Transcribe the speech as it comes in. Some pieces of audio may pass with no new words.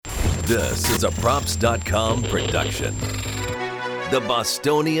This is a Props.com production. The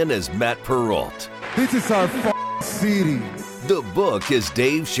Bostonian is Matt Perrault. This is our city. The Book is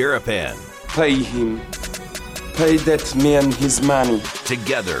Dave Sharapan. Pay him. Pay that man his money.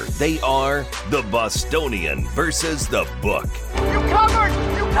 Together, they are the Bostonian versus the Book. You covered!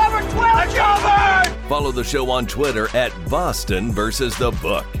 You covered 12! I covered! Follow the show on Twitter at Boston versus the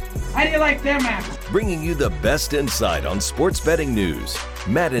Book. How do you like them apples? Bringing you the best insight on sports betting news,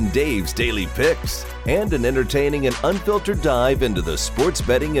 Matt and Dave's daily picks, and an entertaining and unfiltered dive into the sports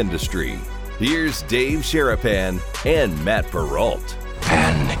betting industry. Here's Dave Sharapan and Matt Perrault.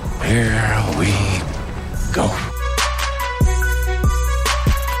 And here we go.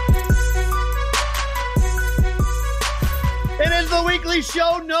 It is the weekly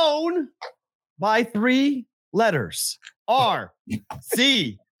show known by three letters. R,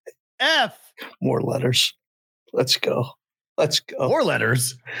 C, F. More letters. Let's go. More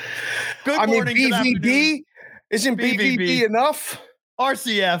letters. Good morning. BVB. Isn't BVB enough?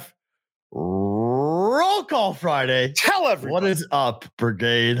 RCF. Roll Call Friday. Tell everyone. What is up,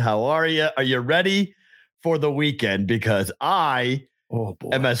 Brigade? How are you? Are you ready for the weekend? Because I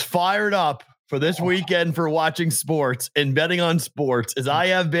am as fired up for this weekend for watching sports and betting on sports as I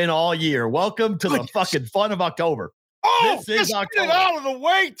have been all year. Welcome to the fucking fun of October. This is October. Get it out of the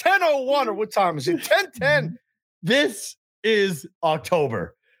way. 10:01 or what time is it? 10:10. This is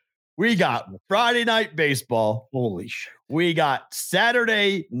October. We got Friday night baseball. Holy shit. We got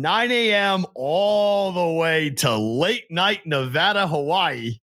Saturday, 9 a.m. all the way to late night Nevada,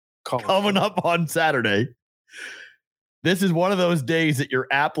 Hawaii coming up on Saturday. This is one of those days that your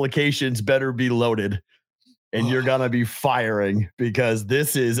applications better be loaded and you're going to be firing because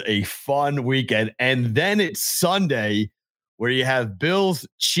this is a fun weekend. And then it's Sunday where you have Bills,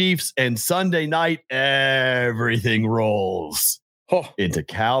 Chiefs, and Sunday night, everything rolls into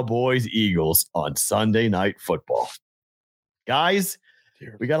Cowboys, Eagles on Sunday Night Football. Guys,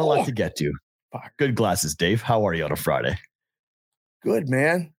 we got a lot to get to. Good glasses, Dave. How are you on a Friday? Good,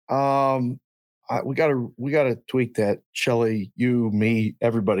 man. We gotta tweak that. Shelly, you, me,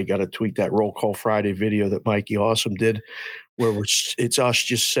 everybody got to tweak that Roll Call Friday video that Mikey Awesome did, where it's us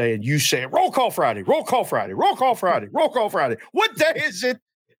just saying, you say Roll Call Friday, Roll Call Friday, Roll Call Friday, Roll Call Friday. What day is it?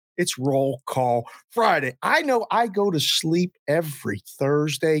 It's Roll Call Friday. I know I go to sleep every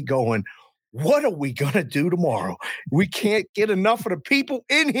Thursday going, what are we going to do tomorrow? We can't get enough of the people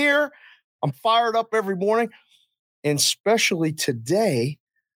in here. I'm fired up every morning. And especially today,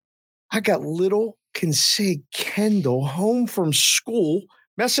 I got little Kinsey Kendall home from school,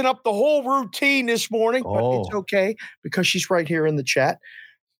 messing up the whole routine this morning. But it's okay because she's right here in the chat.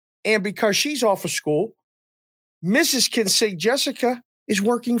 And because she's off of school, Mrs. Kinsey Jessica is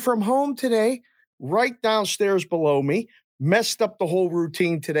working from home today, right downstairs below me. Messed up the whole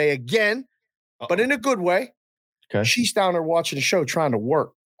routine today again, but in a good way. Okay. She's down there watching the show, trying to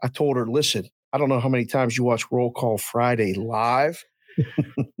work. I told her, listen, I don't know how many times you watch Roll Call Friday live,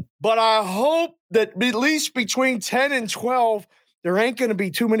 but I hope that at least between 10 and 12, there ain't going to be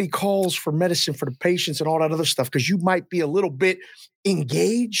too many calls for medicine for the patients and all that other stuff because you might be a little bit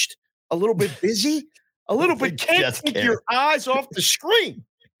engaged, a little bit busy, a little bit can't take your eyes off the screen.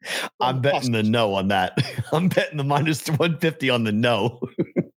 I'm betting the no on that. I'm betting the minus 150 on the no.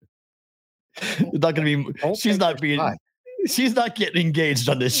 It's not going to be. She's not getting engaged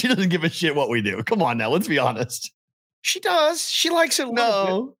on this. She doesn't give a shit what we do. Come on now, let's be honest. She does. She likes it.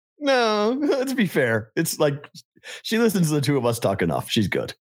 No. Let's be fair. It's like she listens to the two of us talk enough. She's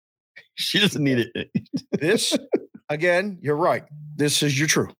good. She doesn't need it. This again. You're right. This is your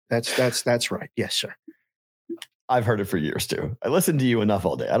true. That's right. Yes, sir. I've heard it for years too. I listen to you enough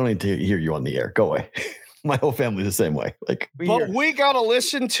all day. I don't need to hear you on the air. Go away. My whole family's the same way. We gotta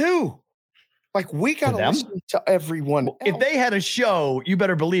listen too. We gotta listen to everyone. If they had a show, you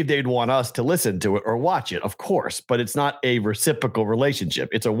better believe they'd want us to listen to it or watch it, of course. But it's not a reciprocal relationship.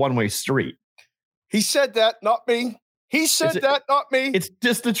 It's a one-way street. He said that, not me. He said that, not me. It's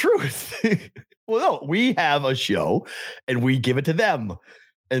just the truth. Well, no, we have a show and we give it to them.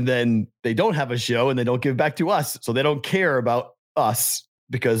 And then they don't have a show and they don't give it back to us. So they don't care about us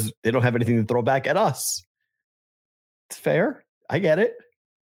because they don't have anything to throw back at us. It's fair. I get it.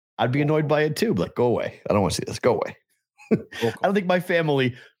 I'd be annoyed by it too. But go away. I don't want to see this. Go away. I don't think my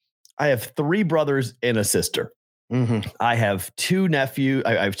family, I have 3 brothers and a sister. Mm-hmm. I have 2 nephews.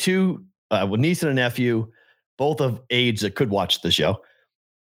 I have 2, a niece and a nephew, both of age that could watch the show.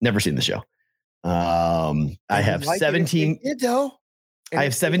 Never seen the show. I have 17. I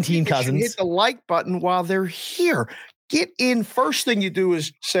have 17 cousins. Hit the like button while they're here. Get in. First thing you do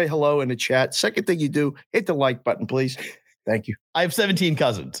is say hello in the chat. Second thing you do, hit the like button, please. Thank you. I have 17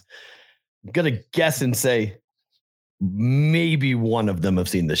 cousins. I'm going to guess and say maybe one of them have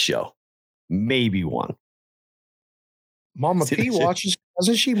seen this show. Maybe one. Mama P watches,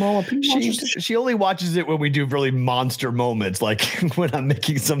 doesn't she? Mama P watches. She only watches it when we do really monster moments, like when I'm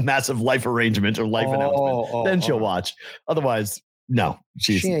making some massive life arrangement or life announcement. Then she'll watch. Otherwise, no.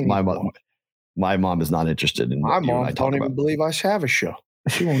 She's my mom. My mom is not interested in. My mom don't even believe I have a show.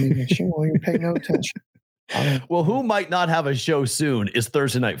 She won't even pay no attention. Well, who might not have a show soon is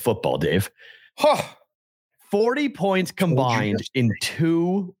Thursday Night Football, Dave. 40 points combined in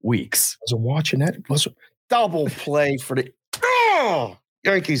 2 weeks. I was watching that. It was a double play for the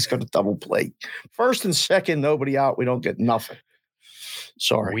Yankees. Got a double play. First and second, nobody out. We don't get nothing.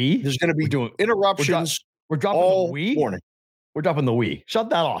 Sorry. There's going to be interruptions. We're dropping the morning. We're dropping the we. Shut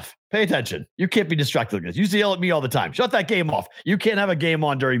that off. Pay attention. You can't be distracted like this. You used to yell at me all the time. Shut that game off. You can't have a game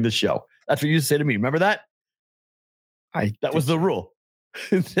on during the show. That's what you used to say to me. Remember that? That was the rule.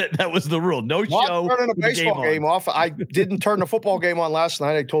 That was the rule. No show. Turning a baseball game off. I didn't turn the football game on last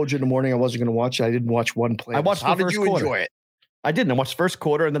night. I told you in the morning I wasn't going to watch it. I didn't watch one play. I watched How the first did you quarter. enjoy it? I didn't. I watched the first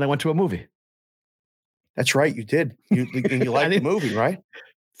quarter and then I went to a movie. That's right. You did. You liked the movie, right?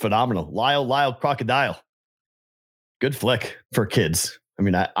 Phenomenal. Lyle Crocodile. Good flick for kids. I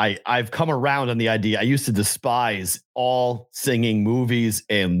mean, I've come around on the idea. I used to despise all singing movies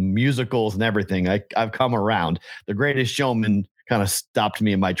and musicals and everything. I've come around. The Greatest Showman kind of stopped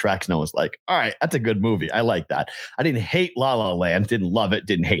me in my tracks and I was like, all right, that's a good movie. I like that. I didn't hate La La Land, didn't love it,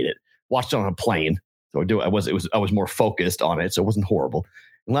 didn't hate it. Watched it on a plane. So I was more focused on it, so it wasn't horrible.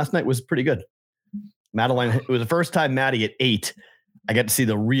 And last night was pretty good. Madeline, it was the first time Maddie at 8, I got to see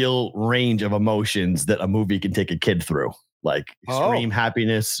the real range of emotions that a movie can take a kid through. Like extreme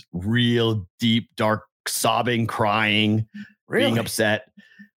happiness, real deep, dark sobbing, crying, being upset,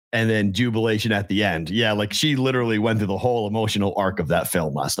 and then jubilation at the end. Yeah, like she literally went through the whole emotional arc of that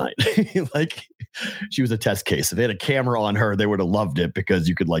film last night. Like she was a test case. If they had a camera on her, they would have loved it because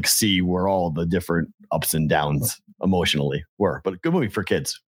you could like see where all the different ups and downs emotionally were. But a good movie for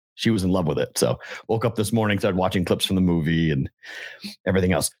kids. She was in love with it. So woke up this morning, started watching clips from the movie and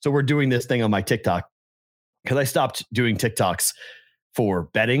everything else. So we're doing this thing on my TikTok because I stopped doing TikToks for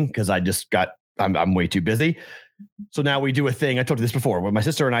betting because I'm way too busy. So now we do a thing. I told you this before. When my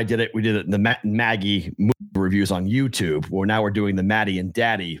sister and I did it, we did it in the Maggie movie reviews on YouTube. Well, now we're doing the Maddie and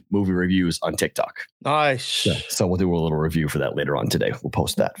Daddy movie reviews on TikTok. Nice. So we'll do a little review for that later on today. We'll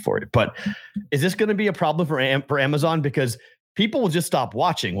post that for you. But is this going to be a problem for Amazon? Because people will just stop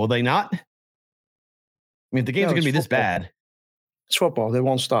watching, will they not? I mean, if the games are going to be this bad. It's football. They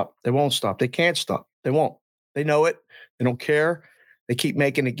won't stop. They won't stop. They can't stop. They won't. They know it. They don't care. They keep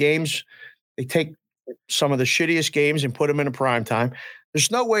making the games. They take some of the shittiest games and put them in a prime time. There's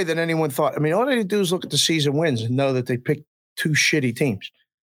no way that anyone thought. I mean, all they do is look at the season wins and know that they picked two shitty teams.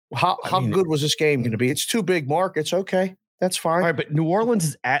 How good was this game going to be? It's two big markets. Okay, that's fine. All right, but New Orleans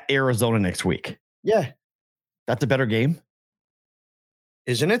is at Arizona next week. Yeah. That's a better game?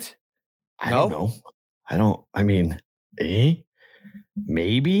 Isn't it? I don't know.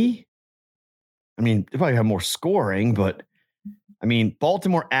 Maybe. I mean, they probably have more scoring, but I mean,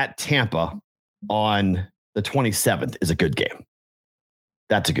 Baltimore at Tampa on the 27th is a good game.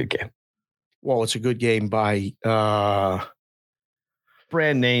 That's a good game. Well, it's a good game by brand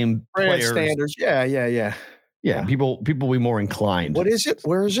players. Standards. Yeah. People will be more inclined. What is it?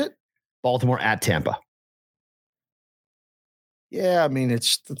 Where is it? Baltimore at Tampa. Yeah, I mean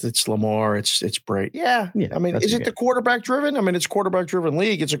it's Lamar, it's Brady. Yeah. I mean, is it the quarterback driven? I mean, it's quarterback driven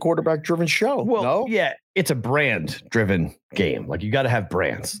league. It's a quarterback driven show. Well, no? Yeah, it's a brand driven game. Like you got to have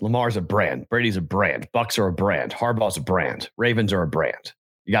brands. Lamar's a brand. Brady's a brand. Bucks are a brand. Harbaugh's a brand. Ravens are a brand.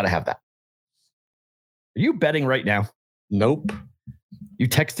 You got to have that. Are you betting right now? Nope. You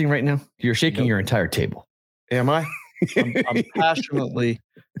texting right now? You're shaking your entire table. Am I? I'm passionately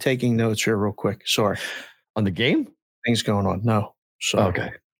taking notes here real quick. Sorry. On the game? Things going on. No. Sorry. Okay.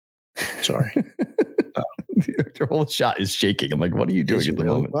 Sorry. Your whole shot is shaking. I'm like, what are you doing at the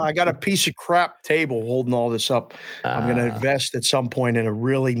moment? Well, I got a piece of crap table holding all this up. I'm going to invest at some point in a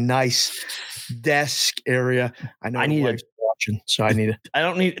really nice desk area. I know I need watching, so I need it. I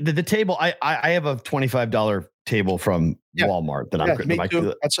don't need the table. I have a $25 table from Walmart that I'm me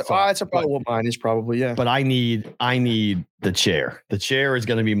too. That's about what mine is probably. Yeah. But I need the chair. The chair is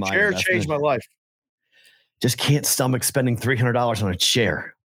going to be my chair. Changed my life. Just can't stomach spending $300 on a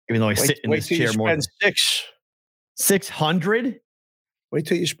chair, even though I sit in this chair more. Spend $600. Wait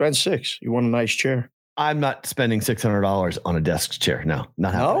till you spend $600. You want a nice chair. I'm not spending $600 on a desk chair. No,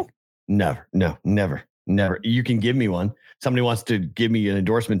 not happening. Never. No, never. You can give me one. Somebody wants to give me an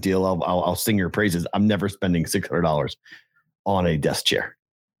endorsement deal. I'll sing your praises. I'm never spending $600 on a desk chair.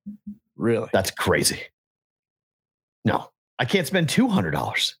 Really? That's crazy. No, I can't spend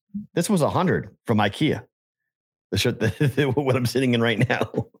 $200. This was $100 from IKEA. The shirt, what I'm sitting in right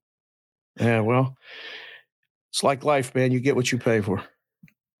now. Yeah, well, it's like life, man. You get what you pay for.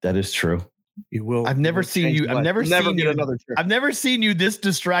 That is true. You will. I've never seen you. I've never seen you. I've never seen you this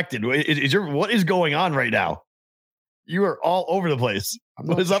distracted. What is going on right now? You are all over the place.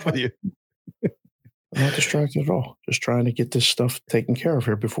 What is up with you? I'm not distracted at all. Just trying to get this stuff taken care of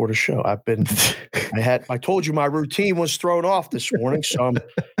here before the show. I told you my routine was thrown off this morning, so I'm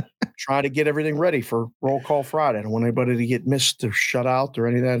trying to get everything ready for Roll Call Friday. I don't want anybody to get missed or shut out or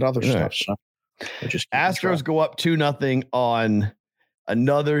any of that other stuff. So Astros go up 2-0 on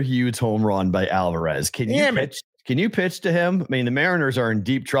another huge home run by Alvarez. Can you pitch to him? I mean, the Mariners are in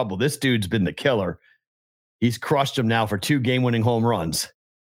deep trouble. This dude's been the killer. He's crushed them now for 2 game-winning home runs.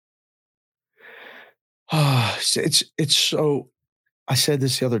 It's so. I said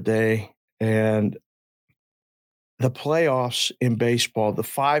this the other day, and the playoffs in baseball, the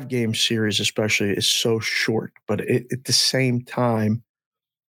 5-game series especially, is so short, but at the same time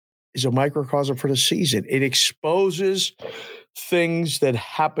is a microcosm for the season. It exposes things that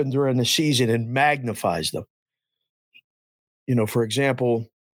happen during the season and magnifies them. You know, for example,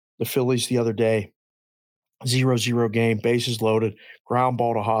 the Phillies the other day, 0-0 game, bases loaded, ground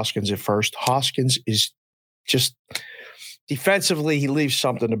ball to Hoskins at first. Hoskins is just defensively, he leaves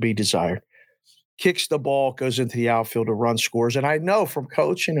something to be desired. Kicks the ball, goes into the outfield, a run scores. And I know from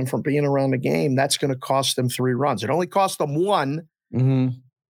coaching and from being around the game, that's going to cost them 3 runs. It only cost them 1,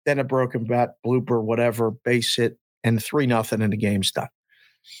 then a broken bat, blooper, whatever, base hit, and 3-0, and the game's done.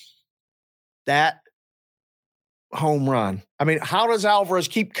 That home run. I mean, how does Alvarez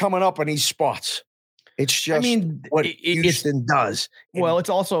keep coming up in these spots? It's just what Houston does. Well, it's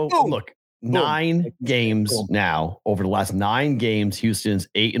also, look, 9 games now. Over the last 9 games, Houston's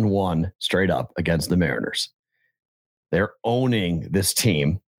 8-1 straight up against the Mariners. They're owning this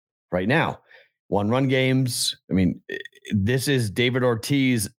team right now. 1-run games. I mean, this is David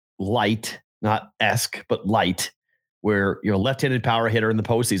Ortiz light, not esque, but light, where you're a left-handed power hitter in the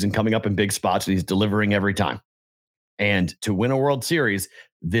postseason coming up in big spots and he's delivering every time. And to win a World Series,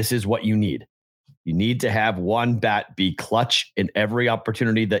 this is what you need. You need to have one bat be clutch in every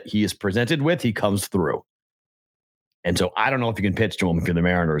opportunity that he is presented with. He comes through. And so I don't know if you can pitch to him if you're the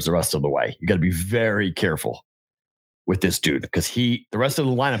Mariners the rest of the way. You got to be very careful with this dude because the rest of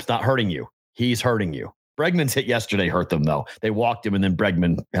the lineup's not hurting you. He's hurting you. Bregman's hit yesterday hurt them, though. They walked him, and then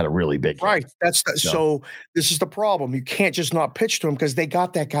Bregman had a really big hit. Right. So this is the problem. You can't just not pitch to him because they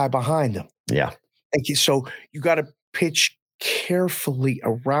got that guy behind them. Yeah. So you got to pitch carefully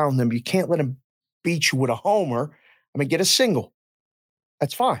around them. You can't let him beat you with a homer. I mean, get a single.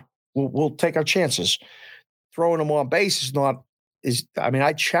 That's fine. We'll take our chances. Throwing him on base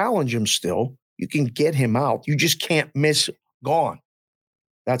I challenge him still. You can get him out. You just can't miss gone.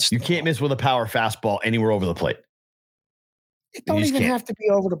 You can't miss with a power fastball anywhere over the plate. It don't even have to be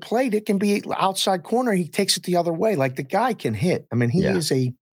over the plate. It can be outside corner. He takes it the other way. Like the guy can hit. I mean, he is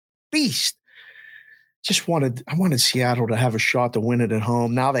a beast. I wanted Seattle to have a shot to win it at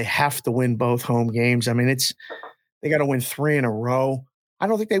home. Now they have to win both home games. I mean, they got to win 3 in a row. I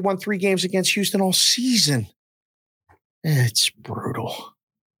don't think they won 3 games against Houston all season. It's brutal.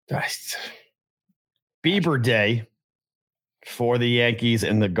 Bieber Day for the Yankees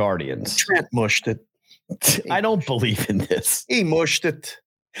and the Guardians. Trent mushed it. I don't believe in this. He mushed it.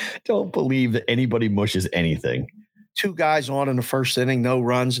 Don't believe that anybody mushes anything. 2 guys on in the first inning, no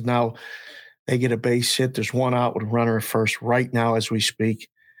runs. Now they get a base hit. There's 1 out with a runner at first right now as we speak.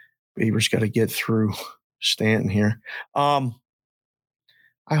 Bieber's got to get through Stanton here. I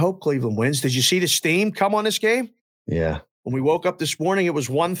hope Cleveland wins. Did you see the steam come on this game? Yeah. When we woke up this morning, it was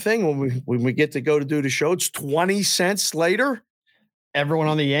one thing. When we get to go to do the show, it's 20 cents later. Everyone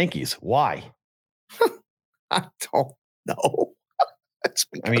on the Yankees. Why? I don't know. It's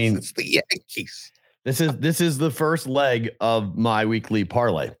the Yankees. This is the first leg of my weekly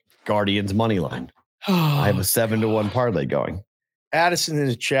parlay. Guardians money line. I have a 7-1 parlay going. Addison in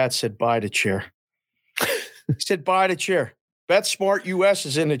the chat said, buy the chair. He said, buy the chair. BetSmart US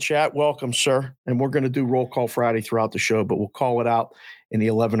is in the chat. Welcome, sir. And we're going to do Roll Call Friday throughout the show, but we'll call it out in the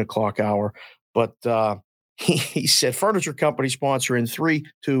 11 o'clock hour. But he said, furniture company sponsor in 3,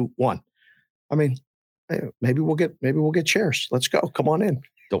 2, 1. I mean, maybe we'll get chairs. Let's go. Come on in.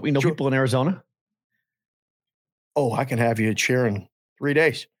 Don't we know people in Arizona? Oh, I can have you a chair in 3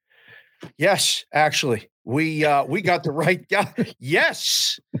 days. Yes, actually, we got the right guy.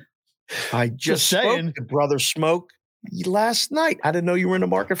 Yes, I just spoke to Brother Smoke last night. I didn't know you were in the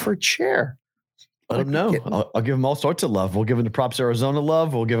market for a chair. Let them know. I'll give them all sorts of love. We'll give them the Props Arizona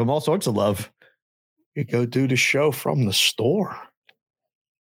love. We'll give them all sorts of love. You go do the show from the store.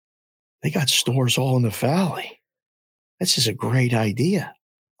 They got stores all in the valley. This is a great idea.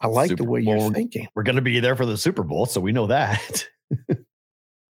 I like Super the way Bowl. you're thinking. We're going to be there for the Super Bowl, so we know that.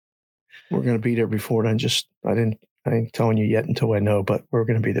 We're going to be there before then. I ain't telling you yet until I know, but we're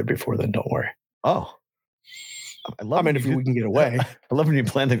going to be there before then. Don't worry. Oh, if we can get away. I love when you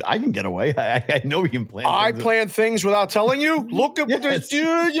plan things. I can get away. I know we can plan. I plan things without telling you. Look at this. You.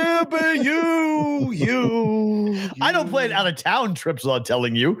 I don't plan out of town trips without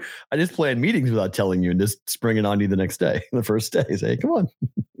telling you. I just plan meetings without telling you and just spring it on you the next day, the first day. Say, come on,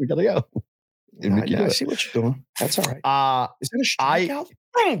 we gotta go. I see what you're doing. That's all right. Is that a strikeout?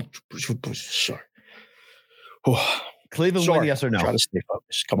 Sorry. Cleveland win, yes or no? Try to stay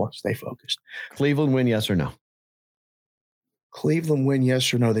focused. Come on, stay focused. Cleveland win, yes or no? Cleveland win,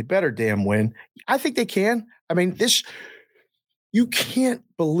 yes or no? They better damn win. I think they can. I mean, you can't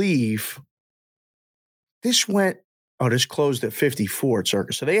believe this this closed at 54 at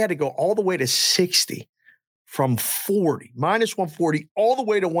Circus. So they had to go all the way to 60 from 40, minus 140, all the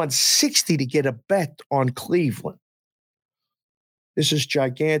way to 160 to get a bet on Cleveland. This is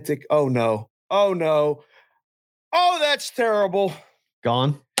gigantic. Oh, no. Oh, no. Oh, that's terrible.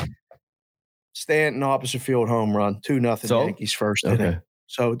 Gone. Stanton opposite field home run. 2-0 Yankees first inning.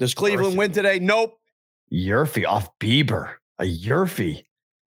 So does Cleveland win today? Nope. Yurfee off Bieber. A Yurfee.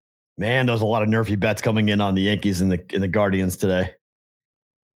 Man, there's a lot of nerfy bets coming in on the Yankees and the Guardians today.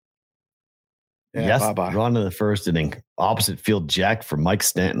 Yeah, yes, bye-bye. Run to the first inning. Opposite field jack for Mike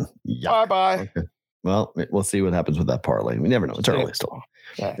Stanton. Yuck. Bye-bye. Okay. Well, we'll see what happens with that parlay. We never know. It's early still.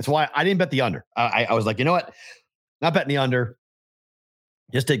 That's why I didn't bet the under. I was like, you know what? Not betting the under.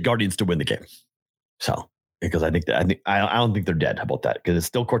 Just take Guardians to win the game. So, because I don't think they're dead. How about that? Because it's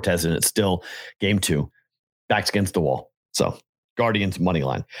still Cortez and it's still game 2. Backs against the wall. So, Guardians money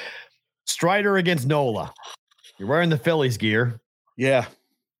line. Strider against Nola. You're wearing the Phillies gear. Yeah.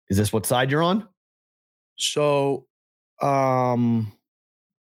 Is this what side you're on? So, I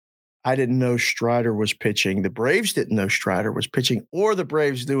didn't know Strider was pitching. The Braves didn't know Strider was pitching, or the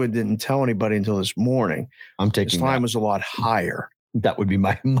Braves knew and didn't tell anybody until this morning. I'm taking his line was a lot higher. That would be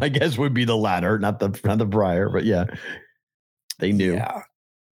my guess would be the latter, not the prior, but yeah, they knew. Yeah.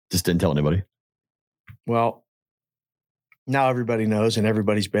 Just didn't tell anybody. Well, now everybody knows, and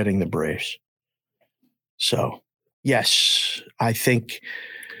everybody's betting the Braves. So, yes, I think.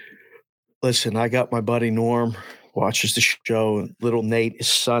 Listen, I got my buddy Norm watches the show. Little Nate, his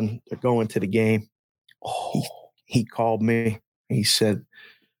son, they're going to the game. He called me. He said,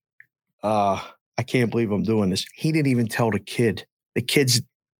 I can't believe I'm doing this. He didn't even tell the kid. The kid's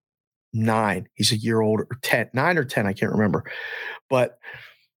 9. He's a year older, 10, 9 or 10. I can't remember. But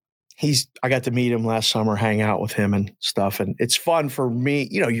I got to meet him last summer, hang out with him and stuff. And it's fun for me,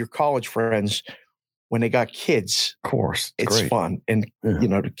 your college friends, when they got kids. Of course. It's great. fun. And,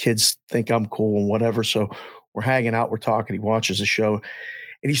 the kids think I'm cool and whatever. So we're hanging out, we're talking. He watches the show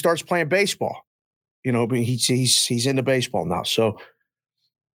and he starts playing baseball. But he's into baseball now. So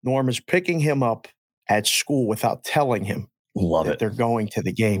Norm is picking him up at school without telling him. Love that it. They're going to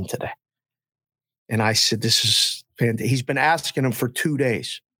the game today. And I said, this is fantastic. He's been asking him for 2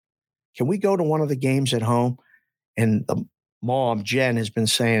 days. Can we go to one of the games at home? And the mom, Jen, has been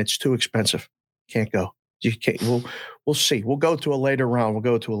saying it's too expensive. Can't go. You can't. We'll see. We'll go to a later round.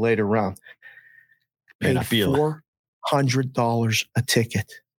 Paid $400 a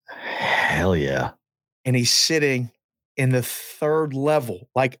ticket. Hell yeah. And he's sitting in the 3rd level,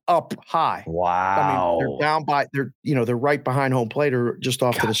 like up high. Wow. I mean, they're down by, they're right behind home plate or just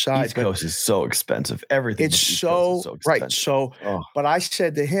off to the side. East Coast is so expensive. Everything. It's so right. So, but I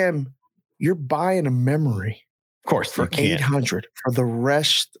said to him, you're buying a memory. Of course, for $800 for the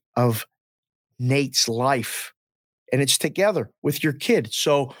rest of Nate's life. And it's together with your kid.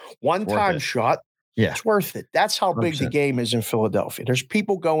 So one-time shot. Yeah. It's worth it. That's how 100%. big the game is in Philadelphia. There's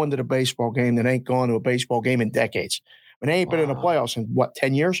people going to the baseball game that ain't gone to a baseball game in decades. And they ain't been in the playoffs in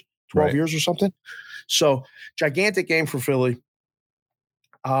 10 years, 12 years or something. So gigantic game for Philly.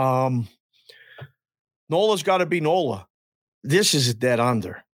 Nola's got to be Nola. This is a dead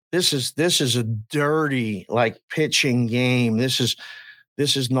under. This is a dirty pitching game. This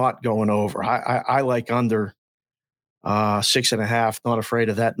is not going over. I like under 6.5. Not afraid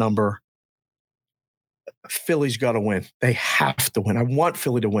of that number. Philly's got to win. They have to win. I want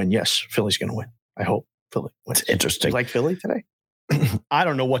Philly to win. Yes, Philly's going to win. I hope Philly wins. It's interesting. You like Philly today? I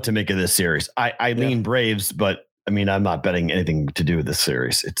don't know what to make of this series. I lean Braves, but I mean, I'm not betting anything to do with this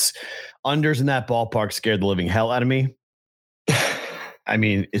series. It's unders in that ballpark scared the living hell out of me. I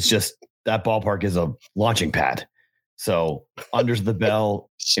mean, it's just that ballpark is a launching pad. So unders the bell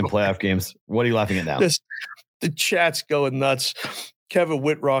in playoff games. What are you laughing at now? The chat's going nuts. Kevin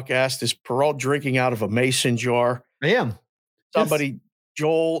Whitrock asked, is Peralt drinking out of a mason jar? I am. Somebody,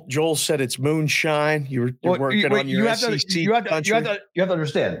 Joel said it's moonshine. You're working on your SEC you have to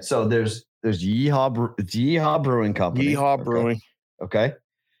understand. So there's Yeehaw Brewing Company. Yeehaw Brewing. Okay.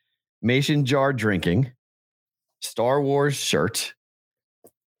 Mason jar drinking. Star Wars shirt.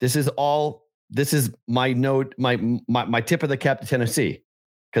 This is my note, my tip of the cap to Tennessee,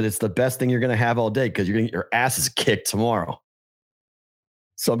 because it's the best thing you're going to have all day, because you're going to get your asses kicked tomorrow.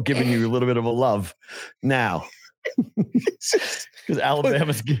 So I'm giving you a little bit of a love now. Because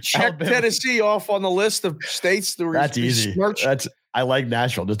Alabama's Tennessee off on the list of states. That's easy. I like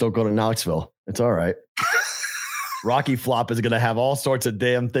Nashville. Just don't go to Knoxville. It's all right. Rocky Flop is going to have all sorts of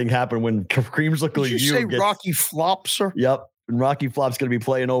damn thing happen when Creamsicle U. Did you say Rocky Flop, sir? Yep. And Rocky Flop's going to be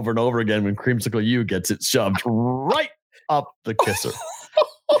playing over and over again when Creamsicle U gets it shoved right up the kisser.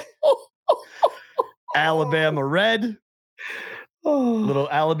 Alabama Red. Little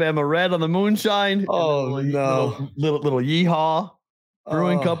Alabama Red on the moonshine. Oh, no. Little Yeehaw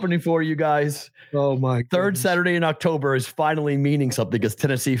Brewing Company for you guys. Oh, my God. Third Saturday in October is finally meaning something, because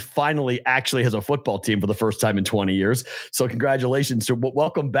Tennessee finally actually has a football team for the first time in 20 years. So congratulations. So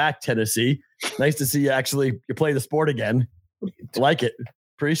welcome back, Tennessee. Nice to see you play the sport again. Like it.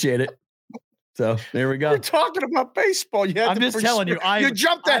 Appreciate it. So there we go. We're talking about baseball. I'm just telling you. You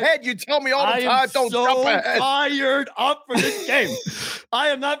jumped ahead. You tell me all the time. Don't jump ahead. Fired up for this game. I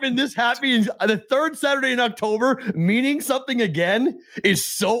have not been this happy. The third Saturday in October, meaning something again, is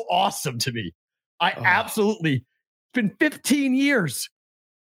so awesome to me. Absolutely. It's been 15 years.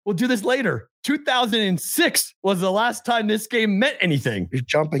 We'll do this later. 2006 was the last time this game meant anything. You're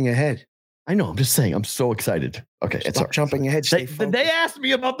jumping ahead. I know. I'm just saying. I'm so excited. Okay, stop jumping ahead. They asked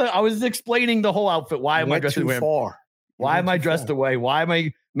me about I was explaining the whole outfit. Why am I dressed the way? Why am I dressed the way? Why am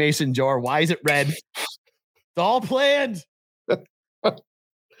I mason jar? Why is it red? It's all planned.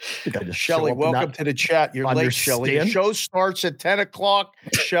 Shelly, welcome to the chat. You're late, Shelly. The show starts at 10 o'clock,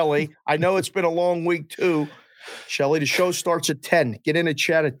 Shelly. I know it's been a long week, too. Shelly, the show starts at 10. Get in the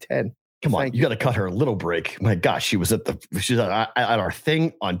chat at 10. Come on, you got to cut her a little break. My gosh, she's at our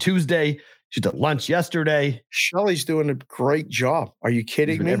thing on Tuesday. She's at lunch yesterday. Shelly's doing a great job. Are you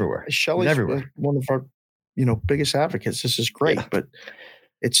kidding me? Everywhere. Shelly's everywhere. One of our, biggest advocates. This is great, but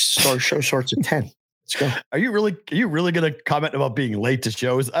show starts at 10. Let's go. Are you really going to comment about being late to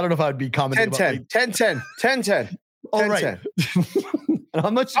shows? I don't know if I would be commenting 10-10. All right.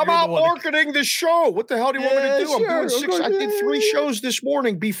 I'm out marketing the show. What the hell do you want me to do? Sure. I'm doing I did 3 shows this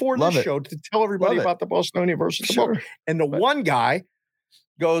morning before this show to tell everybody about the Bostonian versus the book. And the one guy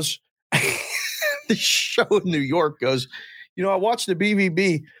goes, the show in New York goes, I watched the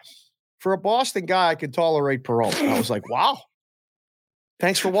BVB. For a Boston guy, I could tolerate Peralt. I was like, wow.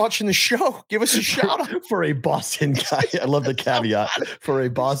 Thanks for watching the show. Give us a shout out. For a Boston guy. I love the caveat. For a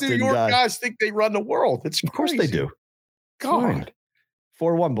Boston guy. New York guys think they run the world. Of course they do. God.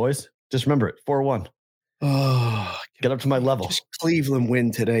 4-1, boys. Just remember it. 4-1. Oh, get up to my level. Just Cleveland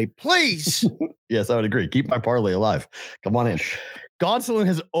win today, please. Yes, I would agree. Keep my parlay alive. Come on in. Gonsolin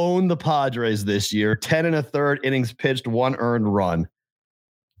has owned the Padres this year. 10 1/3 innings pitched, 1 earned run.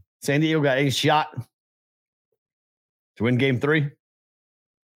 San Diego got a shot to win Game 3.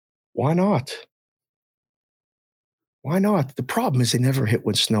 Why not? Why not? The problem is they never hit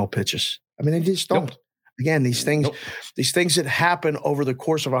when Snell pitches. I mean, they just don't. Nope. Again, these things that happen over the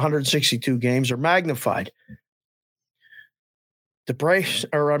course of 162 games are magnified. The Braves,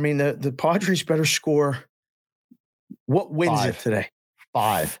 the Padres better score. What wins 5. it today?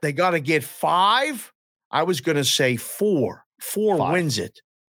 5. They got to get 5. I was going to say 4. 4 5. wins it.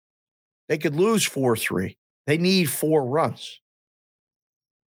 They could lose 4-3. They need 4 runs.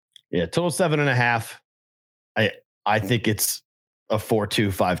 Yeah, total 7.5. I think it's a 4-2,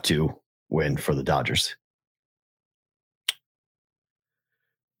 5-2 win for the Dodgers.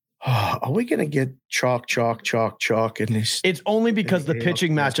 Are we going to get chalk in this? It's only because the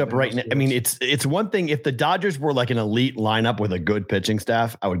pitching matchup right now. I mean, it's one thing if the Dodgers were like an elite lineup with a good pitching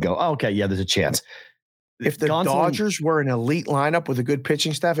staff, I would go, oh, okay, yeah, there's a chance. If the Dodgers were an elite lineup with a good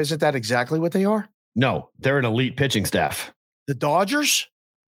pitching staff, isn't that exactly what they are? No, they're an elite pitching staff. The Dodgers?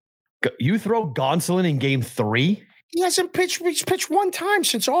 You throw Gonsolin in Game 3? He hasn't pitched. He's pitched 1 time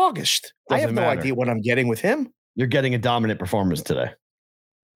since August. I have no idea what I'm getting with him. You're getting a dominant performance today.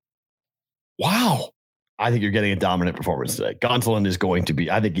 Wow. I think you're getting a dominant performance today. Gonsolin is going to be,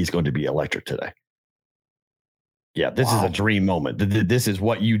 I think he's going to be electric today. Yeah, this is a dream moment. This is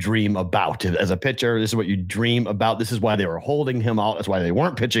what you dream about as a pitcher. This is what you dream about. This is why they were holding him out. That's why they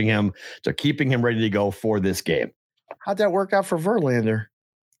weren't pitching him. They're keeping him ready to go for this game. How'd that work out for Verlander?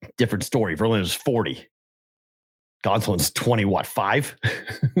 Different story. Verlander's 40. Gonsolin's 5?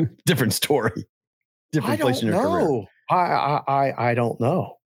 Different story. Different place in your career. I don't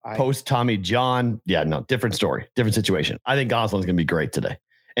know. Post Tommy John. Yeah, no, different story. Different situation. I think Gonsolin's going to be great today.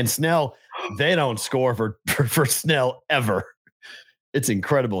 And Snell, they don't score for Snell ever. It's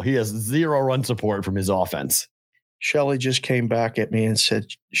incredible. He has 0 run support from his offense. Shelly just came back at me and said,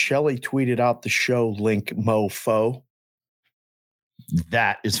 Shelly tweeted out the show link mofo.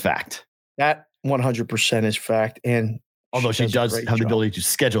 That is fact. That 100% is fact. And although she does have the ability to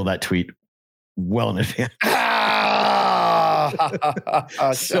schedule that tweet well in advance.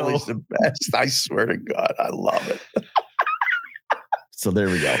 Shelly's the best. I swear to God. I love it. So there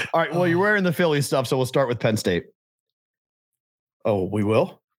we go. All right. Well, you're wearing the Philly stuff, so we'll start with Penn State. Oh, we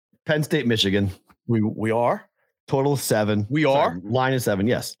will? Penn State, Michigan. We are? Total 7. We are? Line is 7.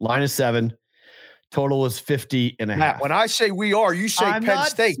 Yes. Line is 7. Total is 50.5. Matt, when I say we are, you say I'm Penn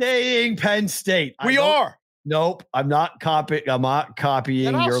State. I'm not saying Penn State. We are. Nope. I'm not copying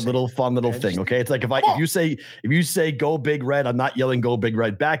your little fun little thing. Okay. It's like if you say go Big Red, I'm not yelling go Big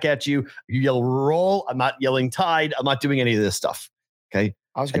Red back at you. You yell roll. I'm not yelling Tide. I'm not doing any of this stuff. Okay.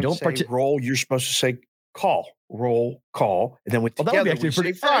 I was going to say roll. You're supposed to say call, roll, call, and then that would be actually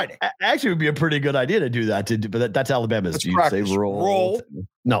pretty Friday. Actually, would be a pretty good idea to do that. But that's Alabama's. You say roll.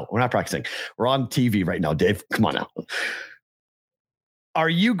 No, we're not practicing. We're on TV right now, Dave. Come on now. Are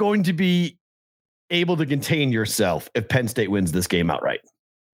you going to be able to contain yourself if Penn State wins this game outright?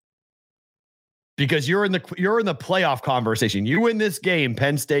 Because you're in the playoff conversation. You win this game,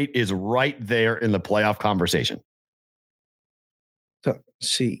 Penn State is right there in the playoff conversation.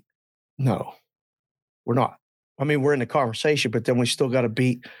 See, no, we're not. I mean, we're in the conversation, but then we still got to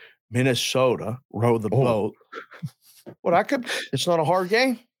beat Minnesota, row the boat. Well, it's not a hard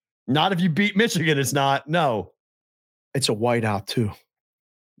game. Not if you beat Michigan. It's not. No, it's a whiteout too.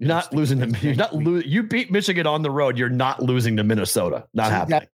 You're not losing them. You're not you beat Michigan on the road. You're not losing to Minnesota. Not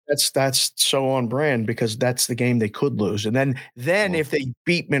happening. That's so on brand because that's the game they could lose. And then if they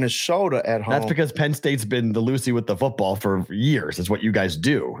beat Minnesota at home, that's because Penn State's been the Lucy with the football for years. It's what you guys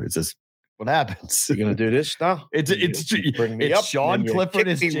do. It's just what happens. You're gonna do this now. It's Sean Clifford.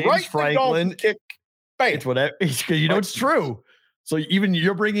 It's James Franklin. It's whatever. It's true. So even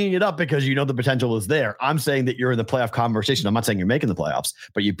you're bringing it up because you know the potential is there. I'm saying that you're in the playoff conversation. I'm not saying you're making the playoffs,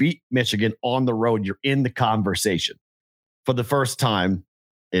 but you beat Michigan on the road. You're in the conversation for the first time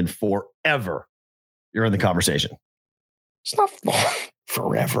in forever. You're in the conversation. It's not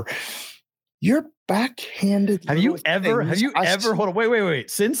forever. You're backhanded. Have you ever, hold on, wait.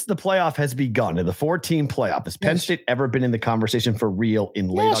 Since the playoff has begun, in the 14 playoff, has Penn State ever been in the conversation for real in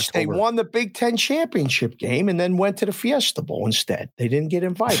late October? They won the Big Ten championship game and then went to the Fiesta Bowl instead. They didn't get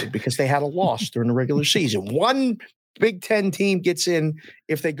invited because they had a loss during the regular season. One Big Ten team gets in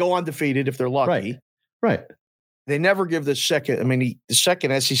if they go undefeated, if they're lucky. Right. They never give the second. I mean, the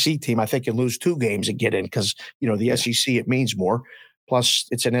second SEC team, I think, can lose 2 games and get in because, the SEC, it means more. Plus,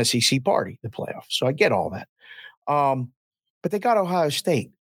 it's an SEC party, the playoff. So I get all that. But they got Ohio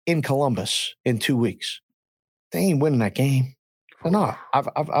State in Columbus in 2 weeks. They ain't winning that game. They're not.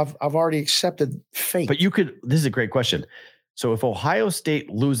 I've already accepted fate. But this is a great question. So if Ohio State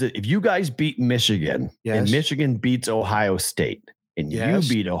loses, if you guys beat Michigan and Michigan beats Ohio State and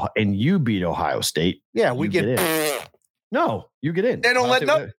you beat Ohio State, we get in. No, you get in. They don't let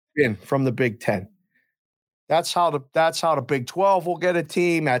them in from the Big Ten. That's how the Big 12 will get a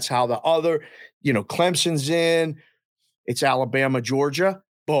team. That's how the other, Clemson's in. It's Alabama, Georgia,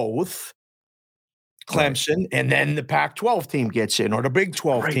 both. Clemson, and then the Pac-12 team gets in, or the Big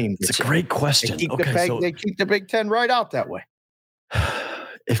 12 team gets in. It's a great question. They keep the Big 10 right out that way.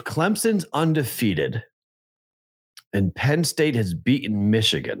 If Clemson's undefeated and Penn State has beaten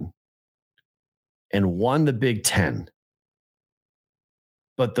Michigan and won the Big 10,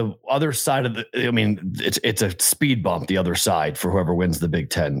 but the other side of it's a speed bump the other side for whoever wins the Big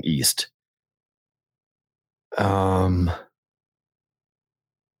 10 East.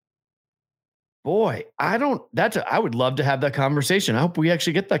 Boy, I would love to have that conversation. I hope we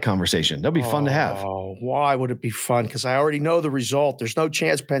actually get that conversation. That'd be fun to have. Oh, why would it be fun? Because I already know the result. There's no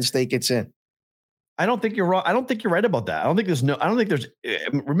chance Penn State gets in. I don't think you're wrong. I don't think you're right about that.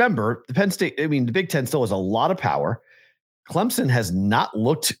 Remember, the Penn State, the Big 10 still has a lot of power. Clemson has not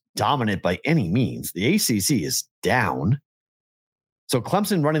looked dominant by any means. The ACC is down. So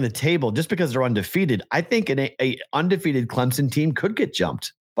Clemson running the table, just because they're undefeated, I think an undefeated Clemson team could get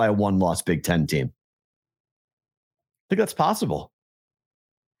jumped by a one-loss Big Ten team. think that's possible.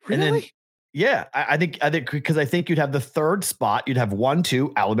 Really? And then, yeah, I think because I think you'd have the third spot. You'd have 1,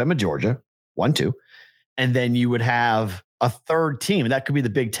 2, Alabama, Georgia, 1, 2. And then you would have a third team. And that could be the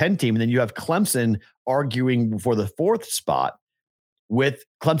Big Ten team. And then you have Clemson arguing for the fourth spot, with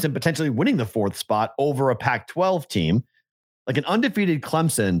Clemson potentially winning the fourth spot over a Pac-12 team. Like an undefeated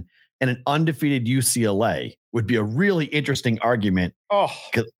Clemson and an undefeated UCLA would be a really interesting argument. Oh,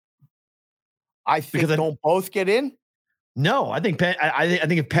 I think they don't both get in. No, I think I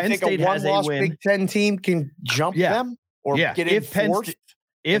think if Penn State has a win, Big Ten team can jump them or get in fourth.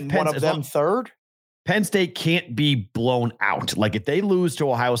 If one of them third, Penn State can't be blown out. Like if they lose to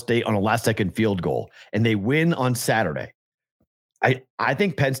Ohio State on a last-second field goal and they win on Saturday, I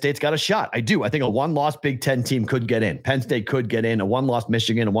think Penn State's got a shot. I do. I think a one-loss Big Ten team could get in. Penn State could get in. A one-loss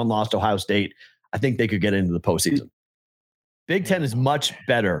Michigan, a one-loss Ohio State. I think they could get into the postseason. Big Ten is much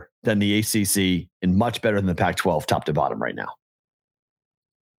better than the ACC and much better than the Pac-12 top to bottom right now.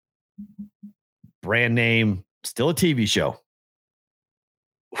 Brand name, still a TV show.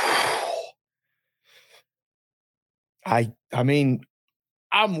 I mean,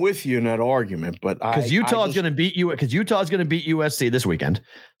 I'm with you in that argument, but because Utah is going to beat you. Because Utah is going to beat USC this weekend,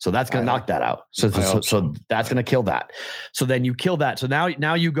 so that's going to knock that out. So that's going to kill that. So then you kill that. So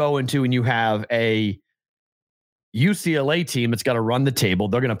now you go into and you have a UCLA team that's got to run the table.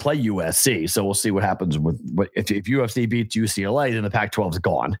 They're going to play USC. So we'll see what happens with if USC beats UCLA, then the Pac-12 is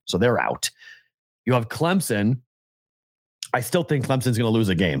gone. So they're out. You have Clemson. I still think Clemson's going to lose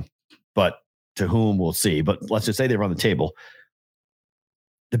a game, but to whom we'll see. But let's just say they run the table.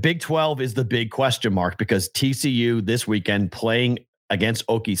 The Big 12 is the big question mark because TCU this weekend playing against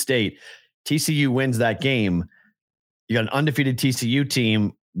Okie State. TCU wins that game. You got an undefeated TCU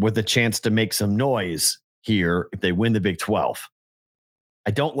team with a chance to make some noise here if they win the Big 12.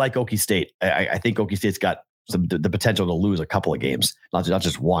 I don't like Okie State. I think Okie State's got the potential to lose a couple of games, not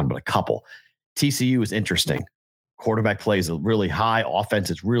just one, but a couple. TCU is interesting. Quarterback play is really high.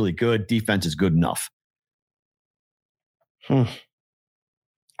 Offense is really good. Defense is good enough.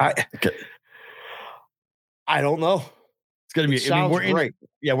 I don't know. It's going to be. We're great.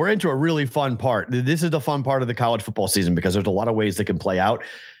 We're into a really fun part. This is the fun part of the college football season because there's a lot of ways that can play out.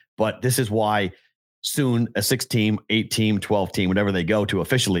 But this is why soon a 6-team, 8-team, 12-team, whatever they go to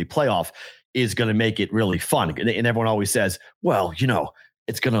officially playoff is going to make it really fun. And everyone always says, well,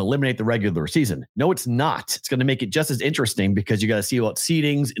 it's going to eliminate the regular season. No, it's not. It's going to make it just as interesting because you got to see about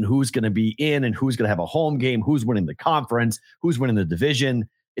seedings and who's going to be in and who's going to have a home game, who's winning the conference, who's winning the division.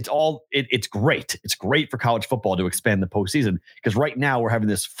 It's great. It's great for college football to expand the postseason because right now we're having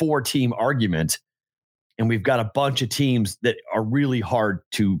this 4-team argument and we've got a bunch of teams that are really hard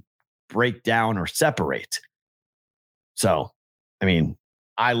to break down or separate. So, I mean,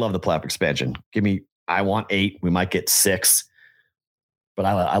 I love the playoff expansion. I want 8. We might get 6, but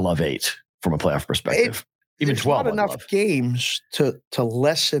I love 8 from a playoff perspective. Even 12. Not enough games to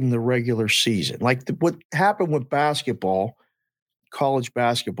lessen the regular season. Like what happened with basketball, college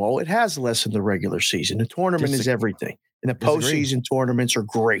basketball, it has lessened the regular season. The tournament is everything. And the postseason tournaments are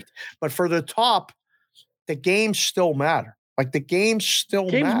great. But for the top, the games still matter. Like the games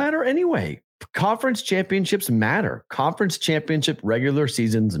matter anyway. Conference championships matter. Conference championship regular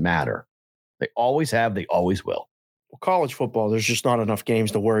seasons matter. They always have. They always will. Well, college football, there's just not enough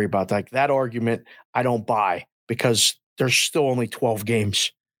games to worry about. Like that argument, I don't buy because there's still only 12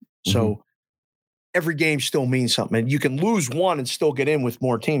 games. So every game still means something. And you can lose one and still get in with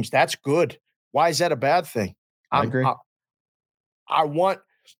more teams. That's good. Why is that a bad thing? I agree. I want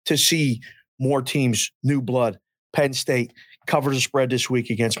to see more teams, new blood. Penn State covers the spread this week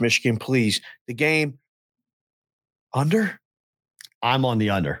against Michigan. Please. The game under? I'm on the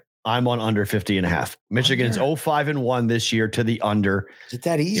under. I'm on under 50.5. Michigan's 0-5-1 this year to the under. Is it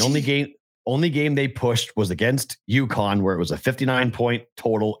that easy? The only game they pushed was against UConn, where it was a 59-point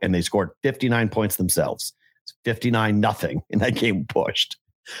total, and they scored 59 points themselves. It's 59-0 in that game pushed.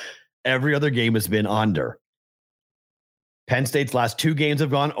 Every other game has been under. Penn State's last 2 games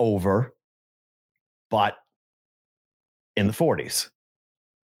have gone over, but in the 40s.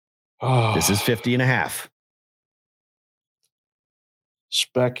 This is 50.5.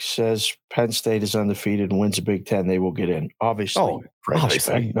 Spec says Penn State is undefeated and wins the Big Ten. They will get in. Obviously.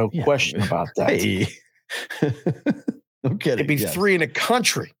 Obviously. No question about that. Hey. No kidding. It'd be 3 in the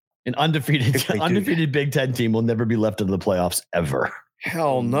country. An undefeated Big Ten team will never be left into the playoffs ever.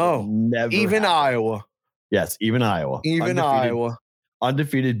 Hell no. Never. Even happen. Iowa. Yes, even Iowa. Iowa.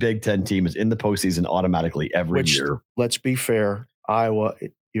 Undefeated Big Ten team is in the postseason automatically every year. Let's be fair. Iowa,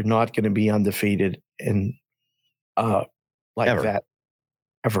 you're not going to be undefeated in like ever. that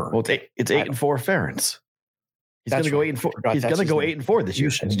ever. Well, it's 8-4 Ferentz. He's going to go 8-4. He's going to go 8-4 this year.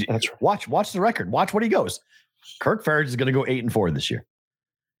 That's right. Watch the record. Watch what he goes. Kirk Ferentz is going to go 8-4 this year.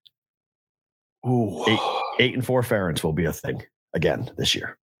 Ooh. 8-4 Ferentz will be a thing again this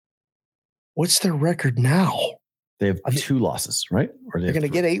year. What's their record now? They have 2 losses, right? Or they're going to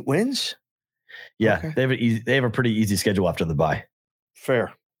get 8 wins? Yeah, Okay. they have a pretty easy schedule after the bye.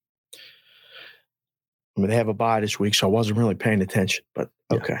 Fair. I mean, they have a bye this week, so I wasn't really paying attention, but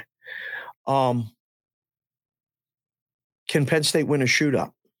okay. Yeah. Can Penn State win a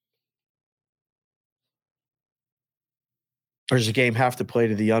shootout? Or does the game have to play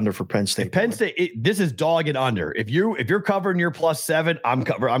to the under for Penn State? Penn State, this is dog and under. If you're covering your +7,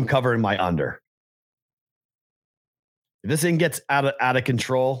 I'm covering my under. If this thing gets out of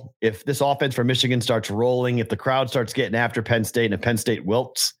control, if this offense for Michigan starts rolling, if the crowd starts getting after Penn State and if Penn State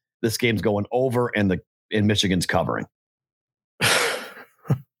wilts, this game's going over and Michigan's covering.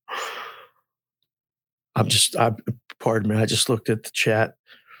 Pardon me. I just looked at the chat.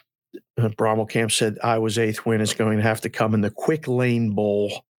 Brommelkamp said Iowa's 8th win is going to have to come in the Quick Lane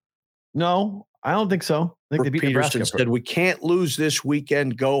Bowl. No, I don't think so. I think they beat Peterson Nebraska. Said we can't lose this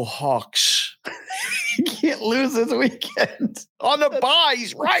weekend. Go Hawks. You can't lose this weekend. On the bye,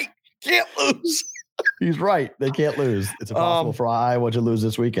 he's right. Can't lose. He's right. They can't lose. It's impossible for Iowa to lose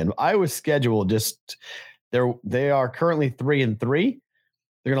this weekend. Iowa's schedule they are currently 3-3.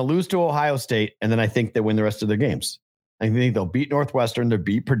 They're going to lose to Ohio State, and then I think they win the rest of their games. I think they'll beat Northwestern, they'll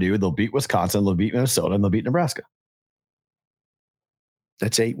beat Purdue, they'll beat Wisconsin, they'll beat Minnesota, and they'll beat Nebraska.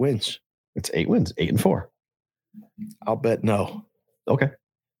 That's 8 wins. It's 8 wins, 8-4. I'll bet no. Okay.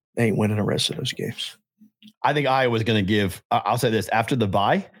 They ain't winning the rest of those games. I think Iowa's going to give, I'll say this, after the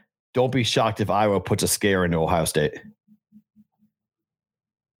bye, don't be shocked if Iowa puts a scare into Ohio State.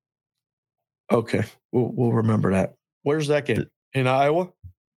 Okay. We'll remember that. Where's that game? In Iowa?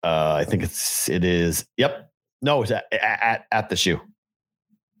 I think it is. Yep. No, it's at the shoe.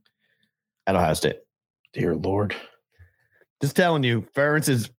 At Ohio State. Dear Lord. Just telling you,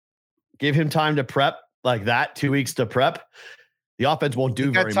 Ferentz give him time to prep like that, 2 weeks to prep. The offense won't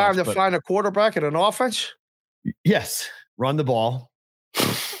do very much. Got time to find a quarterback and an offense? Yes. Run the ball.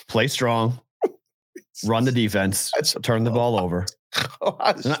 Play strong. Run the defense. Turn the ball over.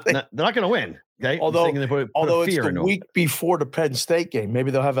 They're not going to win. Okay. Although it's the week before the Penn State game, maybe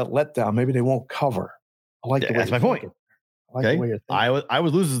they'll have a letdown. Maybe they won't cover. I like the way that's my point. Okay. Iowa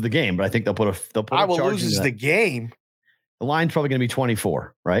loses the game, but I think they'll put Iowa loses the game. The line's probably going to be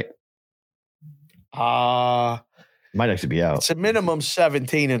 24, right? Might actually be out. It's a minimum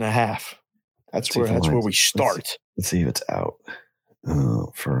 17.5. That's where we start. Let's see if it's out.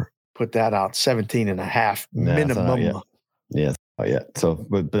 Put that out 17.5 minimum. Yeah. Oh, yeah. So,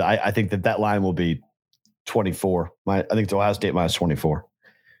 but I think that line will be 24. I think it's Ohio State minus 24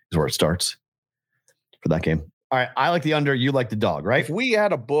 is where it starts for that game. All right. I like the under. You like the dog, right? If we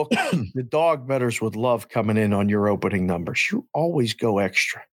had a book, the dog bettors would love coming in on your opening numbers. You always go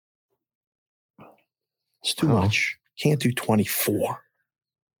extra. It's too much. Can't do 24.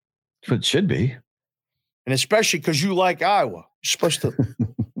 But it should be. And especially because you like Iowa. You're supposed to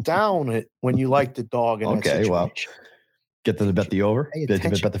down it when you like the dog. Okay, well, get them to bet the over. Bet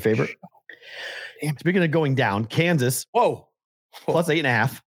the favorite. Speaking of going down, Kansas. Whoa. Plus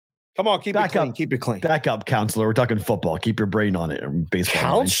 8.5. Come on, keep it clean. Keep it clean. Back up, counselor. We're talking football. Keep your brain on it.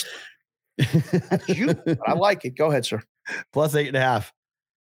 Baseball. That's you. I like it. Go ahead, sir. Plus 8.5.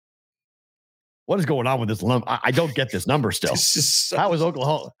 What is going on with this number? I don't get this number still. How is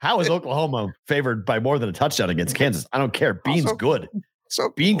Oklahoma favored by more than a touchdown against Kansas? I don't care. Bean's good. So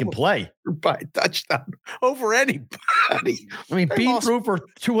Bean can play by a touchdown over anybody. I mean, Bean threw for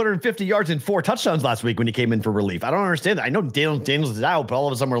 250 yards and 4 touchdowns last week when he came in for relief. I don't understand that. I know Daniels is out, but all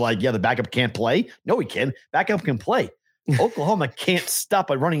of a sudden we're like, yeah, the backup can't play. No, he can. Backup can play. Oklahoma can't stop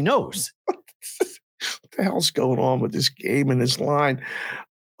a running nose. What the hell's going on with this game and this line?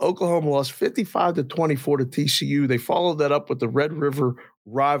 Oklahoma lost 55-24 to TCU. They followed that up with the Red River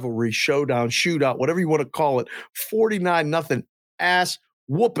rivalry shootout, whatever you want to call it. 49-0 ass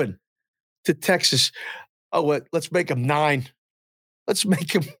whooping to Texas. Oh, let's make them 9. Let's make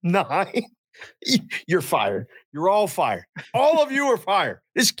them 9. You're fired. You're all fired. All of you are fired.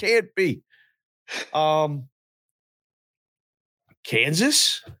 This can't be.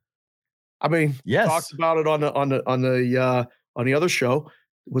 Kansas. I mean, yes. Talked about it on the other show.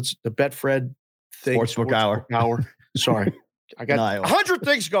 What's the Betfred thing? Sportsbook hour. Sorry. I got 100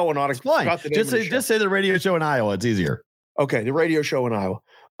 things going on. Explain. Just say the radio show in Iowa. It's easier. Okay. The radio show in Iowa.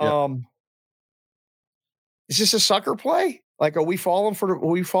 Yep. Is this a sucker play? Like, are we falling for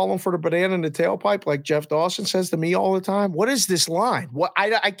the banana in the tailpipe like Jeff Dawson says to me all the time? What is this line? What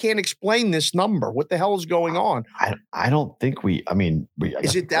I can't explain this number. What the hell is going on? I don't think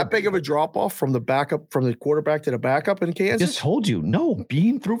is it that big of a drop off from the quarterback to the backup in Kansas? I just told you, no.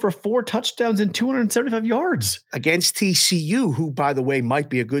 Bean threw for 4 touchdowns and 275 yards against TCU, who, by the way,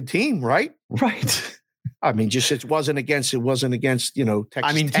 might be a good team, right? Right. I mean, just it wasn't against Texas Tech.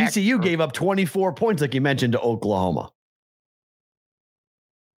 TCU gave up 24 points, like you mentioned, to Oklahoma.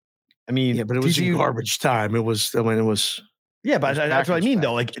 I mean, yeah, but it was in garbage time. Yeah, but that's what I mean,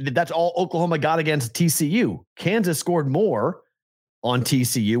 though. Like, that's all Oklahoma got against TCU. Kansas scored more on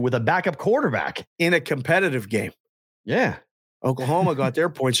TCU with a backup quarterback in a competitive game. Yeah. Oklahoma got their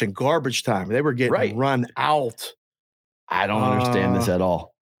points in garbage time. They were getting run out. I don't understand this at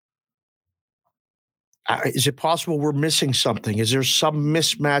all. Is it possible we're missing something? Is there some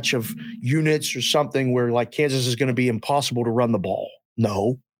mismatch of units or something where, like, Kansas is going to be impossible to run the ball?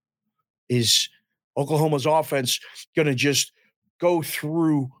 No. Is Oklahoma's offense going to just go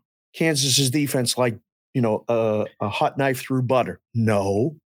through Kansas's defense like, a hot knife through butter?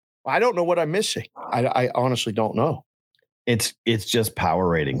 No. I don't know what I'm missing. I honestly don't know. It's just power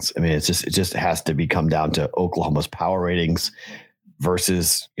ratings. I mean, it just has to come down to Oklahoma's power ratings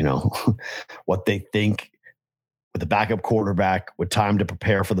versus, what they think with the backup quarterback with time to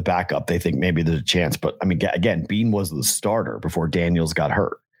prepare for the backup. They think maybe there's a chance. But I mean, again, Bean was the starter before Daniels got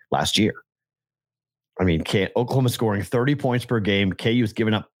hurt last year. I mean, Oklahoma's scoring 30 points per game. KU's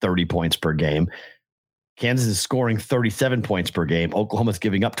giving up 30 points per game. Kansas is scoring 37 points per game. Oklahoma's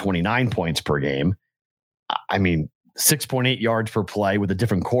giving up 29 points per game. I mean, 6.8 yards per play with a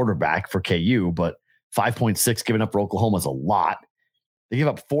different quarterback for KU, but 5.6 given up for Oklahoma is a lot. They give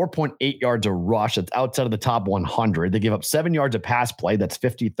up 4.8 yards a rush. That's outside of the top 100. They give up 7 yards of pass play. That's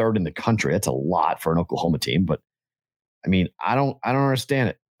 53rd in the country. That's a lot for an Oklahoma team. But I mean, I don't understand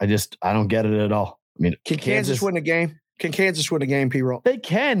it. I don't get it at all. I mean, can Kansas win a game? Can Kansas win a game, P-Roll? They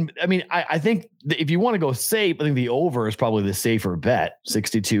can. I mean, I think if you want to go safe, I think the over is probably the safer bet,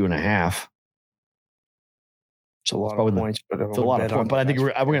 62.5. It's a lot of points, but it's a lot of points. But I think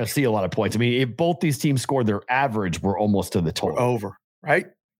we're going to see a lot of points. I mean, if both these teams scored their average, we're almost to the total. We're over, right?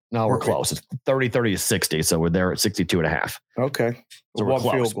 No, we're close. It's 30 to 60. So we're there at 62.5. Okay. So one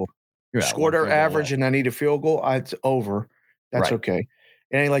field goal. Scored our average and I need a field goal. It's over. That's okay.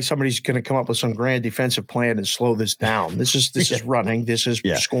 It ain't like somebody's going to come up with some grand defensive plan and slow this down. This is running. This is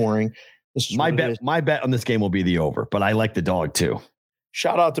scoring. This is my bet. My bet on this game will be the over, but I like the dog too.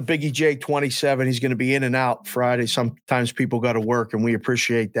 Shout out to Biggie J 27. He's going to be in and out Friday. Sometimes people got to work, and we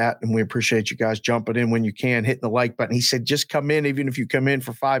appreciate that. And we appreciate you guys jumping in when you can, hitting the like button. He said, just come in, even if you come in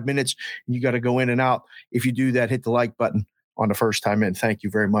for 5 minutes, and you got to go in and out. If you do that, hit the like button on the first time in. Thank you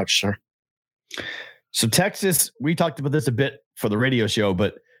very much, sir. So Texas, we talked about this a bit for the radio show,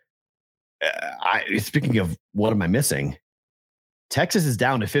 but speaking of what am I missing? Texas is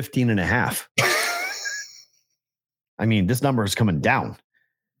down to 15.5. I mean, this number is coming down.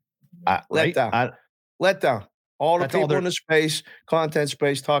 Let down. All the people in the space, content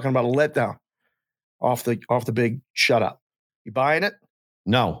space, talking about a letdown off the big shut up. You buying it?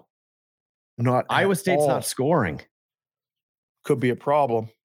 No. Not Iowa State's not scoring. Could be a problem.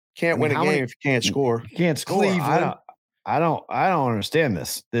 Can't win a game if you can't score. You can't score. Cleveland. I don't understand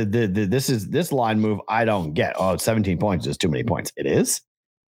this. This line move I don't get. 17 points is too many points. It is.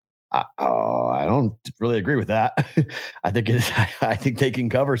 I don't really agree with that. I think they can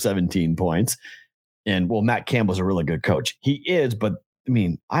cover 17 points. And Matt Campbell's a really good coach. He is, but I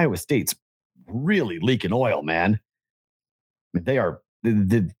mean, Iowa State's really leaking oil, man. I mean, they are.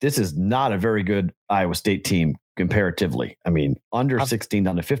 This is not a very good Iowa State team comparatively. I mean, under 16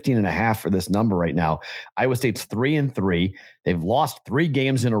 down to 15.5 for this number right now. Iowa State's 3-3. They've lost 3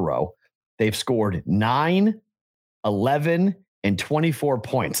 games in a row. They've scored 9, 11, and 24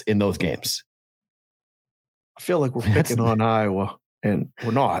 points in those games. I feel like we're picking on Iowa, and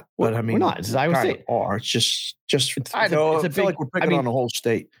we're not. But I mean, we're not. It's Iowa State. It's just. I know. I feel like we're picking on the whole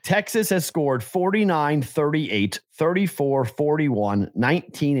state. Texas has scored 49, 38, 34, 41,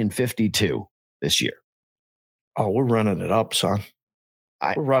 19, and 52 this year. Oh, we're running it up, son.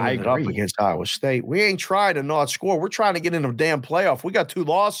 We're running it up against Iowa State. We ain't trying to not score. We're trying to get in a damn playoff. We got 2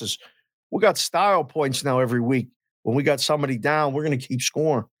 losses. We got style points now every week. When we got somebody down, we're going to keep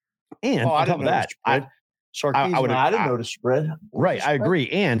scoring. And on top of that, I didn't know the spread. Right, I agree.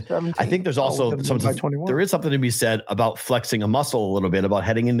 And 17? I think there's also there is something to be said about flexing a muscle a little bit about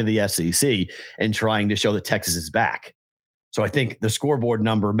heading into the SEC and trying to show that Texas is back. So I think the scoreboard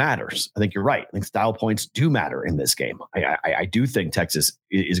number matters. I think you're right. I think style points do matter in this game. I do think Texas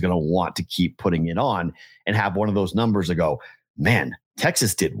is going to want to keep putting it on and have one of those numbers to go, man,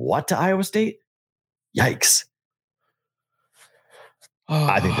 Texas did what to Iowa State? Yikes.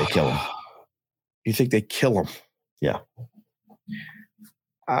 I think they kill him. You think they kill him? Yeah.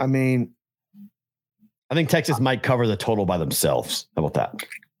 I mean, I think Texas might cover the total by themselves. How about that?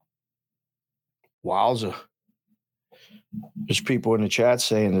 Wowza. There's people in the chat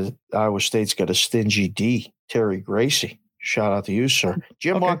saying that Iowa State's got a stingy D. Terry Gracie. Shout out to you, sir.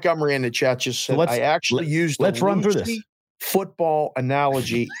 Jim Montgomery in the chat just said, I actually used let's run through this football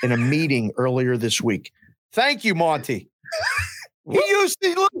analogy in a meeting earlier this week. Thank you, Monty. He used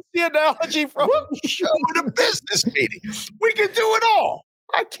the analogy from the show in a business meeting. We can do it all.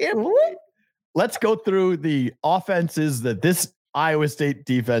 I can't believe. Let's go through the offenses that this Iowa State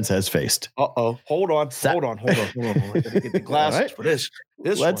defense has faced. Hold on. I gotta get the glasses for this.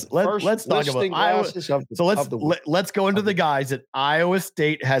 Let's talk about Iowa. So let's go into the guys that Iowa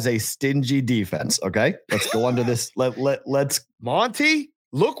State has a stingy defense. Okay, let's go into this. Let's Monty.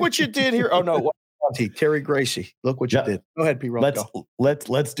 Look what you did here. Oh no, Monty, Terry Gracie. Look what you did. Go ahead, P.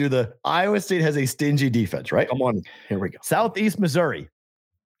 Let's do the Iowa State has a stingy defense. Right. Come on. Here we go. Southeast Missouri.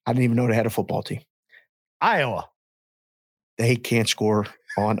 I didn't even know they had a football team. Iowa. They can't score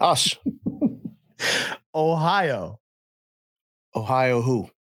on us. Ohio. Ohio who?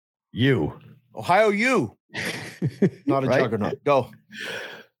 You. Ohio you. Not a juggernaut. Go.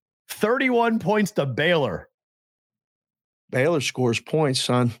 31 points to Baylor. Baylor scores points,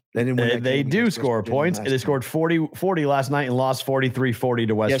 son. They didn't win. They do score points. They scored 40 last night and lost 43-40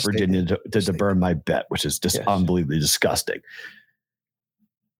 to West Virginia to burn my bet, which is just unbelievably disgusting.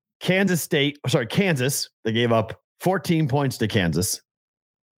 Kansas, they gave up 14 points to Kansas.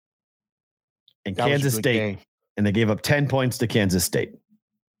 And Kansas State, game. And they gave up 10 points to Kansas State.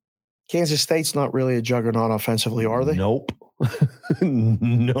 Kansas State's not really a juggernaut offensively, are they? Nope.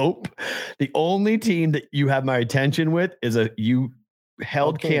 Nope. The only team that you have my attention with is you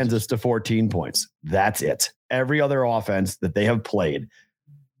held Kansas to 14 points. That's it. Every other offense that they have played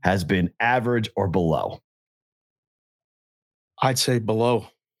has been average or below. I'd say below,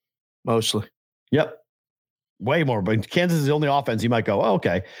 mostly. Yep. Way more. But Kansas is the only offense you might go, oh,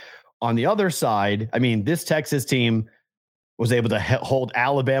 okay. On the other side, I mean, this Texas team was able to hold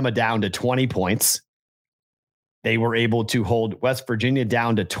Alabama down to 20 points. They were able to hold West Virginia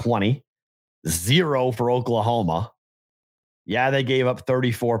down to 20, 0 for Oklahoma. Yeah, they gave up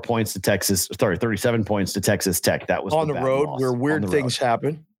 37 points to Texas Tech. That was on the road where weird things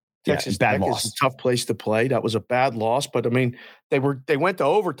happen. Texas Tech is a tough place to play. That was a bad loss, but I mean, they went to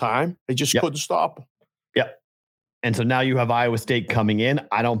overtime. They just couldn't stop them. Yep. And so now you have Iowa State coming in.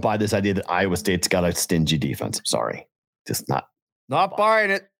 I don't buy this idea that Iowa State's got a stingy defense. I'm sorry. Just not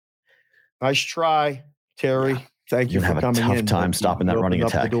buying it. Nice try, Terry. Yeah. Thank you for coming in. Have a tough time stopping that running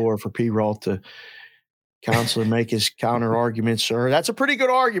attack. Up the door for P-Roll to counsel and make his counter argument, sir. That's a pretty good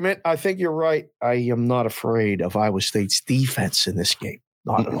argument. I think you're right. I am not afraid of Iowa State's defense in this game.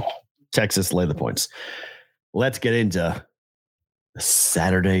 Not at all. Texas, lay the points. Let's get into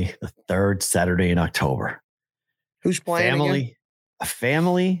Saturday, the third Saturday in October. Who's playing again? A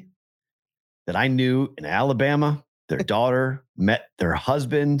family that I knew in Alabama. Their daughter met their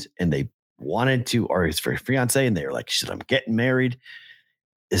husband and they wanted to, or his fiance, and they were like, she said, I'm getting married.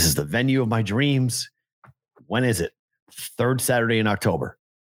 This is the venue of my dreams. When is it? Third Saturday in October.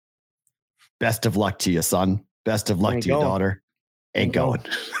 Best of luck to you, son. Best of luck to your daughter. Ain't going.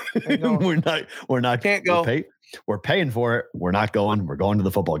 We're not. Can't go. We're paying for it. We're not going. We're going to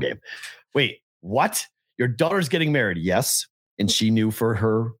the football game. Wait, what? Your daughter's getting married. Yes. And she knew for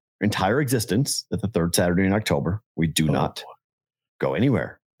her entire existence that the third Saturday in October, we do not go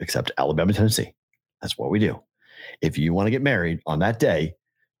anywhere except Alabama, Tennessee. That's what we do. If you want to get married on that day,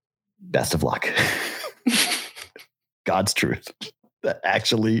 best of luck. God's truth.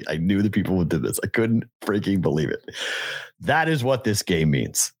 Actually, I knew the people would do this. I couldn't freaking believe it. That is what this game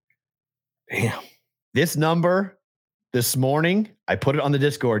means. Damn. This number this morning, I put it on the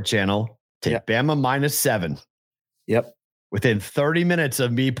Discord channel. Take Bama -7. Yep. Within 30 minutes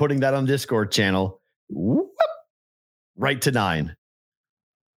of me putting that on the Discord channel, right to 9.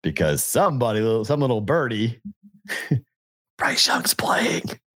 Because some little birdie, Bryce Young's playing.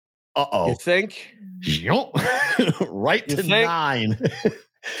 Uh-oh. You think? Right to 9.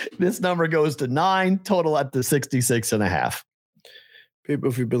 This number goes to 9, total up to 66.5. People,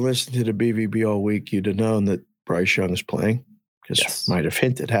 if you've been listening to the BVB all week, you'd have known that Bryce Young is playing. Because might have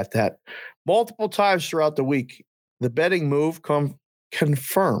hinted at that multiple times throughout the week. The betting move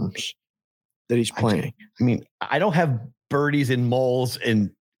confirms that he's playing. I mean, I don't have birdies and moles and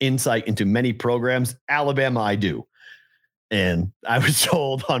insight into many programs. Alabama, I do. And I was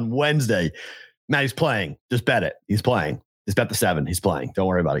told on Wednesday, Matt, he's playing. Just bet it. He's playing. Just bet the 7. He's playing. Don't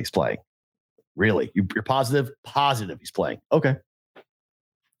worry about it. He's playing. Really? You're positive? Positive he's playing. Okay.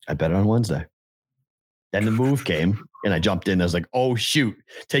 I bet it on Wednesday. Then the move came and I jumped in. I was like, oh, shoot,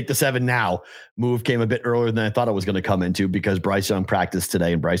 take the 7 now. Move came a bit earlier than I thought it was going to come into because Bryce Young practiced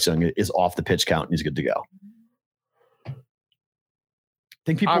today and Bryce Young is off the pitch count and he's good to go. I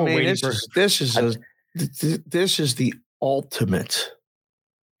think people are waiting for this is the ultimate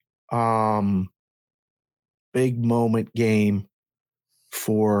big moment game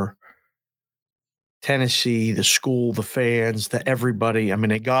for Tennessee, the school, the fans, the everybody. I mean,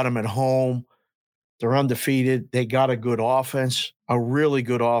 they got them at home. They're undefeated. They got a good offense, a really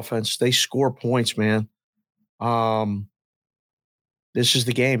good offense. They score points, man. This is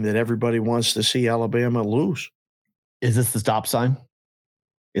the game that everybody wants to see Alabama lose. Is this the stop sign?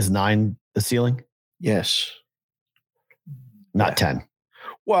 Is 9 the ceiling? Yes. Not 10.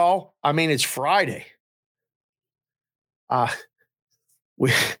 Well, I mean, it's Friday.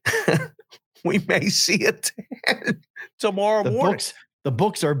 We we may see it tomorrow morning. The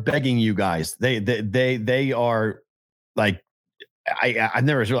books are begging you guys. They are like,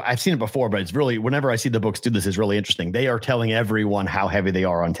 I've seen it before, but it's really, whenever I see the books do this, is really interesting. They are telling everyone how heavy they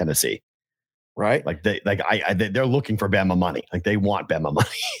are on Tennessee, right? Like they're looking for Bama money. Like they want Bama money,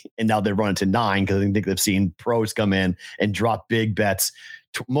 and now they're running to 9 because I think they've seen pros come in and drop big bets.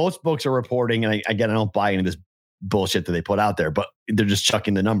 Most books are reporting, and I don't buy into this bullshit that they put out there, but they're just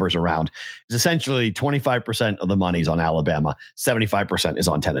chucking the numbers around. It's essentially 25% of the money's on Alabama, 75% is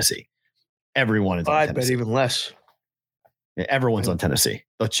on Tennessee. Everyone is on Tennessee. I bet even less. Yeah, everyone's on Tennessee.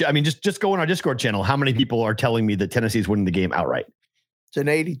 I mean, just go on our Discord channel. How many people are telling me that Tennessee's winning the game outright? It's an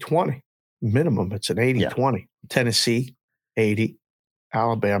 80-20 minimum. It's an 80-20. Yeah. Tennessee, 80.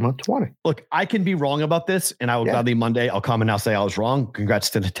 Alabama, 20. Look, I can be wrong about this, and I will gladly Monday. I'll come and I'll say I was wrong.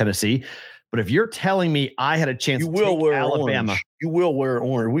 Congrats to Tennessee. But if you're telling me I had a chance to take Alabama. Orange. You will wear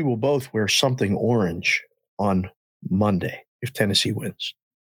orange. We will both wear something orange on Monday if Tennessee wins.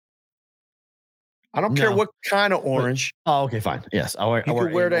 I don't care what kind of orange. Oh, okay, fine. Yes. You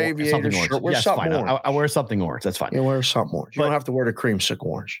can wear the aviator shirt. Wear something orange. I wear something orange. That's fine. You wear something orange. You don't have to wear the creamsicle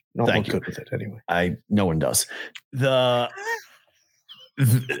orange. You don't look good with it anyway. No one does.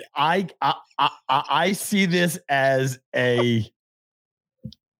 I see this as a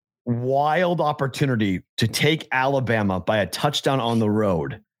wild opportunity to take Alabama by a touchdown on the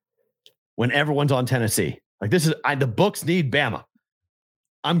road when everyone's on Tennessee. Like this is the books need Bama.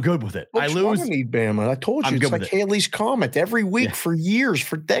 I'm good with it. I need Bama. I told you, it's like Haley's Comet. Every week for years,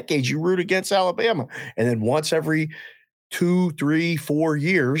 for decades, you root against Alabama. And then once every 2, 3, 4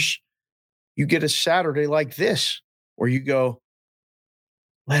 years, you get a Saturday like this where you go,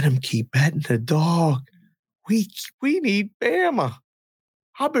 let him keep betting the dog. We need Bama.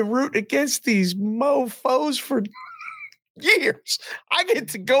 I've been rooting against these mofos for years. I get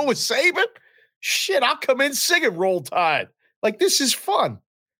to go with Saban. Shit, I'll come in singing Roll Tide. Like, this is fun.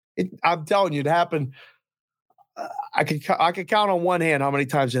 I'm telling you, it happened. I could count on one hand how many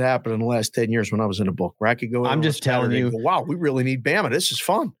times it happened in the last 10 years when I was in a book where I could go. I'm just telling you. Go, wow, we really need Bama. This is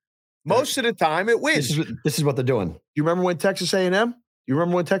fun. Most of the time, it wins. This is what they're doing. You remember when Texas A&M? You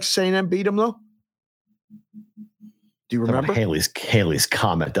remember when Texas A&M beat them, though? Do you remember? Haley's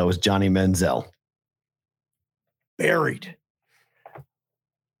Comet. That was Johnny Manziel. Buried.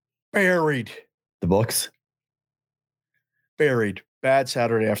 The books? Buried. Bad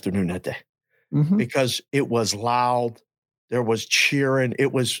Saturday afternoon that day. Mm-hmm. Because it was loud. There was cheering.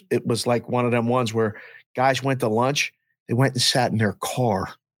 It was like one of them ones where guys went to lunch. They went and sat in their car.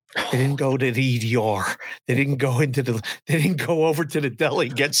 They didn't go to the ER. They didn't go over to the deli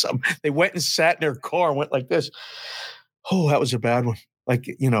and get some. They went and sat in their car and went like this. Oh, that was a bad one. Like,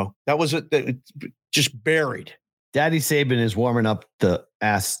 that was just buried. Daddy Saban is warming up the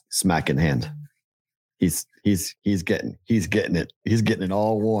ass smacking hand. He's getting it. He's getting it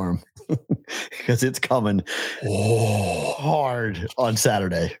all warm because it's coming hard on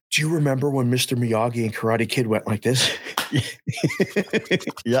Saturday. Do you remember when Mr. Miyagi and Karate Kid went like this?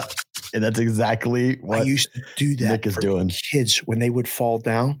 Yeah. And that's exactly what I used to do that Nick is doing. Kids, when they would fall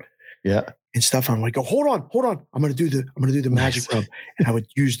down. Yeah. And stuff. I'm like, hold on. I'm going to do the magic rub. And I would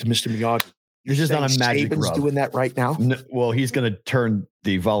use the Mr. Miyagi. You're just not a magic Saban's rub. Doing that right now? No, well, he's going to turn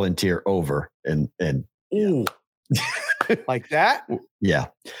the volunteer over and ooh. Like that? Yeah.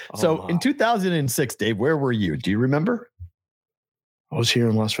 So in 2006, Dave, where were you? Do you remember? I was here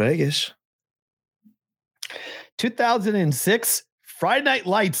in Las Vegas. 2006, Friday Night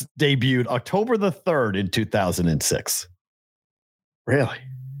Lights debuted October the 3rd in 2006. Really?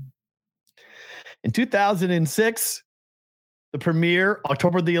 In 2006, the premiere,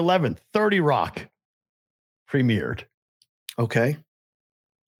 October the 11th, 30 Rock premiered. Okay.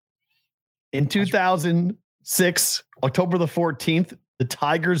 In 2006, October the 14th, the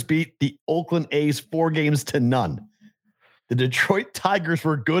Tigers beat the Oakland A's 4-0. The Detroit Tigers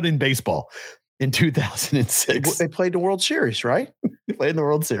were good in baseball in 2006. They played the World Series, right? They played in the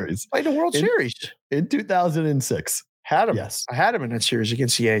World Series. Played the World Series. In 2006. Had him. Yes. I had him in that series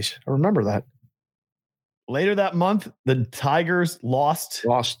against the A's. I remember that. Later that month, the Tigers lost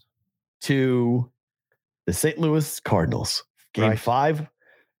to the St. Louis Cardinals. Game 5,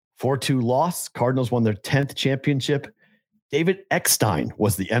 4-2 loss. Cardinals won their 10th championship. David Eckstein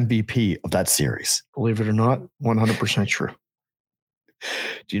was the MVP of that series. Believe it or not, 100% true.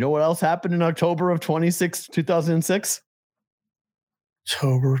 Do you know what else happened in October of 2006?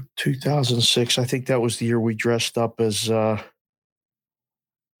 October 2006. I think that was the year we dressed up as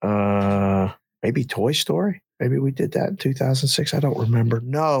maybe Toy Story. Maybe we did that in 2006. I don't remember.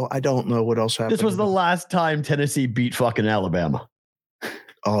 No, I don't know what else happened. This was the last time Tennessee beat fucking Alabama.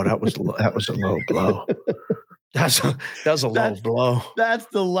 Oh, that was a low blow. That was a low blow. That's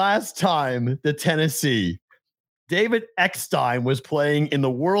the last time the Tennessee David Eckstein was playing in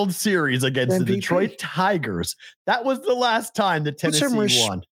the World Series against the Detroit Tigers. That was the last time the Tennessee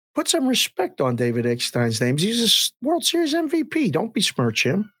won. Put some respect on David Eckstein's name. He's a World Series MVP. Don't besmirch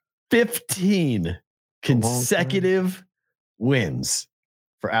him. 15 consecutive wins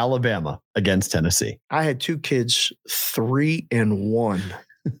for Alabama against Tennessee. I had 2 kids, 3 and 1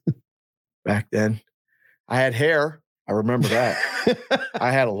 back then. I had hair. I remember that.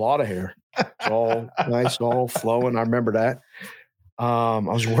 I had a lot of hair. It's all nice, all flowing. I remember that. I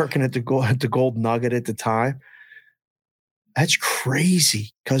was working at the Gold Nugget at the time. That's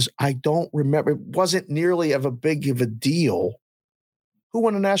crazy because I don't remember. It wasn't nearly of a big of a deal. Who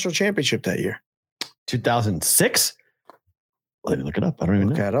won the national championship that year? 2006? Let me look it up. I don't even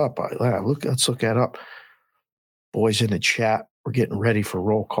know. Let's look that up. Boys in the chat, we're getting ready for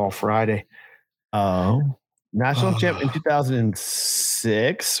Roll Call Friday. National champ in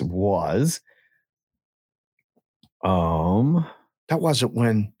 2006 was that wasn't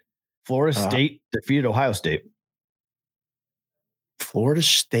when Florida State defeated Ohio State. Florida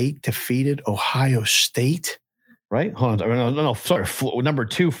State defeated Ohio State? Right? Hold on. No, sorry. Number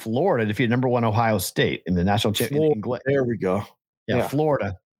 2, Florida defeated number 1 Ohio State in the national championship. There we go. Yeah,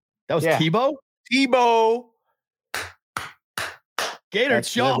 Florida. That was Tebow? Tebow. Gator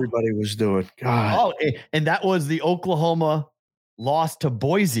Show. Everybody was doing. God. Oh, and that was the Oklahoma loss to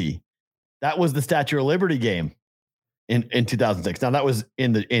Boise. That was the Statue of Liberty game in 2006. Now that was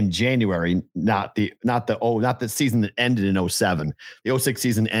in January, not the season that ended in 2007. The 2006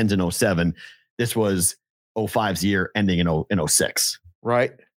 season ends in 2007. This was 2005's year ending in 2006.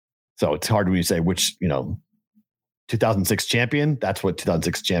 Right. So it's hard when you say which, 2006 champion. That's what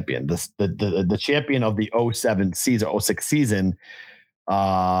 2006 champion. The champion of the 2007 season, 2006 season.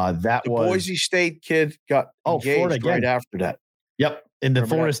 That was Boise State kid got engaged right after that. Yep. And the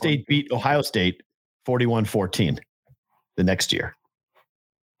Florida State beat Ohio State 41-14 the next year.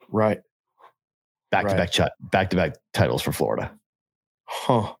 Right. Back-to-back titles for Florida.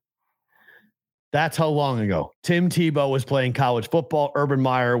 Huh. That's how long ago. Tim Tebow was playing college football. Urban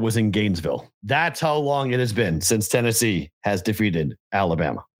Meyer was in Gainesville. That's how long it has been since Tennessee has defeated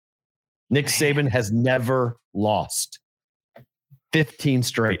Alabama. Nick Saban has never lost. 15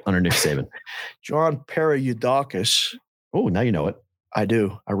 straight under Nick Saban. John Periudakis. Oh, now you know it. I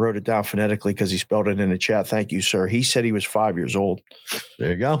do. I wrote it down phonetically because he spelled it in the chat. Thank you, sir. He said he was 5 years old.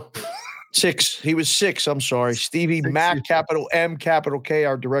 There you go. 6. He was 6. I'm sorry. Stevie Mack, capital M, capital K,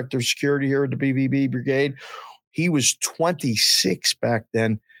 our director of security here at the BVB Brigade. He was 26 back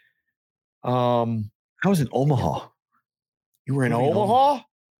then. I was in Omaha. You were in Omaha?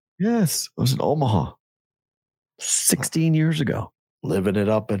 Yes, I was in Omaha 16 years ago. Living it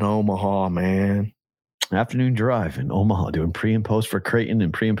up in Omaha, man. Afternoon drive in Omaha, doing pre and post for Creighton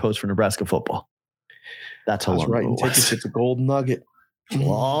and pre and post for Nebraska football. That's how long ago it was. Tickets at the Golden Nugget.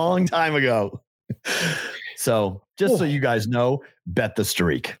 Long time ago. So just so you guys know, bet the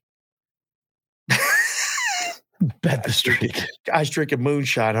streak. Bet the streak. Guys drinking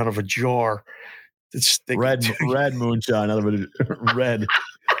moonshine out of a jar. It's red moonshine out of a red.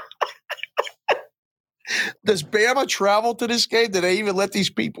 Does Bama travel to this game? Did they even let these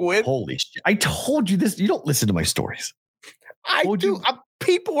people in? Holy shit. I told you this. You don't listen to my stories. I do.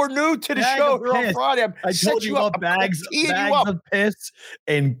 People are new to the show here on Friday. I told you about bags of piss.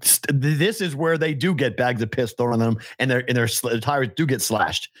 And this is where they do get bags of piss thrown on them. And their tires do get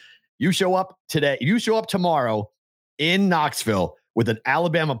slashed. You show up today. You show up tomorrow in Knoxville with an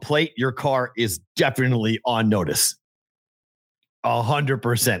Alabama plate, your car is definitely on notice.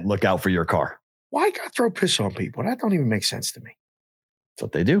 100% look out for your car. Why gotta throw piss on people? That don't even make sense to me. That's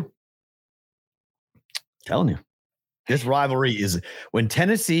what they do. Telling you. This rivalry is when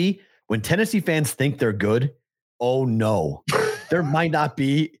Tennessee fans think they're good. Oh no. There might not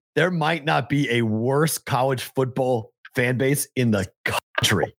be a worse college football fan base in the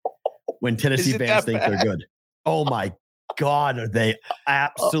country when Tennessee fans think they're good. Oh my God, are they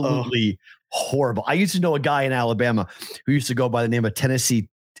absolutely horrible. I used to know a guy in Alabama who used to go by the name of Tennessee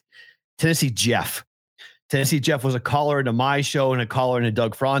Jeff. Tennessee Jeff was a caller into my show and a caller into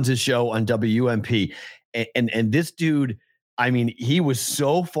Doug Franz's show on WMP. And this dude, I mean, he was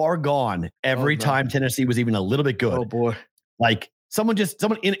so far gone every time Tennessee was even a little bit good. Oh boy. Like someone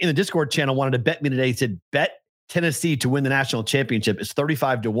in the Discord channel wanted to bet me today. He said, bet Tennessee to win the national championship. It's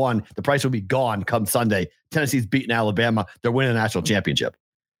 35-1. The price will be gone come Sunday. Tennessee's beating Alabama. They're winning the national championship.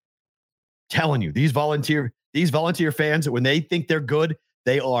 Telling you, these volunteer fans, when they think they're good,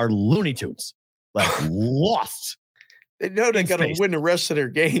 they are Looney Tunes. Like lost. They know they got to win the rest of their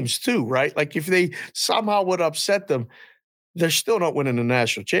games too, right? Like if they somehow would upset them, they're still not winning the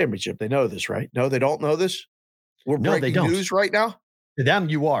national championship. They know this, right? No, they don't know this. We're breaking news right now. To them,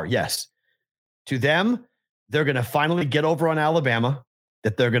 you are, yes. To them, they're going to finally get over on Alabama.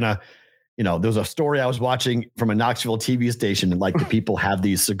 That they're going to, there's a story I was watching from a Knoxville TV station, and like the people have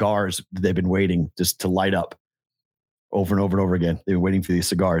these cigars that they've been waiting just to light up over and over and over again. They've been waiting for these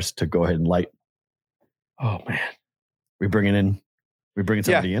cigars to go ahead and light. Oh man. We bringing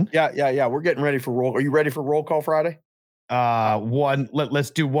somebody in? Yeah. We're getting ready for roll. Are you ready for roll call Friday? Let's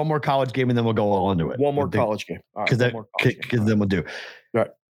do one more college game and then we'll go all into it. One more college game. Because then we'll do.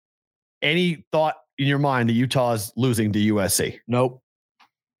 Right. Any thought in your mind that Utah's losing to USC? Nope.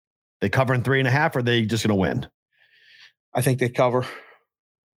 They covering 3.5, or are they just going to win? I think they cover.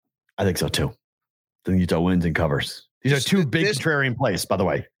 I think so too. I think Utah wins and covers. These are two big contrarian plays, by the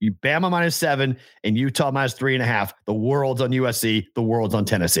way. Bama -7 and Utah -3.5. The world's on USC. The world's on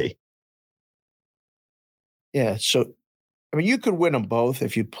Tennessee. Yeah. So, I mean, you could win them both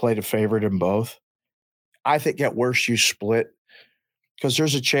if you played a favorite in both. I think at worst you split because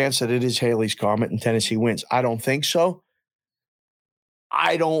there's a chance that it is Haley's Comet and Tennessee wins. I don't think so.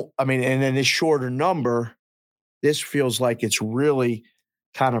 And then this shorter number, this feels like it's really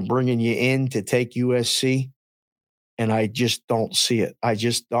kind of bringing you in to take USC. And I just don't see it. I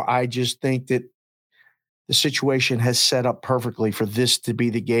just think that the situation has set up perfectly for this to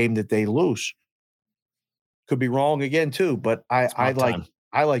be the game that they lose. Could be wrong again too, but I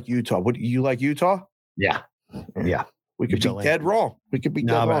like Utah. What, you like Utah? Yeah. We could be dead wrong. We could be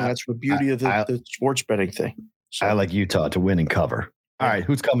dead wrong. That's the beauty of the sports betting thing. So I like Utah to win and cover. All right,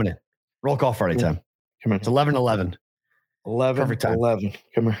 who's coming in? Roll call Friday time. Come here. It's 11-11. 11. Perfect time. 11.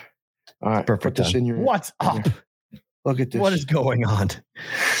 Come here. All right. Perfect put this time. in your. What's up? Look at this. What is going on?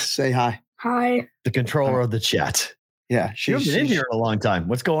 Say hi. Hi. The controller of the chat. Yeah. You haven't been in here in a long time.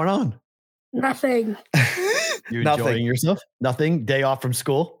 What's going on? Nothing. You enjoying yourself? Nothing? Day off from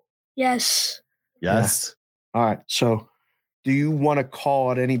school? Yes. Yes. Yeah. All right. So do you want to call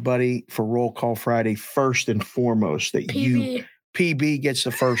out anybody for Roll Call Friday first and foremost that PB gets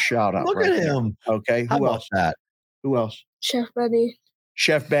the first shout out? Look at him. Okay. How about that? Who else? Chef Benny.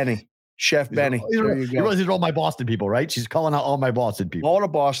 There you go. You realize these are all my Boston people, right? She's calling out all my Boston people. All the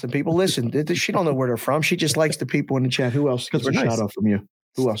Boston people. Listen, she don't know where they're from. She just likes the people in the chat. Who else gets a shout out from you?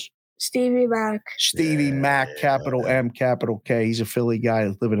 Who else? Stevie Mac. Stevie Mac, capital M, capital K. He's a Philly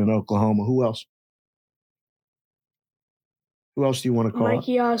guy living in Oklahoma. Who else? Who else do you want to call?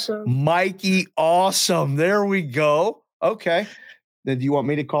 Mikey Awesome. Mikey Awesome. There we go. Okay. Then do you want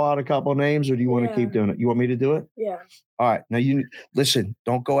me to call out a couple names or do you want to keep doing it? You want me to do it? Yeah. All right. Now you listen,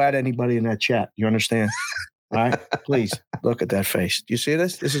 don't go at anybody in that chat. You understand? All right. Please look at that face. Do you see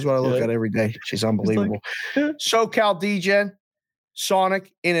this? This is what I look at every day. She's unbelievable. SoCal DGen,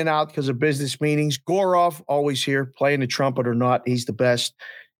 Sonic in and out because of business meetings. Gorov always here, playing the trumpet or not. He's the best.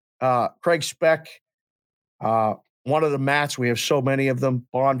 Craig Speck, one of the Mats. We have so many of them.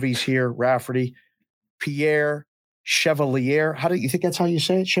 Bonvi's here. Rafferty, Pierre Chevalier. How do you think that's how you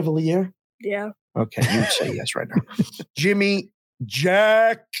say it? Chevalier? Yeah. Okay, you would say yes right now. Jimmy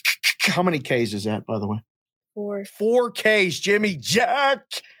Jack. How many Ks is that, by the way? 4. 4 Ks. Jimmy Jack.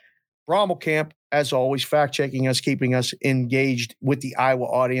 Brommelkamp, as always, fact-checking us, keeping us engaged with the Iowa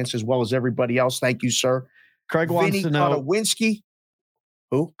audience as well as everybody else. Thank you, sir. Craig wants to know. Konowinski.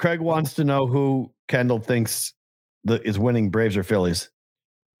 Who? Craig wants to know who Kendall thinks is winning, Braves or Phillies.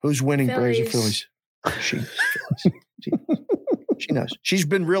 Who's winning, Braves or Phillies? She knows. She's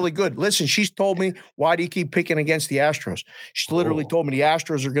been really good. Listen, she's told me, why do you keep picking against the Astros? She literally told me the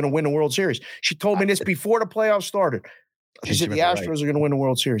Astros are going to win the World Series. She told me this before the playoffs started. She said the Astros are going to win the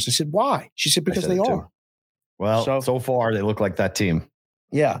World Series. I said, why? She said, because they are. Well, so far they look like that team.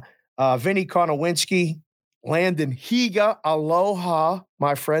 Yeah. Vinny Konowinski, Landon Higa, aloha,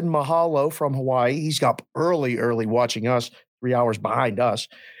 my friend Mahalo from Hawaii. He's got early watching us, 3 hours behind us.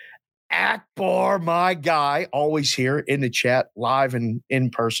 Akbar, my guy, always here in the chat, live and in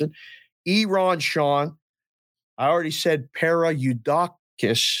person. Eron Sean. I already said Para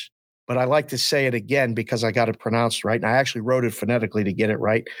Eudakis, but I like to say it again because I got it pronounced right. And I actually wrote it phonetically to get it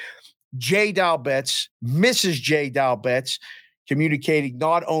right. J. Dalbetz, Mrs. J. Dalbetz, communicating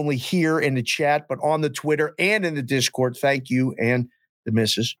not only here in the chat, but on the Twitter and in the Discord. Thank you. And the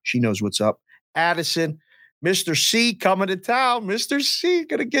missus, she knows what's up. Addison, Mr. C coming to town. Mr. C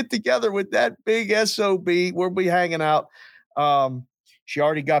going to get together with that big SOB. We'll be hanging out. She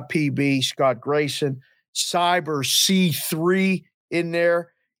already got PB, Scott Grayson, Cyber C3 in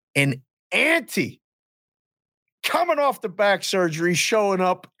there, and Auntie coming off the back surgery, showing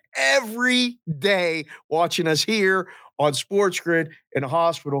up every day, watching us here on Sports Grid in the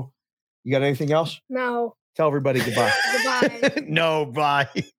hospital. You got anything else? No. Tell everybody goodbye. Goodbye. No, bye.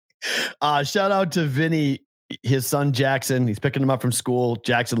 Shout out to Vinny, his son Jackson. He's picking him up from school.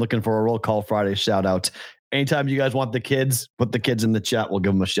 Jackson looking for a roll call Friday. Shout out. Anytime you guys want the kids, put the kids in the chat. We'll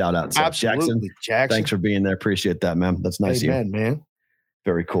give them a shout out. So Absolutely, Jackson. Thanks for being there. Appreciate that, man. That's nice of you. Man.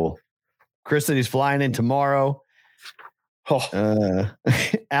 Very cool. Chris said he's flying in tomorrow.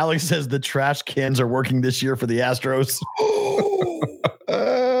 Alex says the trash cans are working this year for the Astros.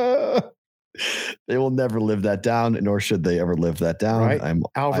 They will never live that down, nor should they ever live that down. Right.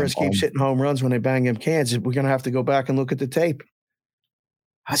 Alvarez keeps hitting home runs when they bang them cans. We're going to have to go back and look at the tape.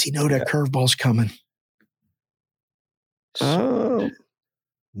 How's he know that curveball's coming?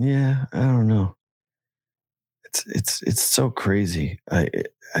 Yeah, I don't know. It's so crazy. I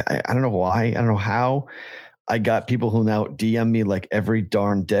don't know why. I don't know how. I got people who now DM me like every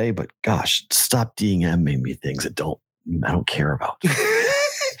darn day, but gosh, stop DMing me things that I don't care about.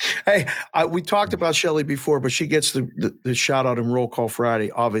 Hey, we talked about Shelly before, but she gets the shout out and roll call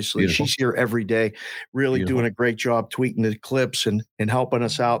Friday. Obviously, Beautiful. She's here every day, really doing a great job tweeting the clips and helping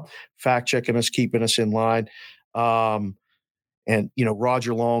us out, fact checking us, keeping us in line. And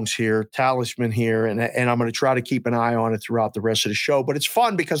Roger Long's here, Talisman here, and I'm going to try to keep an eye on it throughout the rest of the show. But it's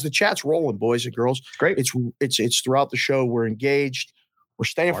fun because the chat's rolling, boys and girls. Great. It's throughout the show. We're engaged. We're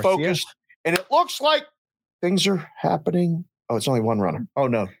staying focused, and it looks like things are happening. Oh, it's only one runner. Oh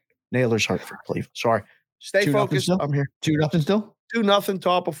no. Nailers Hartford, Cleveland. Sorry. Stay focused. I'm here. 2-0 still? 2-0,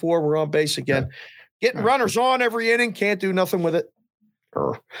 top of 4. We're on base again. Getting runners on every inning. Can't do nothing with it.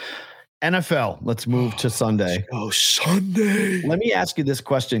 NFL. Let's move to Sunday. Oh, Sunday. Let me ask you this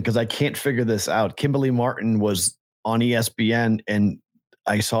question because I can't figure this out. Kimberly Martin was on ESPN, and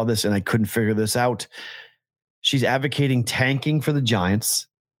I saw this and I couldn't figure this out. She's advocating tanking for the Giants.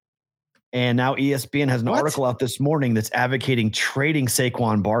 And now ESPN has an article out this morning that's advocating trading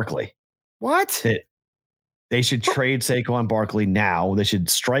Saquon Barkley. What? They should trade Saquon Barkley now. They should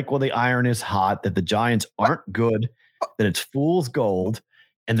strike while the iron is hot, that the Giants aren't good, that it's fool's gold,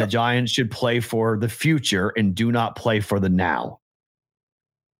 and the Giants should play for the future and do not play for the now.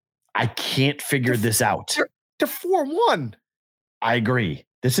 I can't figure this out. They're 4-1. I agree.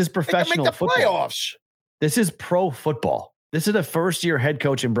 This is professional football. Playoffs. This is pro football. This is a first-year head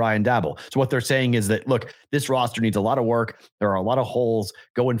coach in Brian Daboll. So what they're saying is that, look, this roster needs a lot of work. There are a lot of holes.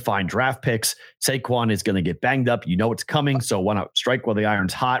 Go and find draft picks. Saquon is going to get banged up. You know it's coming, so why not strike while the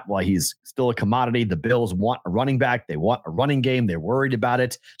iron's hot while he's still a commodity? The Bills want a running back. They want a running game. They're worried about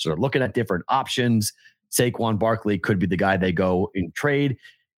it. So they're looking at different options. Saquon Barkley could be the guy they go in trade.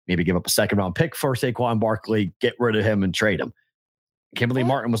 Maybe give up a second-round pick for Saquon Barkley, get rid of him and trade him. Kimberly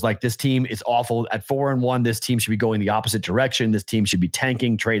Martin was like, this team is awful. At 4-1, this team should be going the opposite direction. This team should be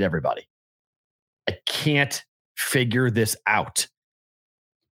tanking, trade everybody. I can't figure this out.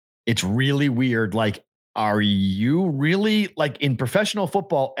 It's really weird. Like, are you really, like, in professional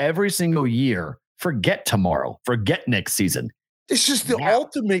football every single year, forget tomorrow, forget next season. This is the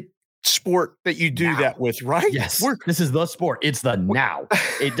ultimate sport that you do that with, right? Yes. This is the sport. It's the now.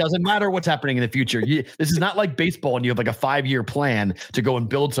 It doesn't matter what's happening in the future. This is not like baseball and you have like a 5-year plan to go and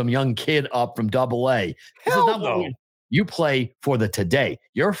build some young kid up from AA. This is not what you play for the today.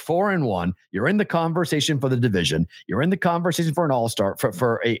 You're 4-1. You're in the conversation for the division. You're in the conversation for an all-star,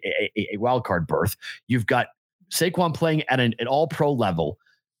 for a wild card berth. You've got Saquon playing at an all-pro level.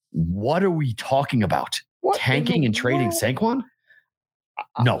 What are we talking about? Tanking and trading Saquon?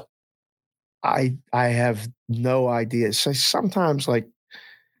 No. I have no idea. So sometimes, like,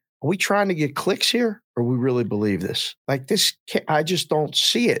 are we trying to get clicks here, or we really believe this? Like this, I just don't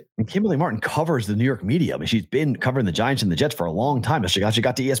see it. And Kimberly Martin covers the New York media. I mean, she's been covering the Giants and the Jets for a long time. She got to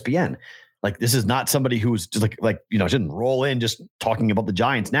ESPN. Like, this is not somebody who's just like she didn't roll in just talking about the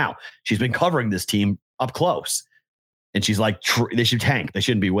Giants now. She's been covering this team up close. And she's like, they should tank. They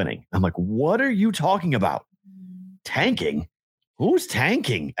shouldn't be winning. I'm like, what are you talking about? Tanking? Who's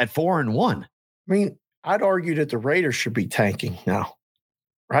tanking at 4-1? I mean, I'd argue that the Raiders should be tanking now,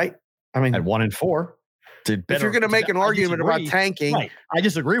 right? I mean, at 1-4. If you're going to make an argument about tanking, right. I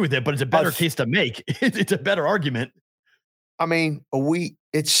disagree with it, but it's a better case to make. It's a better argument. I mean,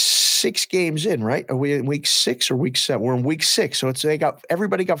 it's 6 games in, right? Are we in week 6 or week 7? We're in week 6, so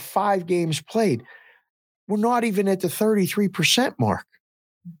everybody got 5 games played. We're not even at the 33% mark.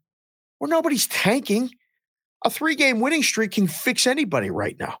 Where nobody's tanking. A 3-game winning streak can fix anybody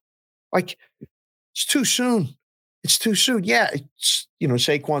right now. Like, it's too soon. It's too soon. Yeah,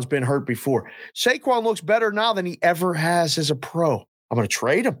 Saquon's been hurt before. Saquon looks better now than he ever has as a pro. I'm going to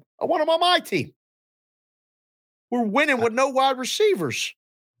trade him. I want him on my team. We're winning with no wide receivers.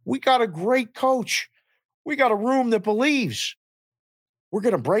 We got a great coach. We got a room that believes. We're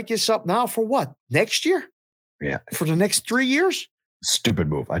going to break this up now for what? Next year? Yeah. For the next 3 years? Stupid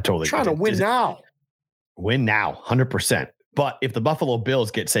move. I totally trying to win now. Win now, 100%. But if the Buffalo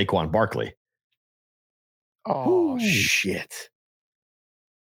Bills get Saquon Barkley. Oh, shit.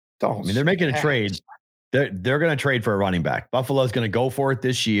 Don't. I mean, they're making a trade. They're going to trade for a running back. Buffalo's going to go for it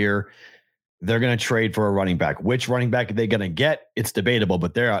this year. They're going to trade for a running back. Which running back are they going to get? It's debatable,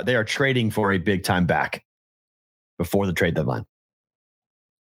 but they are trading for a big-time back before the trade deadline.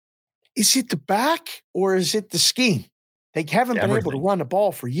 Is it the back or is it the scheme? They haven't been able to run the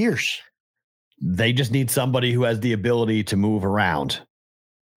ball for years. They just need somebody who has the ability to move around.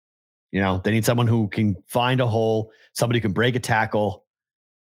 They need someone who can find a hole, somebody who can break a tackle.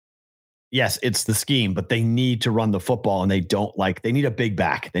 Yes, it's the scheme, but they need to run the football, and they need a big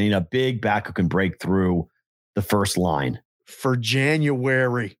back. They need a big back who can break through the first line. For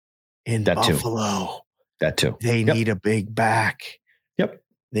January in Buffalo. That too. They need a big back. Yep.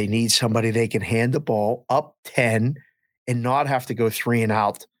 They need somebody they can hand the ball up 10 and not have to go 3 and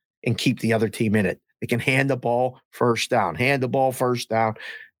out and keep the other team in it. They can hand the ball first down.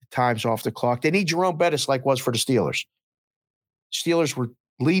 Time's off the clock. They need Jerome Bettis like was for the Steelers. Steelers were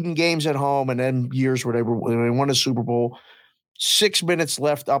leading games at home, and then years where they won a Super Bowl. 6 minutes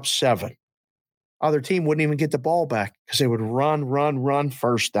left, up 7. Other team wouldn't even get the ball back because they would run,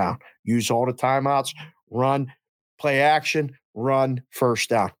 first down. Use all the timeouts, run, play action, run, first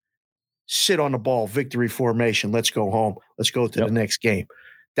down. Sit on the ball, victory formation. Let's go home. Let's go to the next game.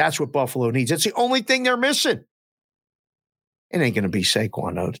 That's what Buffalo needs. That's the only thing they're missing. It ain't going to be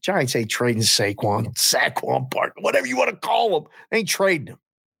Saquon, though. The Giants ain't trading Saquon Park, whatever you want to call him. They ain't trading him.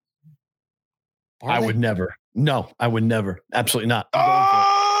 I would never. No, I would never. Absolutely not.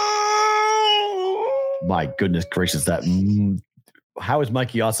 My goodness gracious, how is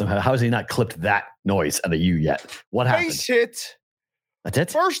Mikey Awesome? How has he not clipped that noise out of you yet? What happened? Base hit. That's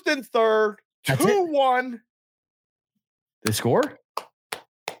it? First and third. 2-1. They score?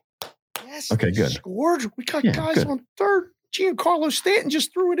 Yes. Okay, good. Scored. We got guys on third. Giancarlo Stanton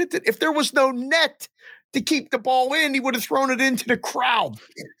just threw it if there was no net to keep the ball in, he would have thrown it into the crowd.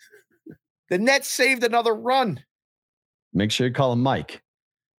 The net saved another run. Make sure you call him Mike.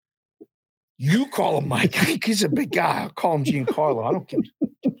 You call him Mike. He's a big guy. I'll call him Giancarlo. I don't care.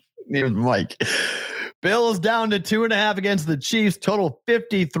 Name Mike. Bills down to 2.5 against the Chiefs. Total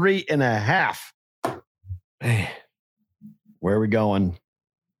 53.5. Man. Where are we going?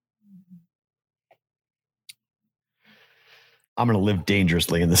 I'm going to live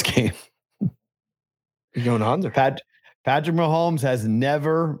dangerously in this game. You're going under. Patrick Mahomes has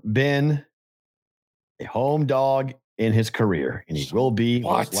never been a home dog in his career, and he will be.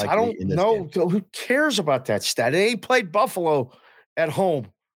 What? I don't know. Game. Who cares about that stat? They ain't played Buffalo at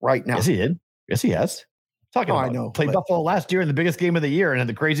home right now. Yes, he did. Yes, he has. Talking about, I know. Played Buffalo last year in the biggest game of the year and had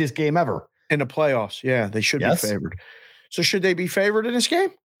the craziest game ever. In the playoffs. Yeah, they should be favored. So should they be favored in this game?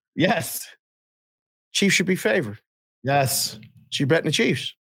 Yes. Chiefs should be favored. Yes. So you're betting the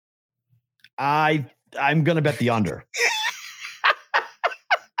Chiefs? I'm going to bet the under.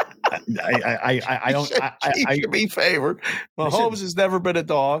 I don't. I should be favored. Mahomes has never been a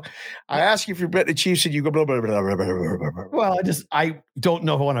dog. I ask you if you're betting the Chiefs, and you go blah, blah, blah, blah, blah, blah. Well, I don't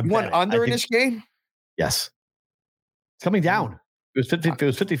know if I want to. You want under in this game? Yes. It's coming down. It was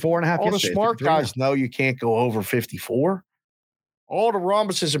 54.5. All the smart guys know you can't go over 54. All the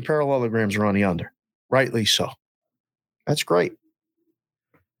rhombuses and parallelograms are on the under. Rightly so. That's great.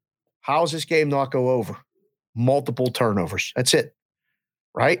 How's this game not go over? Multiple turnovers. That's it.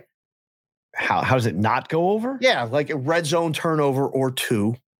 Right? How does it not go over? Yeah, like a red zone turnover or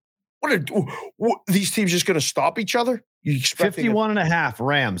two. What these teams just going to stop each other? You expecting 51.5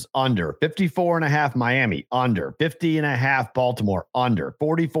 Rams under, 54.5 Miami under, 50.5 Baltimore under,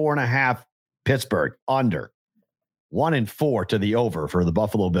 44.5 Pittsburgh under, 1-4 to the over for the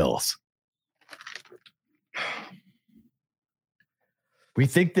Buffalo Bills. We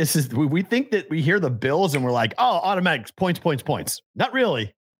think this is, we think that we hear the Bills and we're like, oh, automatic points. Not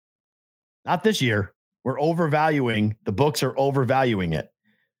really. Not this year. We're overvaluing, the books are overvaluing it.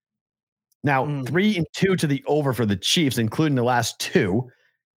 Now, 3-2 to the over for the Chiefs, including the last two.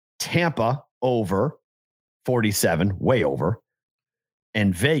 Tampa over 47, way over.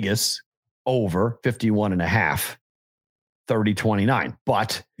 And Vegas over 51.5, 30-29.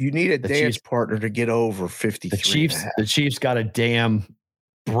 But you need a dance partner to get over 53. The Chiefs got a damn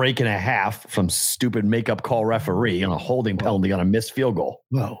break and a half from stupid makeup call referee on a holding penalty on a missed field goal.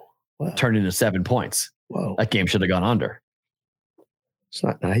 Whoa. Turned into 7 points. Whoa. That game should have gone under. It's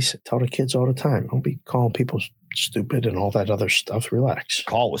not nice. I tell the kids all the time, don't be calling people stupid and all that other stuff. Relax.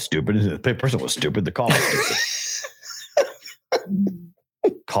 Call was stupid. The person was stupid. The call was stupid.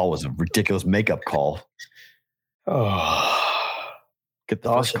 Call was a ridiculous makeup call. Oh, get the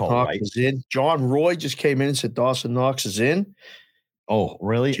Dawson first call Knox right. is in. John Roy just came in and said Dawson Knox is in. Oh,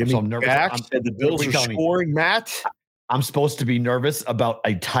 really? Jimmy so I'm nervous. Back said the Bills are scoring, Matt. I'm supposed to be nervous about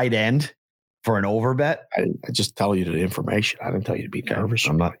a tight end for an over bet. I just tell you the information. I didn't tell you to be nervous.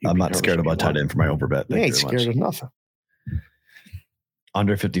 I'm not scared about tight end for my over bet. You ain't scared of nothing.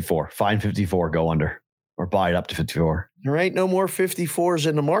 Under 54. Find 54. Go under. Or buy it up to 54. There ain't no more 54s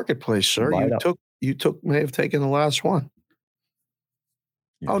in the marketplace, sir. You may have taken the last one.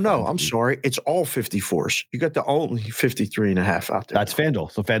 Oh, no, I'm sorry. It's all 54s. You got the only 53.5 out there. That's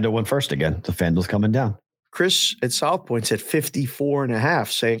FanDuel. So FanDuel went first again. So FanDuel's coming down. Chris at South Point said 54.5,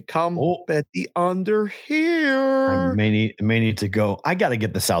 saying, come bet the under here. I may need to go. I got to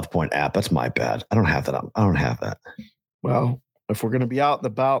get the South Point app. That's my bad. I don't have that. I don't have that. Well, if we're going to be out and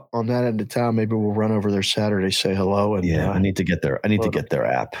about on that end of town, maybe we'll run over there Saturday, say hello. And I need to get there. I need to get their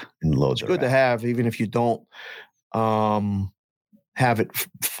app and load it. It's good to have, even if you don't have it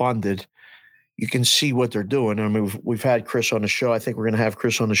funded. You can see what they're doing. I mean, we've had Chris on the show. I think we're going to have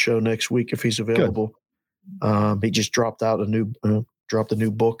Chris on the show next week if he's available. Good. He just dropped a new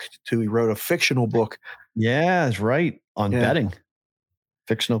book too. He wrote a fictional book. Yeah, that's right. On betting.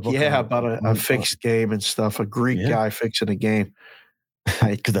 Fictional book. Yeah, about a fixed game and stuff. A Greek guy fixing a game.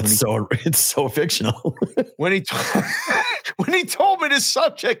 Because it's so fictional. when he told me the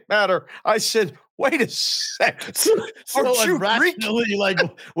subject matter, I said, "Wait a second." So irrationally, like,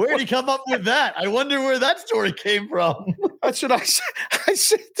 where did he come up with that? I wonder where that story came from. That's what I said. I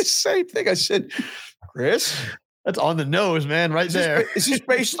said the same thing. I said, Chris, that's on the nose, man, right there. Is this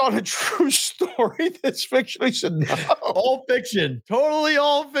based on a true story that's fiction? He said, no. All fiction. Totally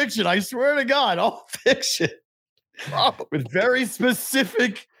all fiction. I swear to God, all fiction. With very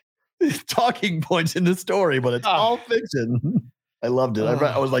specific talking points in the story, but it's all fiction. I loved it.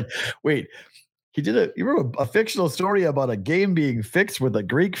 I was like, wait, he wrote a fictional story about a game being fixed with a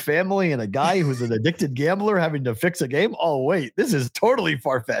Greek family and a guy who's an addicted gambler having to fix a game. Oh, wait, this is totally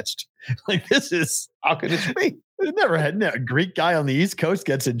far-fetched. Like, how could this be? It never had a Greek guy on the East Coast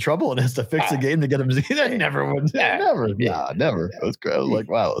gets in trouble and has to fix a game to get him. That never would. Never. It was great. I was like,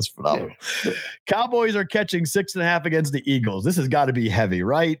 wow, that's phenomenal. Cowboys are catching 6.5 against the Eagles. This has got to be heavy,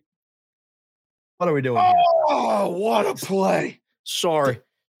 right? What are we doing here? Oh, what a play. Sorry.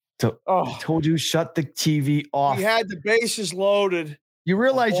 I told you, shut the TV off. We had the bases loaded. You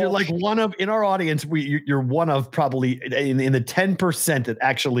realize you're like one of, in our audience, you're one of probably in the 10% that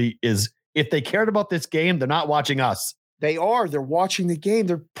actually is, if they cared about this game, they're not watching us. They are. They're watching the game.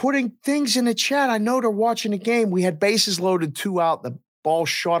 They're putting things in the chat. I know they're watching the game. We had bases loaded, 2 out. The ball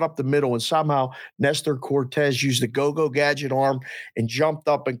shot up the middle, and somehow Nestor Cortez used the go-go gadget arm and jumped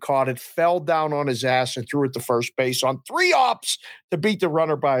up and caught it, fell down on his ass and threw it to first base on 3 ops to beat the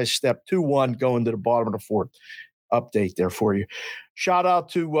runner by a step. 2-1 going to the bottom of the 4th. Update there for you. Shout out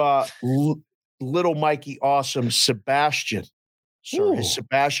to little Mikey Awesome, Sebastian. Sorry,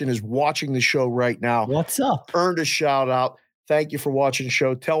 Sebastian is watching the show right now. What's up? Earned a shout out. Thank you for watching the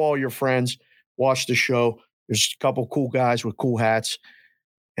show. Tell all your friends, watch the show. There's a couple cool guys with cool hats,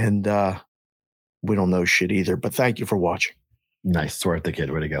 and we don't know shit either, but thank you for watching. Nice. Swear at the kid.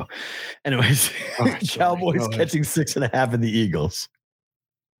 Way to go. Anyways, Cowboys catching 6.5 in the Eagles.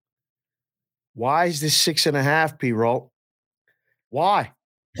 Why is this 6.5, P-Roll? Why?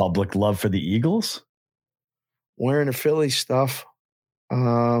 Public love for the Eagles? Wearing the Philly stuff.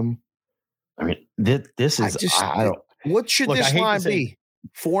 I mean, this is I don't. What should Look, this line be?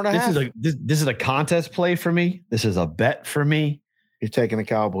 4.5. This is a contest play for me. This is a bet for me. You're taking the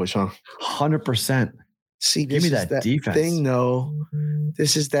Cowboys, huh? 100%. See, give me that defense thing. No,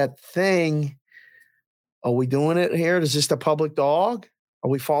 this is that thing. Are we doing it here? Is this the public dog? Are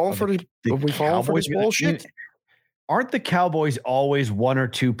we falling for the? Are we falling for this bullshit? Aren't the Cowboys always 1 or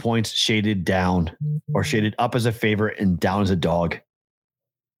 2 points shaded down or shaded up as a favorite and down as a dog?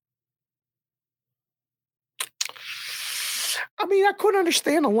 I mean, I couldn't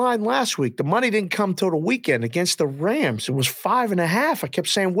understand the line last week. The money didn't come till the weekend against the Rams. It was 5.5. I kept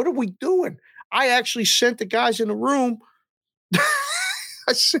saying, what are we doing? I actually sent the guys in the room.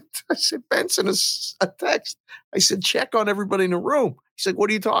 I sent Benson a text. I said, check on everybody in the room. He said, what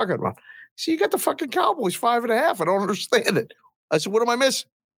are you talking about? I said, you got the fucking Cowboys 5.5. I don't understand it. I said, what am I missing?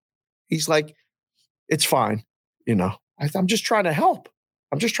 He's like, it's fine. You know, I'm just trying to help.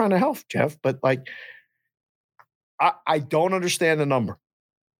 I'm just trying to help, Jeff. But like, I don't understand the number.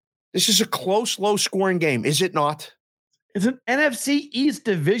 This is a close, low-scoring game, is it not? It's an NFC East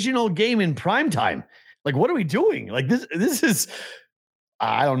divisional game in primetime. Like, what are we doing? Like, this is,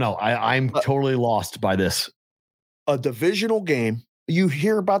 I don't know. I'm totally lost by this. A divisional game. You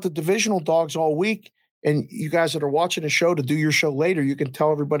hear about the divisional dogs all week, and you guys that are watching the show to do your show later, you can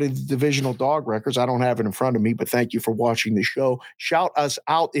tell everybody the divisional dog records. I don't have it in front of me, but thank you for watching the show. Shout us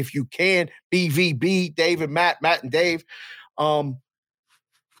out if you can. BVB, Dave and Matt and Dave.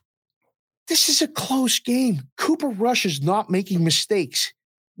 This is a close game. Cooper Rush is not making mistakes.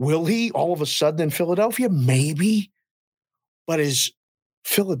 Will he all of a sudden in Philadelphia? Maybe. But is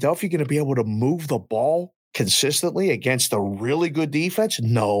Philadelphia going to be able to move the ball consistently against a really good defense?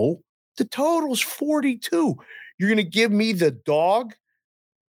 No. The total's 42. You're going to give me the dog,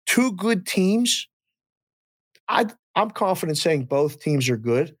 2 good teams? I'm confident saying both teams are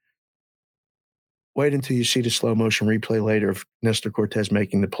good. Wait until you see the slow motion replay later of Nestor Cortez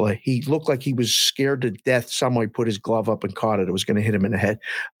making the play. He looked like he was scared to death. Somebody put his glove up and caught it. It was going to hit him in the head.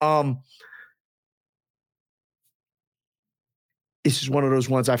 This is one of those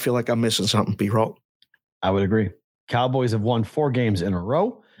ones I feel like I'm missing something, B-Roll. I would agree. Cowboys have won 4 games in a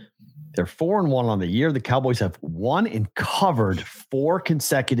row. They're 4-1 on the year. The Cowboys have won and covered 4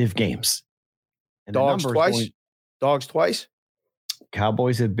 consecutive games. And Dogs twice? Dogs twice?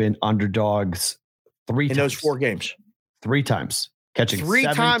 Cowboys have been underdogs 3 times. In those 4 games? 3 times. Catching 3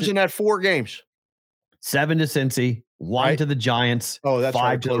 times in that 4 games. 7 to Cincy, 1 to the Giants,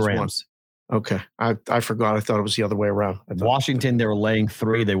 5 to the Rams. Okay. I forgot. I thought it was the other way around. Washington, they were laying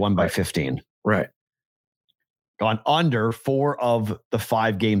 3. They won by 15. Right. Gone under 4 of the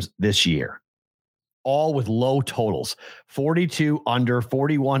 5 games this year. All with low totals. 42 under,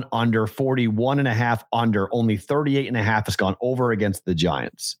 41 under, 41.5 under. Only 38.5 has gone over against the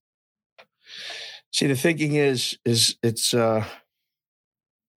Giants. See, the thinking is it's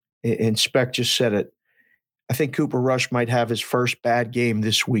and Spec just said it. I think Cooper Rush might have his first bad game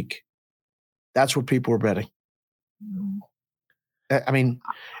this week. That's what people are betting. I mean,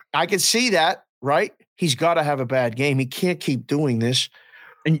 I can see that, right? He's got to have a bad game. He can't keep doing this.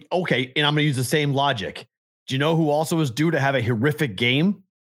 And okay, and I'm going to use the same logic. Do you know who also is due to have a horrific game?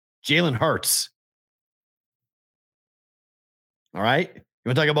 Jalen Hurts. All right? You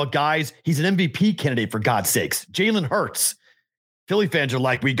want to talk about guys? He's an MVP candidate, for God's sakes. Jalen Hurts. Philly fans are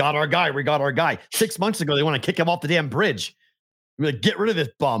like, we got our guy. We got our guy. 6 months ago, they want to kick him off the damn bridge. We're like, get rid of this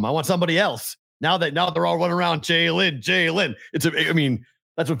bum. I want somebody else. Now they're all running around Jalen.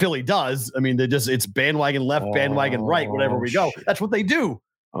 That's what Philly does. I mean, it's bandwagon left, bandwagon right, whatever we go. That's what they do.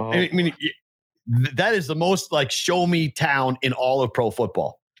 I mean, that is the most like show me town in all of pro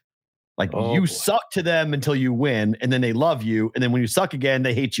football. Like you suck to them until you win, and then they love you, and then when you suck again,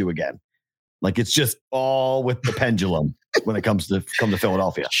 they hate you again. Like it's just all with the pendulum when it comes to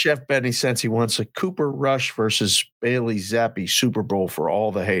Philadelphia. Chef Benny says he wants a Cooper Rush versus Bailey Zappi Super Bowl for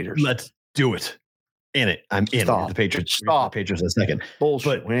all the haters. Let's do it. In it. I'm in it. The Patriots. Stop. The Patriots in a second.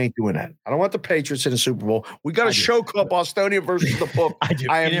 Bullshit. But we ain't doing that. I don't want the Patriots in the Super Bowl. We got a show called Bostonia versus the book.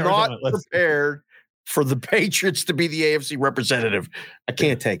 I am not prepared for the Patriots to be the AFC representative. I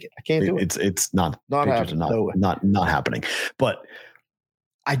can't take it. I can't do it. It's not happening. Not happening. But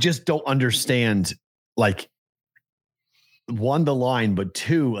I just don't understand, like, 1, the line, but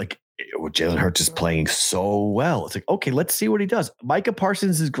 2, like, Jalen Hurts is playing so well. It's like, okay, let's see what he does. Micah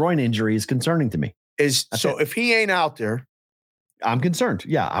Parsons' groin injury is concerning to me. If he ain't out there, I'm concerned.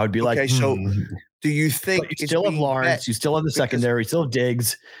 Yeah, I would be like, so do you think you still have Lawrence? You still have the secondary, you still have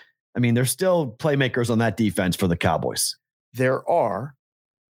Diggs. I mean, there's still playmakers on that defense for the Cowboys. There are,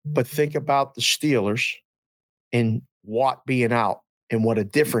 but think about the Steelers and Watt being out and what a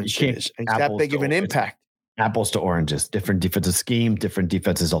difference it is. It's that big of an impact. Apples to oranges, different defensive scheme, different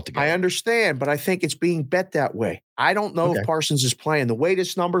defenses altogether. I understand, but I think it's being bet that way. I don't know if Parsons is playing. The way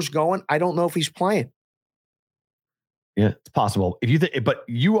this number's going, I don't know if he's playing. Yeah, it's possible. But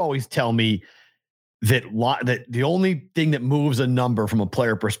you always tell me that the only thing that moves a number from a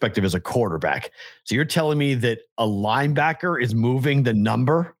player perspective is a quarterback. So you're telling me that a linebacker is moving the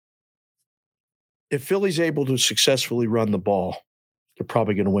number? If Philly's able to successfully run the ball, they're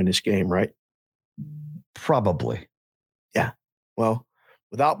probably going to win this game, right? Probably. Yeah. Well,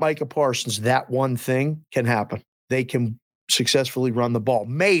 without Micah Parsons, that one thing can happen. They can successfully run the ball.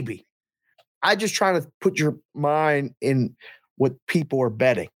 Maybe. I just try to put your mind in what people are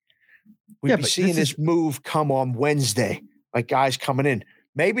betting. We'd be seeing this move come on Wednesday, like guys coming in.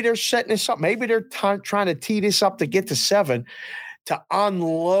 Maybe they're setting this up. Maybe they're trying to tee this up to get to 7 to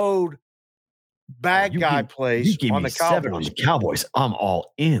unload bad guy plays on the Cowboys. 7 on the Cowboys. I'm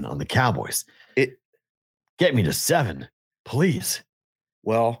all in on the Cowboys. Get me to 7, please.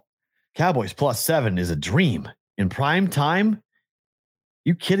 Well, Cowboys plus 7 is a dream in prime time.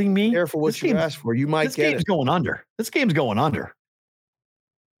 You kidding me? Careful what you ask for. You might get it. This game's going under. This game's going under.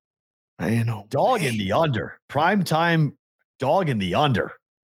 I know. Dog in the under. Prime time dog in the under.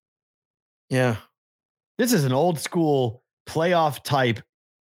 Yeah. This is an old school playoff type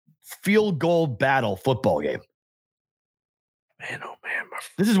field goal battle football game. Man, oh man.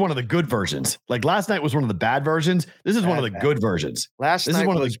 This is one of the good versions. Like last night was one of the bad versions. This is one of the good versions. Last night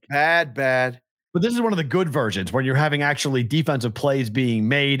was bad. But this is one of the good versions when you're having actually defensive plays being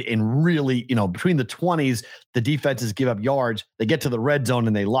made and really, between the 20s, the defenses give up yards. They get to the red zone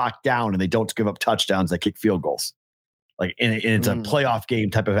and they lock down and they don't give up touchdowns. They kick field goals. And it's a playoff game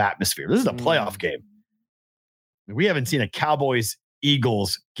type of atmosphere. This is a playoff game. We haven't seen a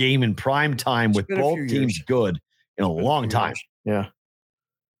Cowboys-Eagles game in prime time with both teams good in a long time. Yeah.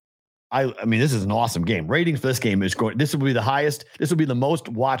 I mean, this is an awesome game. Ratings for this game is going. This will be the highest. This will be the most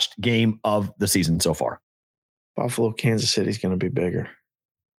watched game of the season so far. Buffalo, Kansas City is going to be bigger.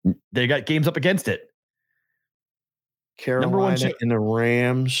 They got games up against it. Carolina and the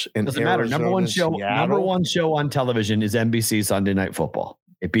Rams and doesn't matter. Number one show on television is NBC Sunday Night Football.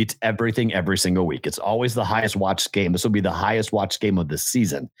 It beats everything every single week. It's always the highest watched game. This will be the highest watched game of the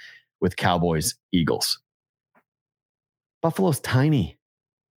season with Cowboys Eagles. Buffalo's tiny.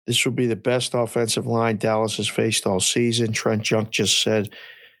 This will be the best offensive line Dallas has faced all season. Trent Junk just said,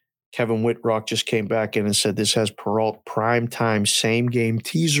 Kevin Whitrock just came back in and said this has Peralt primetime same game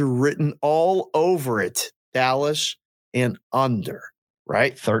teaser written all over it. Dallas and under,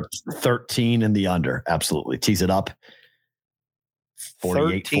 right? 13 and the under. Absolutely. Tease it up.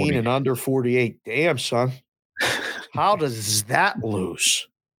 13 and under 48. Damn, son. How does that lose?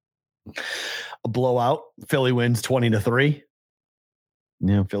 A blowout. Philly wins 20-3.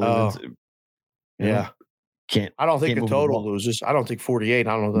 Yeah, Philly wins. Yeah. I don't think the total loses. I don't think 48.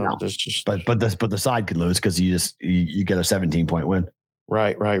 I don't know. No. But the side could lose because you get a 17-point win.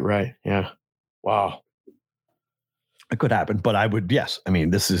 Right. Yeah. Wow. It could happen, but I would, yes. I mean,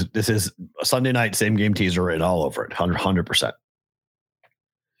 this is a Sunday night, same game teaser written all over it. 100%.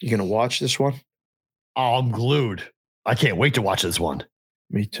 You going to watch this one? Oh, I'm glued. I can't wait to watch this one.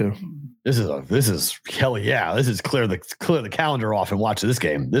 Me too. This is hell yeah. This is clear the calendar off and watch this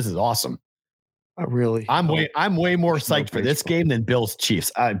game. This is awesome. I'm way more psyched for this game than Bills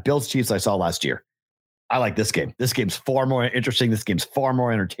Chiefs. Bills Chiefs I saw last year. I like this game. This game's far more interesting. This game's far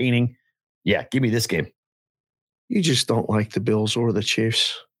more entertaining. Yeah, give me this game. You just don't like the Bills or the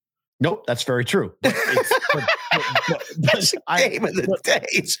Chiefs. Nope, that's very true. But that's a game of the day.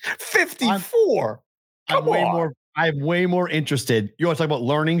 It's 54. I'm way more interested. You want to talk about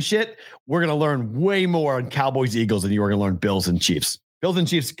learning shit? We're going to learn way more on Cowboys, Eagles than you are going to learn Bills and Chiefs. Bills and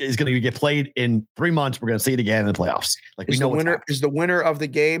Chiefs is going to get played in 3 months. We're going to see it again in the playoffs. Is the winner of the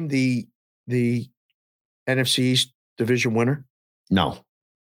game the NFC East division winner? No.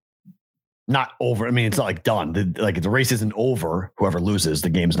 Not over. I mean, it's not like done. The race isn't over. Whoever loses, the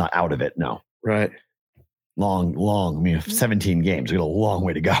game's not out of it. No. Right. Long. I mean, 17 games. We got a long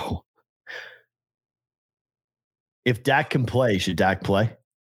way to go. If Dak can play, should Dak play?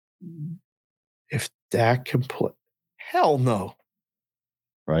 If Dak can play. Hell no.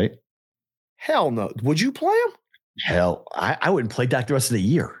 Right? Hell no. Would you play him? Hell, I wouldn't play Dak the rest of the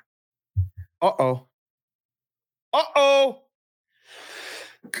year. Uh-oh.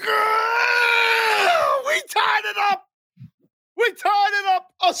 We tied it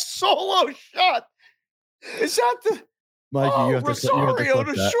up. A solo shot. Is that the Mikey, you have Rosario,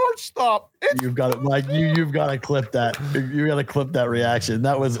 to the shortstop. You've got it, Mike. You've got to clip that. You got to clip that reaction.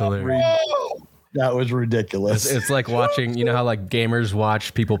 That was hilarious. That was ridiculous. It's like watching, you know how like gamers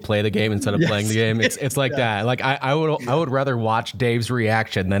watch people play the game instead of playing the game. It's like that. Like I would rather watch Dave's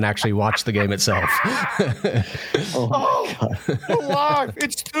reaction than actually watch the game itself. Alive.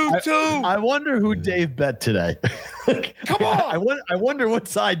 It's 2-2. I wonder who Dave bet today. Come on. I wonder what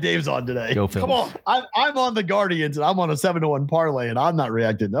side Dave's on today. Go Phil. Come on. I'm on the Guardians and I'm on a 7-1 parlay and I'm not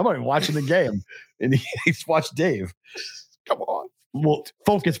reacting. I'm not even watching the game. And he's watched Dave. Come on. Well,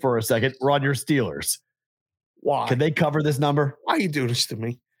 focus for a second. We're on your Steelers. Why? Can they cover this number? Why you do this to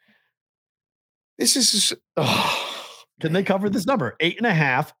me? This is. Can they cover this number?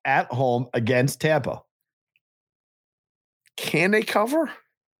 8.5 at home against Tampa. Can they cover?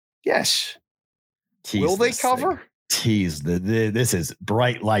 Yes. Will they cover? Tease. This is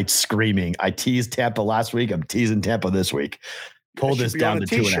bright lights screaming. I teased Tampa last week. I'm teasing Tampa this week. Pull this down to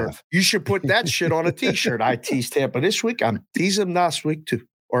 2.5. You should put that shit on a t-shirt. I teased Tampa this week. I'm teasing them last week too.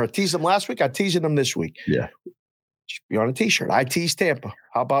 Or I teased them last week. I'm teasing them this week. Yeah. Should be on a t-shirt. I teased Tampa.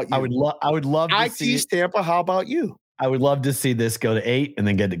 How about you? I would love to see teased Tampa. How about you? I would love to see this go to 8 and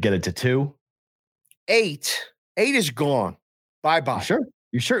then get it to 2. 8. 8 is gone. Bye-bye.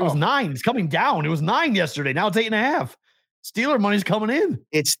 You sure it was 9? It's coming down. It was 9 yesterday. Now it's 8.5. Steeler money's coming in.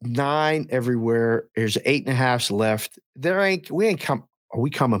 It's 9 everywhere. There's 8.5s left. Are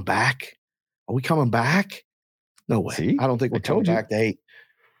we coming back? Are we coming back? No way. See? I don't think we're coming back to 8.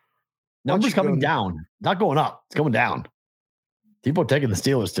 Numbers coming down, not going up. It's coming down. People are taking the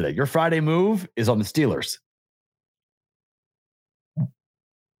Steelers today. Your Friday move is on the Steelers.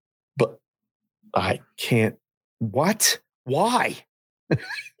 But I can't. What? Why?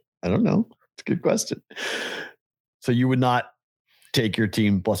 I don't know. It's a good question. So you would not take your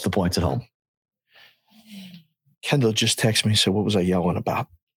team plus the points at home? Kendall just texted me and said, what was I yelling about?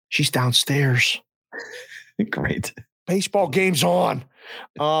 She's downstairs. Great. Baseball game's on.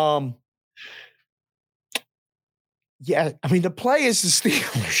 Yeah, I mean, the play is the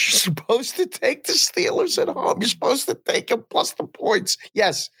Steelers. You're supposed to take the Steelers at home. You're supposed to take them plus the points.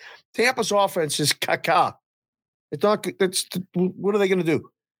 Yes, Tampa's offense is caca. It's not. What are they going to do?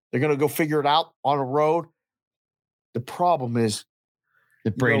 They're going to go figure it out on a road. The problem is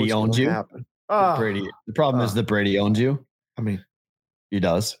that Brady owns you. The problem is that Brady owns you. I mean, he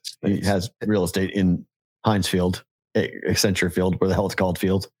does. He has real estate in Heinz Field, Accenture Field, where the hell it's called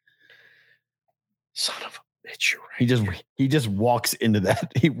Field. Son of a bitch! You're right. He just walks into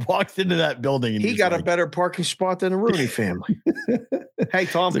that. He walks into that building. And he got a better parking spot than the Rooney family. Hey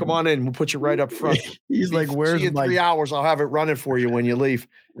Tom, come on in. We'll put you right up front. He's like, "Where's my 3 hours? I'll have it running for you when you leave.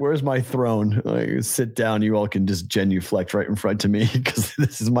 Where's my throne? Like, sit down. You all can just genuflect right in front of me because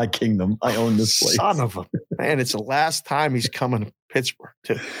this is my kingdom. I own this place." Son of a man! It's the last time he's coming to Pittsburgh.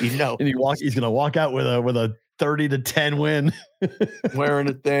 And he's going to walk out with a 30-10 win, wearing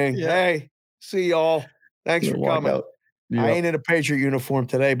a thing. Yeah. Hey, see y'all. Thanks for coming. Yep. I ain't in a Patriot uniform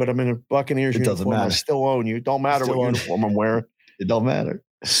today, but I'm in a Buccaneers uniform. I still own you. Don't matter what uniform I'm wearing. It don't matter.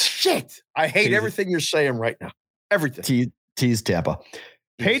 Shit. I hate everything you're saying right now. Everything. Tease Tampa.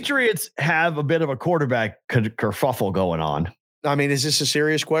 Patriots have a bit of a quarterback kerfuffle going on. I mean, is this a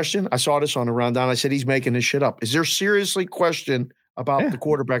serious question? I saw this on the rundown. I said he's making this shit up. Is there seriously question about the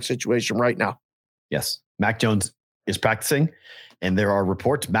quarterback situation right now? Yes. Mac Jones is practicing, and there are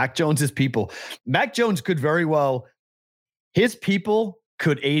reports. Mac Jones' people. Mac Jones could very well, his people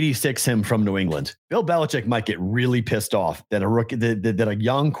could 86 him from New England. Bill Belichick might get really pissed off that a rookie, that a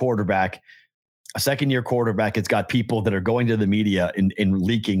young quarterback, a second-year quarterback, has got people that are going to the media and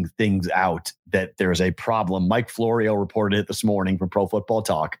leaking things out that there's a problem. Mike Florio reported it this morning from Pro Football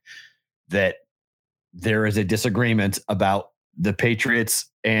Talk that there is a disagreement about the Patriots,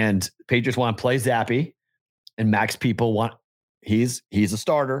 and Patriots want to play Zappy, and Mac's people want, he's a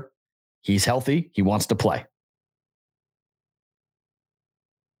starter. He's healthy. He wants to play.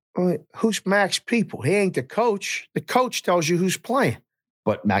 Who's Mac's people? He ain't the coach. The coach tells you who's playing.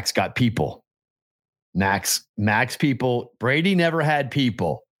 But Mac's got people. Mac's people. Brady never had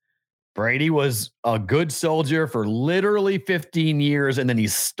people. Brady was a good soldier for literally 15 years, and then he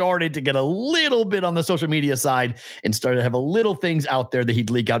started to get a little bit on the social media side and started to have a little things out there that he'd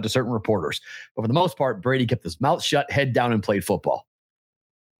leak out to certain reporters. But for the most part, Brady kept his mouth shut, head down, and played football.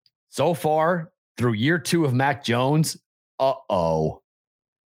 So far, through year 2 of Mac Jones,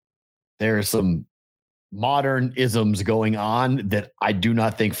 there's some modern isms going on that I do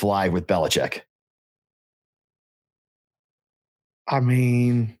not think fly with Belichick. I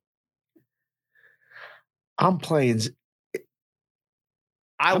mean, I'm playing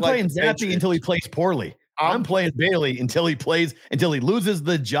Zappy until he plays poorly. I'm playing Bailey until he loses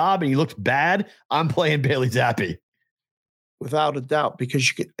the job and he looks bad. I'm playing Bailey Zappy. Without a doubt,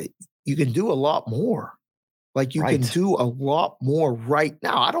 because you can do a lot more. Like you can Right. do a lot more right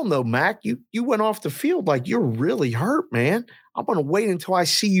now. I don't know, Mac. You went off the field like you're really hurt, man. I'm going to wait until I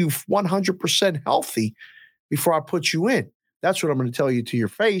see you 100% healthy before I put you in. That's what I'm going to tell you to your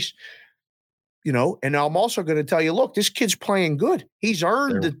face. You know, and I'm also going to tell you, look, this kid's playing good. He's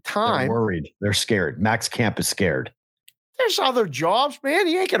earned the time. They're worried. They're scared. Max Camp is scared. There's other jobs, man.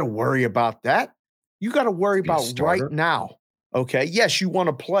 You ain't got to worry about that. You got to worry Be a about starter. right now. Okay. Yes, you want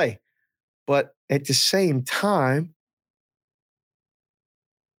to play, but at the same time,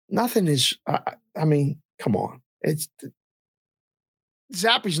 nothing is. I mean, come on.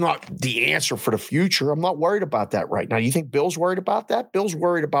 Zappy's not the answer for the future. I'm not worried about that right now. You think Bill's worried about that? Bill's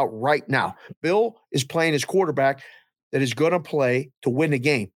worried about right now. Bill is playing his quarterback that is going to play to win the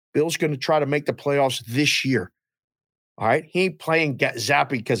game. Bill's going to try to make the playoffs this year. All right. He ain't playing Zappy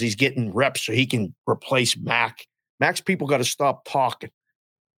because he's getting reps so he can replace Mac. Mac's people got to stop talking.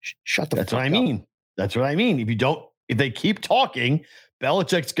 Shut the That's fuck what I up. mean. That's what I mean. If they keep talking,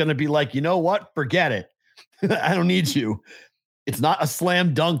 Belichick's going to be like, you know what? Forget it. I don't need you. It's not a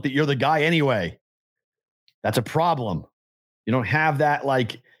slam dunk that you're the guy anyway. That's a problem. You don't have that.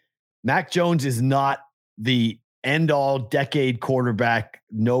 Like Mac Jones is not the end all decade quarterback.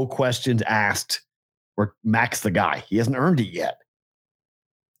 No questions asked. Where Mac's the guy. He hasn't earned it yet.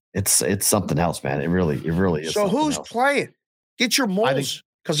 It's something else, man. It really is. So something who's else. playing? Get your moles.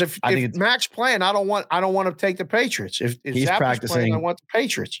 Because if I think it's- Mac's playing, I don't want to take the Patriots. If He's Zappy's practicing. playing, I want the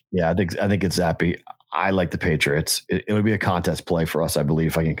Patriots. Yeah, I think it's Zappy. I like the Patriots. It would be a contest play for us, I believe,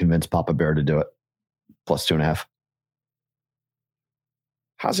 if I can convince Papa Bear to do it. Plus 2.5.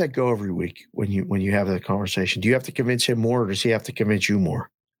 How's that go every week when you have that conversation? Do you have to convince him more, or does he have to convince you more?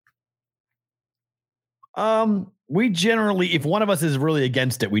 We generally, if one of us is really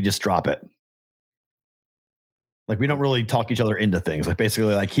against it, we just drop it. Like we don't really talk each other into things. Like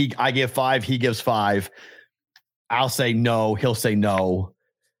basically, like I give 5, he gives 5. I'll say no, he'll say no,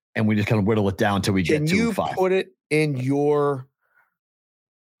 and we just kind of whittle it down until we Can get to you 5. put it in your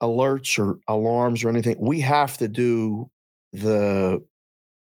alerts or alarms or anything? We have to do the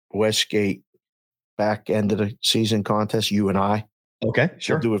Westgate back end of the season contest. You and I, Okay,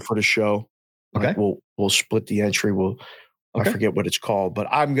 sure. we'll do it for the show. Okay. Like we'll split the entry. I Okay. forget what it's called, but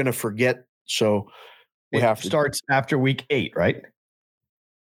I'm gonna forget. So we It have to starts after week 8, right?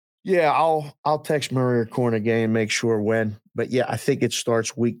 Yeah, I'll text Murray or Cornegay and make sure when. But yeah, I think it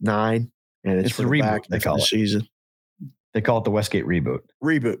starts week 9, and it's It's for the the reboot, back they end of call the it. season. They call it the Westgate reboot.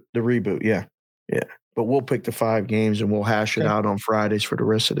 The reboot. Yeah. But we'll pick the 5 games and we'll hash it Okay. out on Fridays for the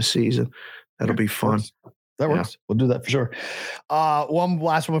rest of the season. That'll be fun. That Yeah. works. We'll do that for sure. One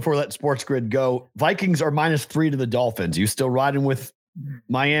last one before we let Sports Grid go. Vikings are -3 to the Dolphins. You still riding with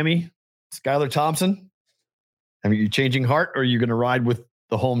Miami, Skylar Thompson? I mean, you changing heart, or are you going to ride with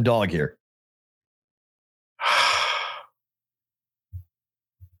the home dog here?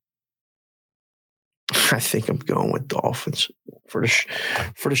 I think I'm going with Dolphins for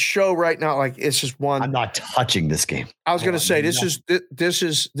the show right now. Like it's just one. I'm not touching this game. I was going to Oh, say no. this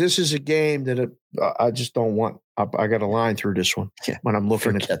is a game that I just don't want. I got a line through this one Yeah, when I'm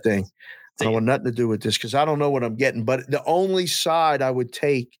looking at the forget thing. this. I don't want nothing to do with this because I don't know what I'm getting. But the only side I would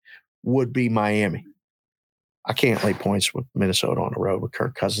take would be Miami. I can't lay points with Minnesota on the road with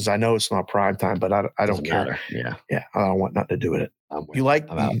Kirk Cousins. I know it's not prime time, but I don't Doesn't care. matter. Yeah. Yeah, I don't want nothing to do with it. I'm with You like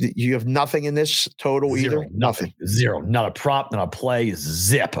I'm out. you have nothing in this total Zero, either. nothing. Zero. Not a prop, not a play.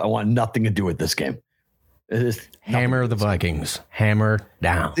 Zip. I want nothing to do with this game. It is Hammer the Vikings. Hammer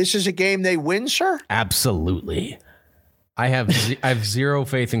down. This is a game they win, sir. Absolutely. I have zero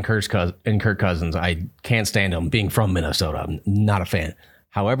faith in Kirk Cousins. I can't stand him. Being from Minnesota, I'm not a fan.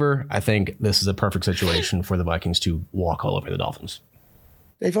 However, I think this is a perfect situation for the Vikings to walk all over the Dolphins.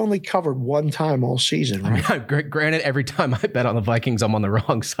 They've only covered one time all season, right? I mean, granted, every time I bet on the Vikings, I'm on the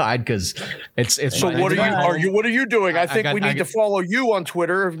wrong side because it's. So what are you doing? I I think got- we need to follow you on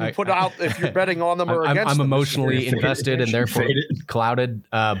Twitter. If you put out if you're betting on them or I'm against them. emotionally invested and therefore Fade it. clouded.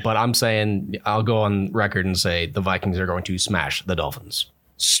 But I'm saying I'll go on record and say the Vikings are going to smash the Dolphins.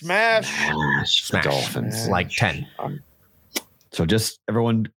 Smash. Smash. Dolphins. Like 10. So just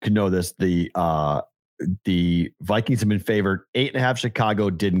everyone can know this. The Vikings have been favored. 8.5 Chicago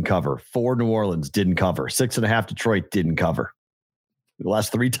didn't cover. 4 New Orleans didn't cover. 6.5 Detroit didn't cover. The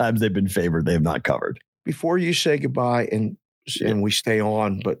last 3 times they've been favored, they have not covered. Before you say goodbye and we stay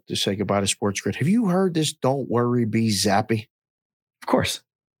on, but to say goodbye to Sports Grid, have you heard this? Don't worry, be zappy. Of course.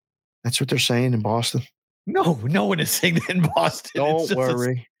 That's what they're saying in Boston. No one is saying that in Boston. Don't It's just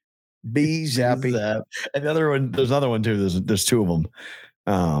worry, be zappy. And the other one, there's another one too. There's 2 of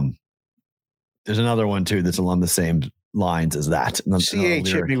them. There's another one too that's along the same lines as that. CH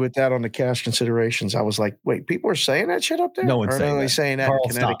hit me with that on the cash considerations. I was like, wait, people are saying that shit up there? No one's or saying are they that. saying that Carl, in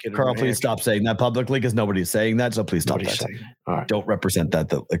Connecticut? Carl, please stop saying that publicly because nobody's saying that. So please stop that. All right. Don't represent that.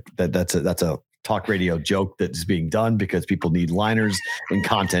 That's a talk radio joke that's being done because people need liners and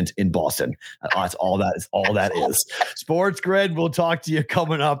content in Boston. That's all that is. All that is. Sports Grid. We'll talk to you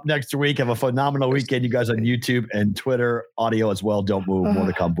coming up next week. Have a phenomenal weekend, you guys, on YouTube and Twitter, audio as well. Don't move. More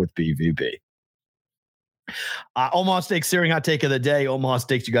to come with BVB. Omaha Steaks Searing Hot Take of the Day. Omaha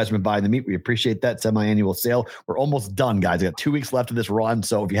Steaks, you guys have been buying the meat. We appreciate that semi-annual sale. We're almost done, guys. I got 2 weeks left of this run.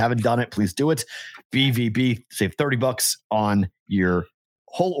 So if you haven't done it, please do it. BVB, save $30 on your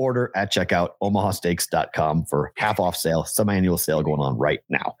whole order at checkout, omahasteaks.com for half off sale, semi-annual sale going on right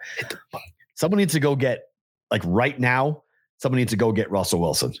now. Someone needs to go get, like right now, someone needs to go get Russell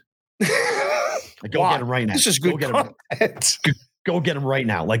Wilson. Like, go get him right now. This is good. Go get him right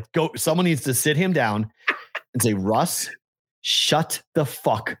now. Like, someone needs to sit him down and say, Russ, shut the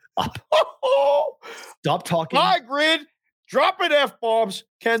fuck up. Stop talking. Hi, Grid. Dropping F-bombs.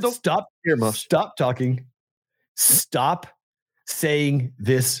 Kendall. Stop talking. Stop saying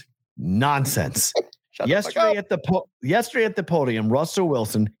this nonsense. Yesterday at the podium, Russell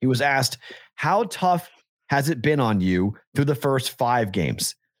Wilson, he was asked, how tough has it been on you through the first 5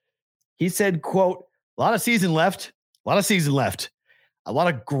 games? He said, quote, a lot of season left. A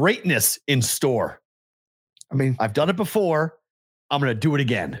lot of greatness in store. I mean, I've done it before. I'm going to do it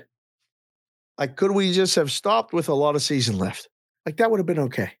again. Like, could we just have stopped with a lot of season left? Like, that would have been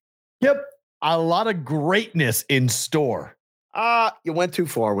okay. Yep. A lot of greatness in store. You went too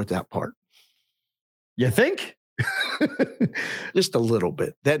far with that part. You think? Just a little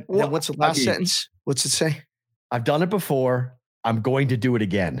bit. Then what's the last sentence? What's it say? I've done it before. I'm going to do it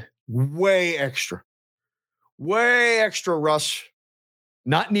again. Way extra, Russ.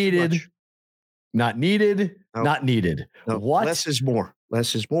 Not needed. Not needed. Nope. Not needed. Nope. What? Less is more.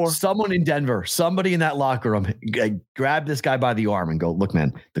 Someone in Denver, somebody in that locker room, grab this guy by the arm and go, look,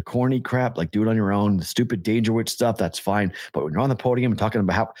 man, the corny crap, like, do it on your own. The stupid Dangerwitch stuff, that's fine. But when you're on the podium and talking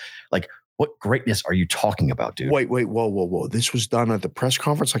about how, like, what greatness are you talking about, dude? Wait, whoa. This was done at the press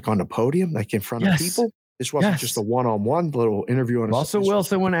conference, like on the podium, like in front of people? This wasn't just a one-on-one little interview. Russell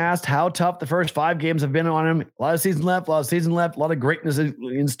Wilson, when asked how tough the first 5 games have been on him, a lot of season left, a lot of greatness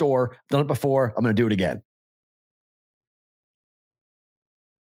in store. Done it before. I'm going to do it again.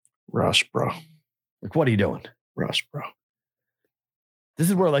 Russ, bro. Like, what are you doing? Russ, bro. This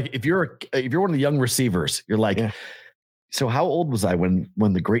is where, like, if you're one of the young receivers, you're like, so how old was I when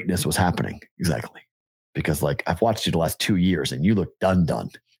the greatness was happening? Exactly. Because, like, I've watched you the last 2 years and you look done.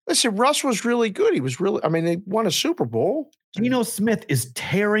 Listen, Russ was really good. He was really, I mean, they won a Super Bowl. Geno Smith is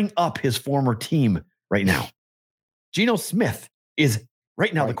tearing up his former team right now. Geno Smith is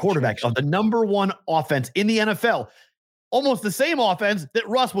right now the quarterback of the number 1 offense in the NFL. Almost the same offense that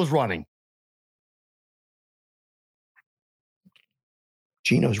Russ was running.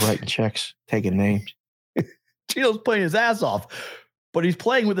 Geno's writing checks, taking names. Geno's playing his ass off, but he's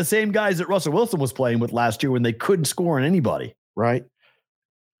playing with the same guys that Russell Wilson was playing with last year when they couldn't score on anybody. Right.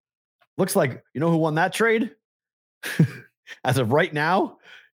 Looks like, you know who won that trade? As of right now,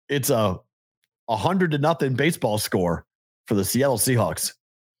 it's a 100-0 baseball score for the Seattle Seahawks.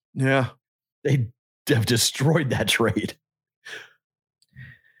 Yeah. They have destroyed that trade.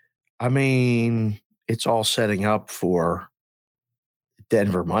 I mean, it's all setting up for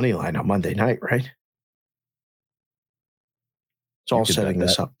Denver money line on Monday night, right? It's all setting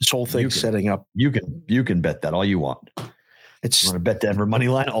this up. This whole thing's setting up. You can bet that all you want. It's want to bet Denver money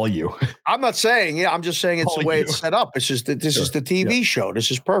line, all you. I'm not saying, I'm just saying it's the way it's set up. It's just that this is the TV show. This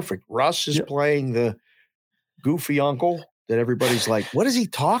is perfect. Russ is playing the goofy uncle that everybody's like, what is he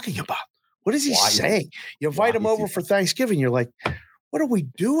talking about? What is he saying? You invite him over for Thanksgiving. You're like, what are we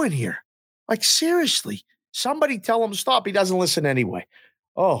doing here? Like, seriously, somebody tell him to stop. He doesn't listen anyway.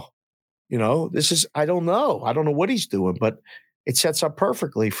 Oh, this is, I don't know. I don't know what he's doing, but it sets up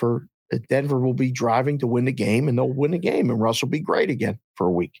perfectly for Denver will be driving to win the game, and they'll win the game, and Russ will be great again for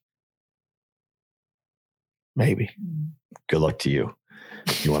a week. Maybe. Good luck to you.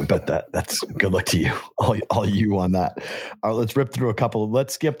 You want to bet that? That's good luck to you. All you on that. All right, let's rip through a couple.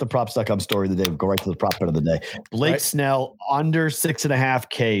 Let's skip the props.com story of the day. We'll go right to the prop bet of the day. Blake Snell under 6.5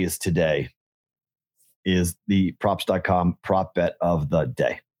 Ks today is the props.com prop bet of the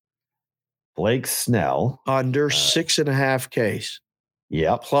day. Blake Snell under 6.5 Ks.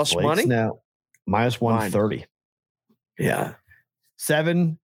 Yeah. Plus Blake money? Snell minus 130. Yeah.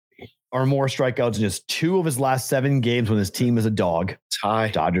 7 or more strikeouts in just 2 of his last 7 games when his team is a dog. It's high.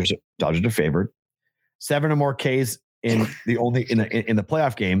 Dodgers are favored. 7 or more Ks in the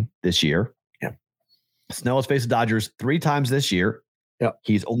playoff game this year. Yeah. Snell has faced the Dodgers 3 times this year. Yep.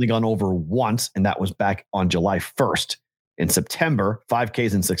 He's only gone over once, and that was back on July 1st. In September, 5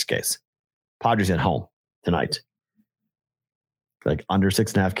 Ks and 6 Ks. Padres at home tonight. Like under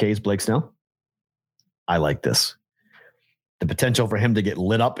 6.5 Ks, Blake Snell. I like this. The potential for him to get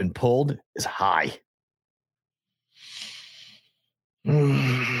lit up and pulled is high.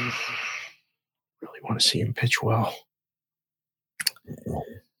 Really want to see him pitch well.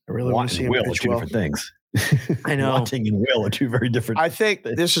 I really want to see him Will are pitch two well. different things. I know. Wanting and will are two very different. I think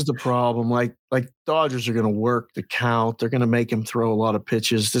this is the problem. Like Dodgers are going to work the count. They're going to make him throw a lot of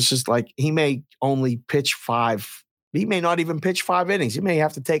pitches. This is like he may only pitch 5. He may not even pitch 5 innings. He may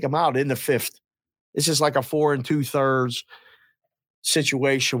have to take him out in the 5th. This is like a 4 2/3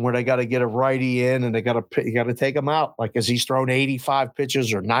 situation where they got to get a righty in and you got to take him out. Like, as he's thrown 85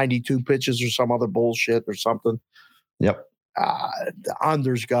 pitches or 92 pitches or some other bullshit or something. Yep. The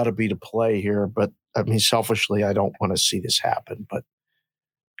under's got to be the play here, but I mean, selfishly, I don't want to see this happen. But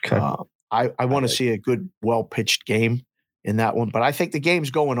I want to see a good, well-pitched game in that one. But I think the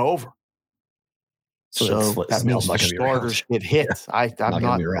game's going over. So that means the starters get hit. Yeah, I'm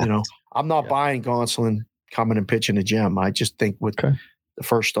not, I'm not buying Gonsolin coming and pitching a gem. I just think with the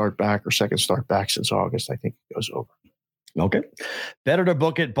first start back or second start back since August, I think it goes over. Okay. Better to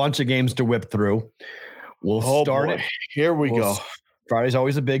book it. Bunch of games to whip through. We'll start it. Here we go. Friday's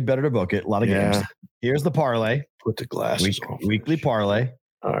always a big better to book it. A lot of games. Here's the parlay. Put the glasses on. Weekly parlay.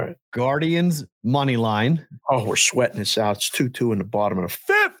 All right. Guardians money line. Oh, we're sweating this out. It's 2-2 in the bottom of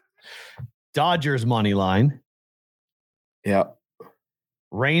the 5th. Dodgers money line. Yep.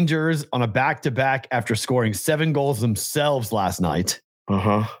 Rangers on a back-to-back after scoring 7 goals themselves last night.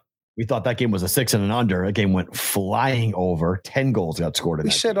 Uh-huh. We thought that game was a 6 and an under. That game went flying over. 10 goals got scored in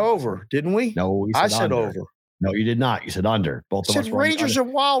that. We said game. over, didn't we? No, I said over. No, you did not. You said under. Both of us said Rangers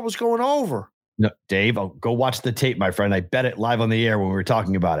and Wild was going over. No, Dave, go watch the tape, my friend. I bet it live on the air when we were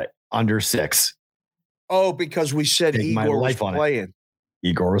talking about it. Under 6. Oh, because we said Igor was playing.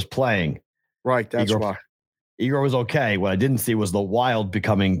 Igor was playing. Right, that's why. Igor was okay. What I didn't see was the Wild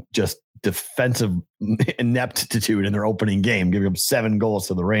becoming just defensive ineptitude in their opening game, giving them 7 goals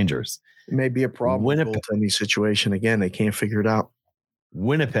to the Rangers. It may be a problem. Winnipeg situation again. They can't figure it out.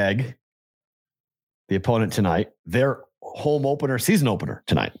 Winnipeg, the opponent tonight, their home opener, season opener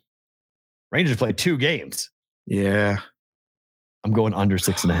tonight. Rangers played 2 games. Yeah. I'm going under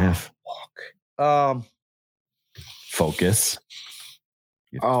 6.5. Focus.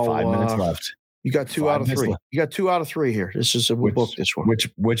 You have 5 minutes left. You got 2 out of 3. You got 2 out of 3 here. This is we booked this one.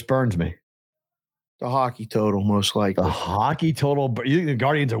 Which burns me? The hockey total, most likely. The hockey total. The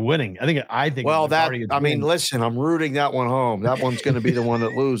Guardians are winning. I think. Well, listen, I'm rooting that one home. That one's going to be the one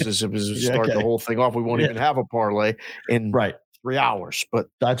that loses if we start the whole thing off. We won't even have a parlay in 3 hours. But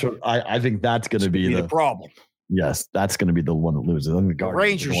that's what I think. That's going to be the problem. Yes, that's going to be the one that loses. The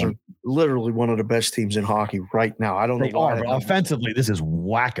Rangers are literally one of the best teams in hockey right now. I don't know why. But offensively, this is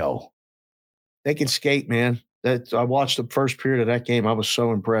wacko. They can skate, man. I watched the first period of that game. I was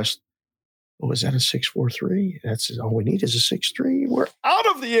so impressed. Was that a 6-4-3? That's all we need is a 6-3. We're out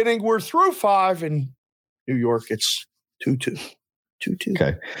of the inning. We're through 5 in New York. It's 2-2. 2-2.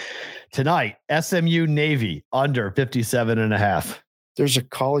 Okay. Tonight, SMU Navy under 57.5. There's a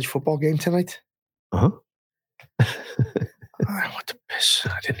college football game tonight? Uh-huh. I want to piss.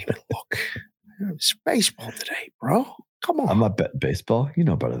 I didn't even look. It's baseball today, bro. Come on. I'm not betting baseball. You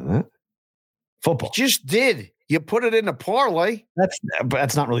know better than that. Football. You just did. You put it in a parlay.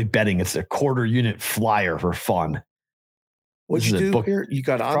 That's not really betting. It's a quarter unit flyer for fun. What'd you do here? You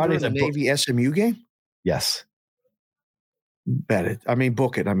got under the Navy SMU game? Yes. Bet it. I mean,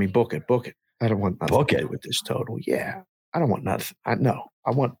 book it. Book it. I don't want nothing book to it do with this total. Yeah. I don't want nothing. I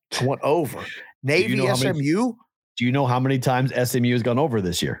want over. Navy SMU? Do you know how many times SMU has gone over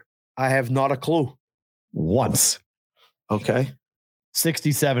this year? I have not a clue. Once. Okay.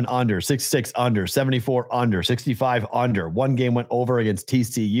 67 under, 66 under, 74 under, 65 under. One game went over against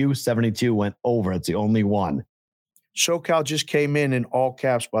TCU. 72 went over. It's the only one. SoCal just came in all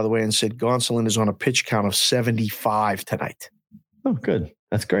caps, by the way, and said Gonsolin is on a pitch count of 75 tonight. Oh, good.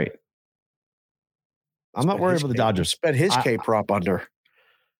 That's great. I'm not worried about the Dodgers. Bet his K prop under.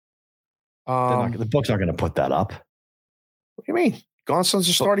 The book's not going to put that up. What do you mean? Gonsolin's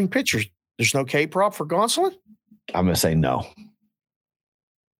a starting pitcher. There's no K prop for Gonsolin? I'm going to say no.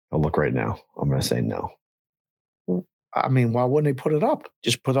 I'll look right now. I'm going to say no. I mean, why wouldn't they put it up?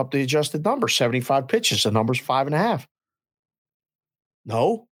 Just put up the adjusted number, 75 pitches. The number's 5.5.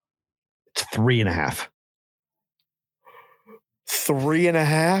 No? It's 3.5.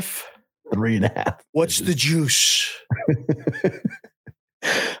 3.5? 3.5. What's the juice?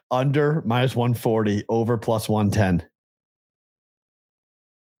 Under -140, over +110.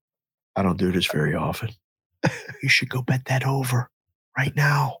 I don't do this very often. You should go bet that over right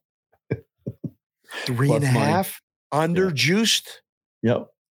now. 3.5 under juiced. Yep.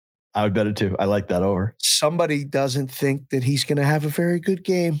 I would bet it too. I like that over. Somebody doesn't think that he's going to have a very good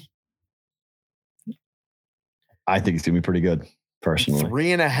game. I think it's going to be pretty good, personally.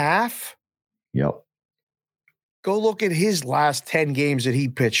 3.5? Yep. Go look at his last 10 games that he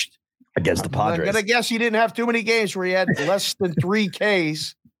pitched. Against the Padres. I'm going to guess he didn't have too many games where he had less than 3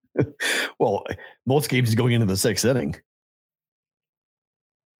 Ks. Well, most games he's going into the 6th inning.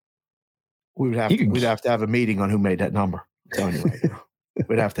 We'd have to have a meeting on who made that number. I'm telling you right now.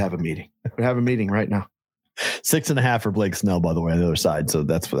 We'd have to have a meeting. We'd have a meeting right now. 6.5 for Blake Snell, by the way, on the other side. So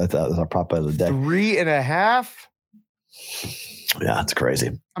that's our prop of the day. 3.5? Yeah, it's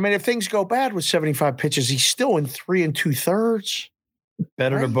crazy. I mean, if things go bad with 75 pitches, he's still in 3 2/3.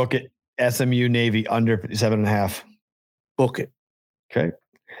 Better to book it. SMU Navy under 57.5. Book it. Okay.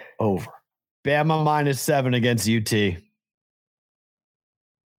 Over. Bama -7 against UT.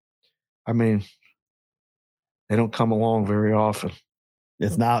 I mean, they don't come along very often.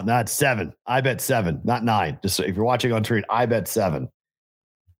 It's not 7. I bet 7, not 9. Just so if you're watching on Tweet, I bet 7.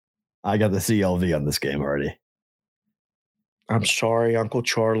 I got the CLV on this game already. I'm sorry, Uncle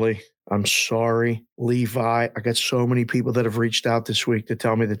Charlie. I'm sorry, Levi. I got so many people that have reached out this week to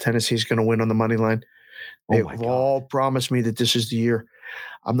tell me that Tennessee's going to win on the money line. They've all promised me that this is the year.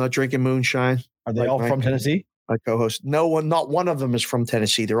 I'm not drinking moonshine. Are they all from Tennessee? My co-host. No one, not one of them is from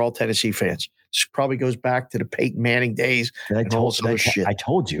Tennessee. They're all Tennessee fans. This probably goes back to the Peyton Manning days. I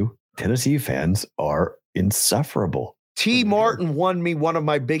told you, Tennessee fans are insufferable. T. Martin won me one of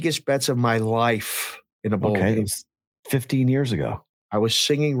my biggest bets of my life in a bowl game. It was 15 years ago. I was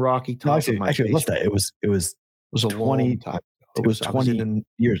singing Rocky Top in my actually, look, that it was a 20 long time. It was 20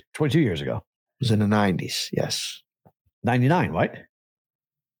 years, 22 years ago. It was in the 90s. Yes. 99, right?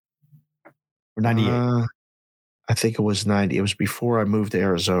 Or 98? I think it was 90. It was before I moved to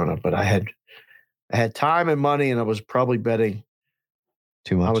Arizona, but I had time and money, and I was probably betting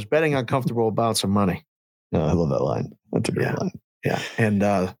too much. I was betting uncomfortable about some money. No, I love that line. That's a great line. Yeah. And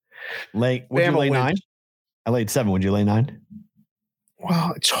would you lay 9? I laid 7. Would you lay 9?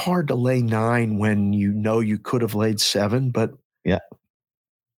 Well, it's hard to lay 9 when you know you could have laid 7, but yeah,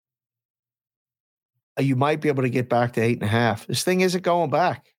 you might be able to get back to 8.5. This thing isn't going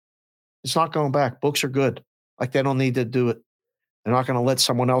back. It's not going back. Books are good. Like, they don't need to do it. They're not going to let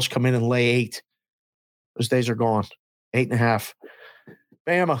someone else come in and lay 8. Those days are gone. 8.5.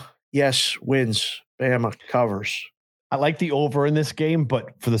 Bama, yes, wins. Bama covers. I like the over in this game,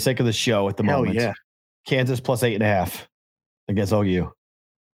 but for the sake of the show at the moment, yeah. Kansas plus 8.5 against OU.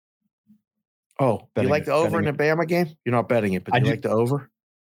 Oh, you like the over in the Bama game? You're not betting it, but you like the over?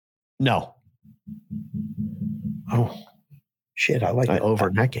 No. Oh, shit! I like the over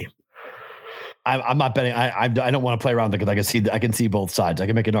in that game. I'm not betting. I don't want to play around because I can see both sides. I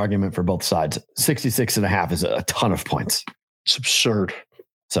can make an argument for both sides. 66.5 is a ton of points. It's absurd.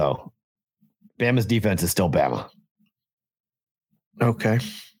 So, Bama's defense is still Bama. Okay.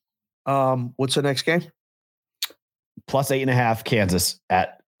 What's the next game? Plus 8.5 Kansas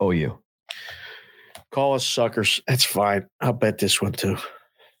at OU. Call us suckers. That's fine. I'll bet this one too.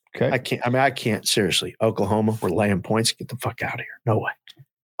 Okay. I can't. Seriously. Oklahoma, we're laying points. Get the fuck out of here. No way.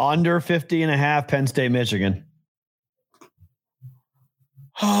 Under 50.5 Penn State, Michigan.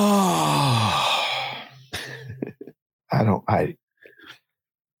 I'll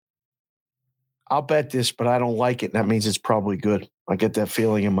bet this, but I don't like it. That means it's probably good. I get that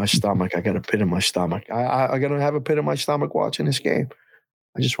feeling in my stomach. I got a pit in my stomach. I got to have a pit in my stomach watching this game.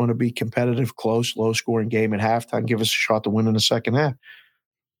 I just want to be competitive, close, low-scoring game at halftime. Give us a shot to win in the second half.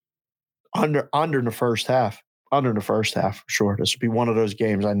 Under in the first half. Under in the first half, for sure. This will be one of those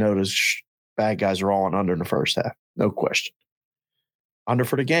games I notice bad guys are all on under in the first half. No question. Under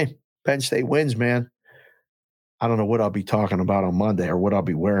for the game. Penn State wins, man. I don't know what I'll be talking about on Monday or what I'll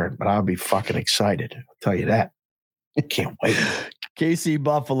be wearing, but I'll be fucking excited. I'll tell you that. I can't wait. KC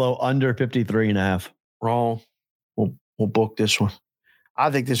Buffalo under 53.5. Wrong. We'll book this one. I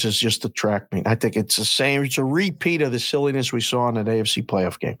think this is just a track meet. I think it's the same. It's a repeat of the silliness we saw in that AFC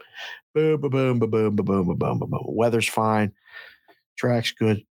playoff game. Boom, boom, boom, boom, boom, boom, boom, boom, boom. Weather's fine. Track's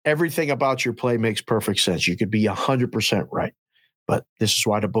good. Everything about your play makes perfect sense. You could be 100% right. But this is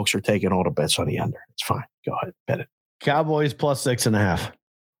why the books are taking all the bets on the under. It's fine. Go ahead. Bet it. Cowboys plus 6.5.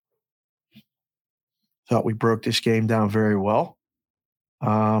 Thought we broke this game down very well.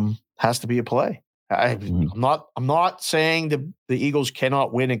 Has to be a play. I'm not saying the Eagles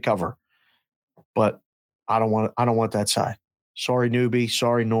cannot win and cover, but I don't want that side. Sorry, newbie.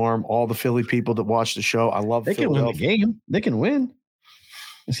 Sorry, Norm. All the Philly people that watch the show. I love They can win the Philadelphia. game. They can win.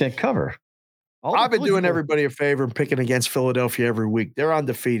 It's going to cover. I've been doing everybody a favor and picking against Philadelphia every week. They're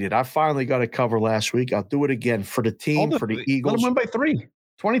undefeated. I finally got a cover last week. I'll do it again for the team, for the Let Eagles. them win by 3.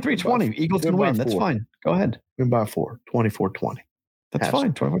 23-20. Eagles can win. That's fine. Go ahead. Win by 4. 24-20. That's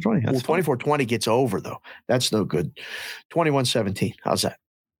fine. 24-20. That's Well, 24-20 gets over, though. That's no good. 21-17. How's that?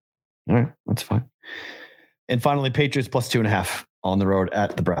 All right. That's fine. And finally, Patriots plus 2.5 on the road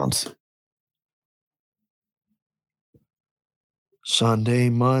at the Browns. Sunday,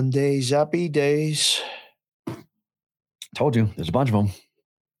 Monday, zappy days. Told you. There's a bunch of them.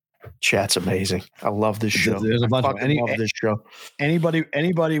 Chat's amazing. I love this show. There's a bunch of them. love this show.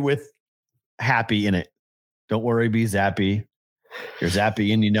 Anybody with happy in it. Don't worry, be zappy. You're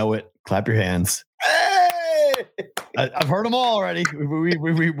zappy and you know it. Clap your hands. Hey! I've heard them all already.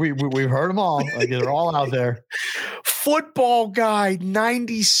 We've heard them all. Like, they're all out there. Football guy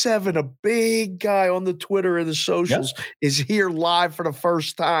 97, a big guy on the Twitter and the socials, is here live for the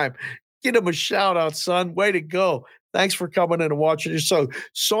first time. Get him a shout out, son. Way to go. Thanks for coming in and watching this. So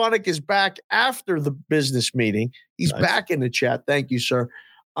Sonic is back after the business meeting. He's back in the chat. Thank you, sir.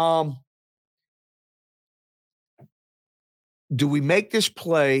 Do we make this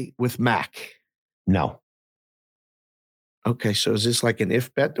play with Mac? No. Okay, so is this like an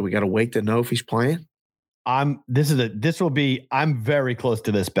if bet? Do we got to wait to know if he's playing? I'm very close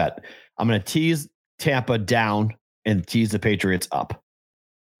to this bet. I'm going to tease Tampa down and tease the Patriots up.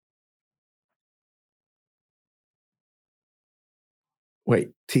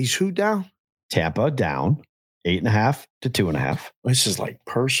 Wait, tease who down? Tampa down 8.5 to 2.5. This is like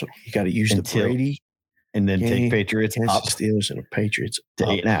personal. You got to use the Brady. And then take Patriots up. Steelers and the Patriots to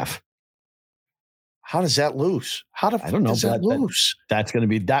 8.5. How does that lose? I don't know. Does that lose? That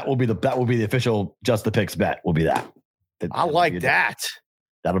will be the official Just the Picks bet. Will be that. I like that.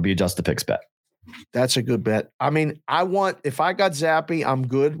 That'll be a Just the Picks bet. That's a good bet. I mean, if I got Zappy, I'm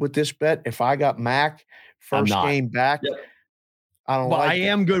good with this bet. If I got Mac first game back, I don't. But I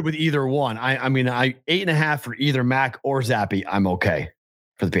am good with either one. I mean, 8.5 for either Mac or Zappy. I'm okay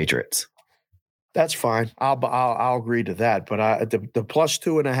for the Patriots. That's fine. I'll agree to that. But the plus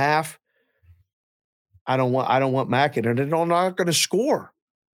 2.5. I don't want Mac in it. They're not going to score.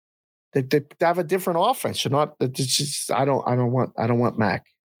 They have a different offense. I don't want Mac.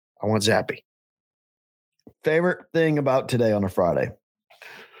 I want Zappy. Favorite thing about today on a Friday?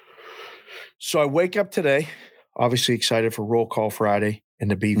 So I wake up today, obviously excited for Roll Call Friday and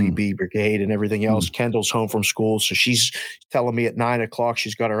the BVB Brigade and everything else. Kendall's home from school, so she's telling me at 9:00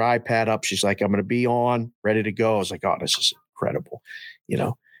 she's got her iPad up. She's like, "I'm going to be on, ready to go." I was like, "Oh, this is incredible,"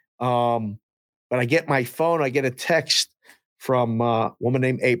 But I get my phone. I get a text from a woman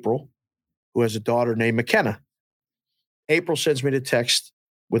named April, who has a daughter named McKenna. April sends me the text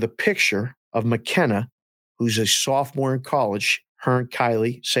with a picture of McKenna, who's a sophomore in college. Her and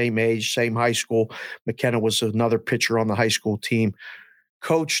Kylie, same age, same high school. McKenna was another pitcher on the high school team.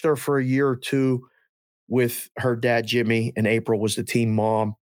 Coached her for a year or two with her dad, Jimmy, and April was the team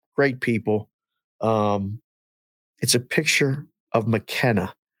mom. Great people. It's a picture of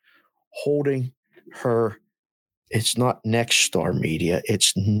McKenna holding her. It's not Next Star Media.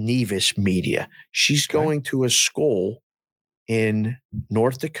 It's Nevis Media. She's going to a school in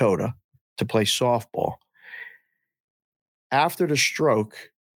North Dakota to play softball. After the stroke.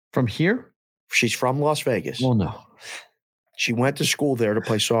 From here? She's from Las Vegas. Oh, no. She went to school there to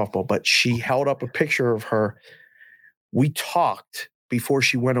play softball, but she held up a picture of her. We talked before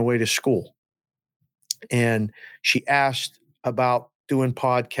she went away to school. And she asked about doing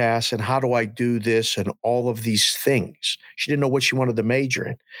podcasts and how do I do this and all of these things. She didn't know what she wanted to major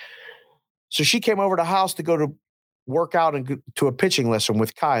in. So she came over to the house to go to work out and go to a pitching lesson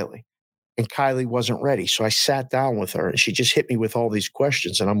with Kylie. And Kylie wasn't ready. So I sat down with her and she just hit me with all these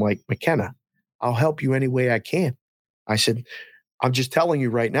questions. And I'm like, McKenna, I'll help you any way I can. I said, I'm just telling you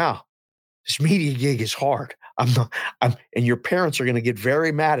right now, this media gig is hard. And your parents are going to get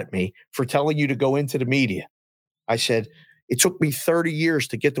very mad at me for telling you to go into the media. I said, it took me 30 years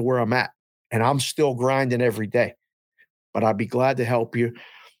to get to where I'm at, and I'm still grinding every day. But I'd be glad to help you.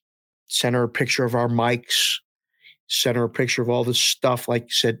 Send her a picture of our mics. Send her a picture of all this stuff. Like you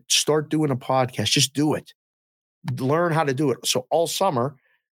said, start doing a podcast. Just do it. Learn how to do it. So all summer,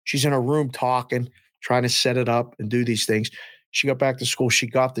 she's in her room talking, trying to set it up and do these things. She got back to school. She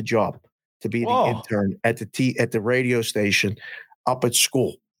got the job to be the intern at the radio station up at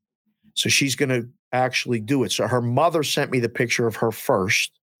school. So she's going to actually do it. So her mother sent me the picture of her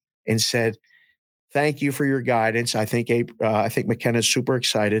first and said, thank you for your guidance. I think McKenna's super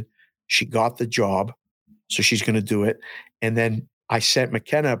excited. She got the job. So she's going to do it. And then I sent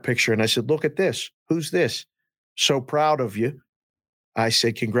McKenna a picture and I said, look at this. Who's this? So proud of you. I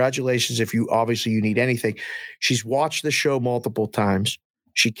said, congratulations. If you need anything. She's watched the show multiple times.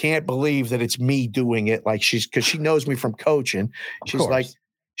 She can't believe that it's me doing it. Like because she knows me from coaching. She's like,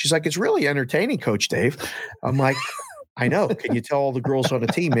 it's really entertaining, Coach Dave. I'm like, I know. Can you tell all the girls on the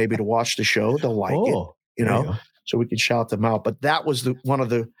team maybe to watch the show? They'll like it, so we can shout them out. But that was one of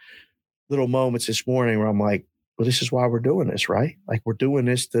the little moments this morning where I'm like, well, this is why we're doing this, right? Like we're doing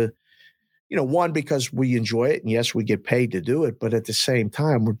this to, one, because we enjoy it. And yes, we get paid to do it. But at the same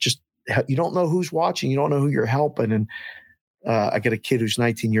time, you don't know who's watching. You don't know who you're helping. And I got a kid who's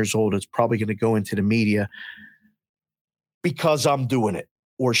 19 years old. It's probably going to go into the media because I'm doing it.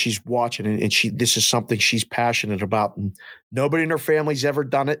 Or she's watching it and this is something she's passionate about. And nobody in her family's ever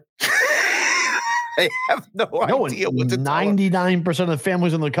done it. They have no idea what to 99% of the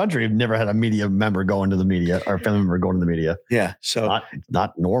families in the country have never had a media member go into the media or a family member going to the media. Yeah. So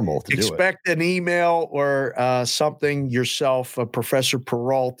not normal to do it. Expect an email or something yourself. Professor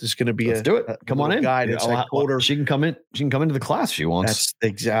Peralt is going to be Let's do it. Come on in. Guidance. I told her she can come in. She can come into the class if she wants.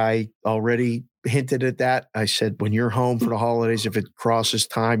 I already hinted at that. I said, when you're home for the holidays, if it crosses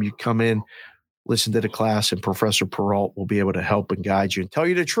time, you come in, listen to the class, and Professor Peralt will be able to help and guide you and tell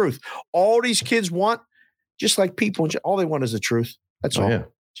you the truth. All these kids want, just like people, all they want is the truth. That's all. Yeah.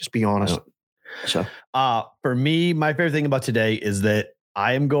 Just be honest. So, for me, my favorite thing about today is that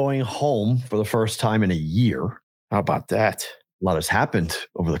I am going home for the first time in a year. How about that? A lot has happened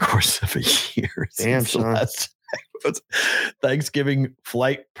over the course of a year. Damn, son. Thanksgiving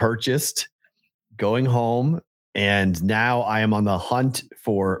flight purchased, going home. And now I am on the hunt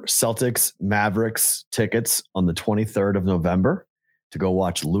for Celtics Mavericks tickets on the 23rd of November to go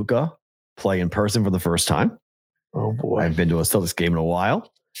watch Luka play in person for the first time. Oh boy. I haven't been to a Celtics game in a while.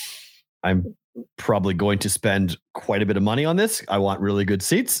 I'm probably going to spend quite a bit of money on this. I want really good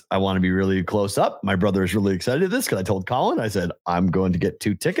seats. I want to be really close up. My brother is really excited at this because I told Colin, I said, I'm going to get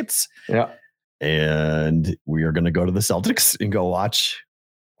 2 tickets. Yeah. And we are going to go to the Celtics and go watch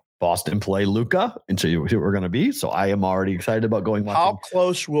Boston play Luka and see who we're going to be. So I am already excited about going. How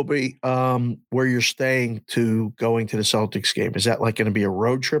close will be where you're staying to going to the Celtics game? Is that like going to be a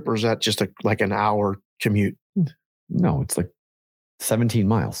road trip or is that just like an hour commute? No, it's like 17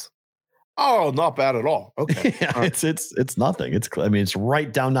 miles. Oh, not bad at all. Okay. Yeah, all right. It's nothing. It's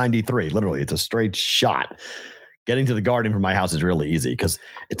right down 93. Literally, it's a straight shot. Getting to the Garden from my house is really easy because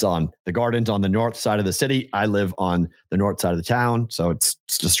the Garden's on the north side of the city. I live on the north side of the town. So it's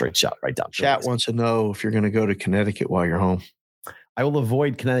just a straight shot right down. Chat wants to know if you're going to go to Connecticut while you're home. I will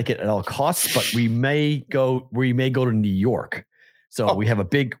avoid Connecticut at all costs, but we may go to New York. So we have a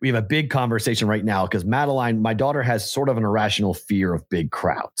big conversation right now because Madeline, my daughter, has sort of an irrational fear of big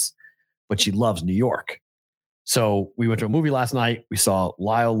crowds, but she loves New York. So we went to a movie last night. We saw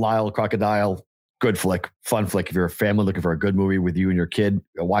Lyle Crocodile. Good flick, fun flick. If you're a family looking for a good movie with you and your kid,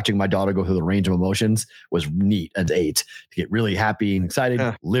 watching my daughter go through the range of emotions was neat at 8 to get really happy and excited,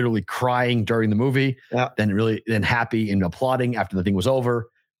 literally crying during the movie, then happy and applauding after the thing was over.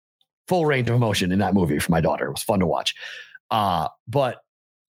 Full range of emotion in that movie for my daughter. It was fun to watch. But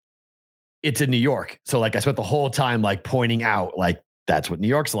it's in New York. So like I spent the whole time like pointing out like, that's what New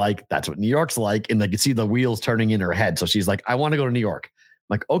York's like. That's what New York's like. And like you see the wheels turning in her head. So she's like, I want to go to New York.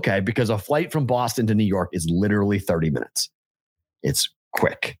 Like, okay, because a flight from Boston to New York is literally 30 minutes. It's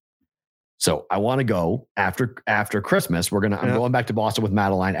quick. So I want to go after Christmas. I'm going back to Boston with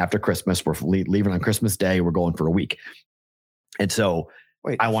Madeline after Christmas. We're leaving on Christmas Day. We're going for a week. And so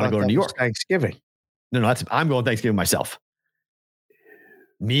I want to go to New York. Thanksgiving. No, I'm going Thanksgiving myself.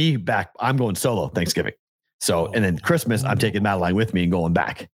 I'm going solo Thanksgiving. So, and then Christmas, I'm taking Madeline with me and going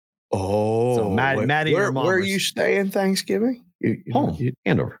back. Oh, so Maddie, where are you staying Thanksgiving? Home,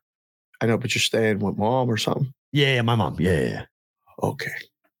 Andover. I know, but you're staying with mom or something? Yeah, my mom. Yeah. Okay.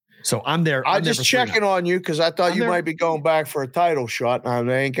 So I'm there. I'm just checking on you because I thought you might be going back for a title shot. Now,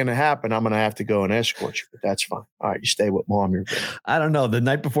 that ain't going to happen. I'm going to have to go and escort you, but that's fine. All right, you stay with mom. You're good. I don't know. The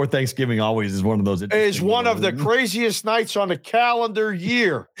night before Thanksgiving always is one of those. It's one of the craziest nights on the calendar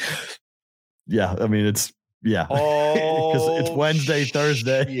year. Yeah, I mean, it's. Yeah, because it's Wednesday,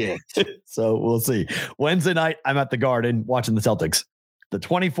 Thursday. So we'll see. Wednesday night, I'm at the Garden watching the Celtics. The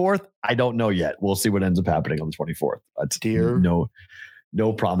 24th, I don't know yet. We'll see what ends up happening on the 24th. That's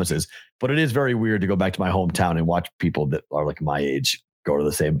no promises. But it is very weird to go back to my hometown and watch people that are like my age go to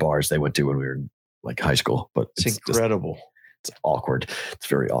the same bars they went to when we were in like high school. But it's incredible. It's awkward. It's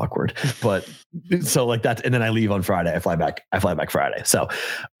very awkward. But so like that. And then I leave on Friday. I fly back Friday. So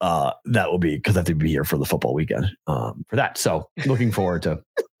that will be because I have to be here for the football weekend for that. So looking forward to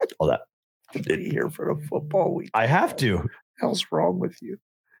all that. Did he here for the football week? I have to. What the hell's wrong with you?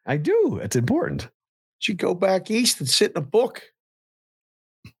 I do. It's important. Should go back east and sit in a book.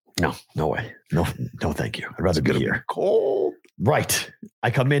 No way. No, thank you. I'd rather be here. Cold. Right. I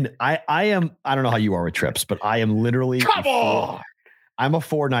come in. I don't know how you are with trips, but I am literally Come on. I'm a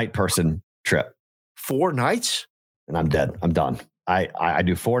 4-night person trip. 4 nights? And I'm dead. I'm done. I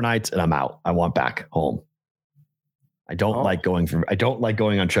do 4 nights and I'm out. I want back home. I don't like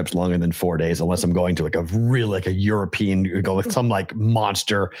going on trips longer than 4 days unless I'm going to like a European, go with some like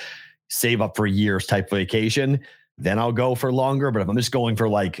monster, save up for years type vacation. Then I'll go for longer. But if I'm just going for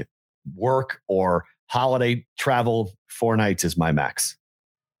like work or holiday travel, 4 nights is my max.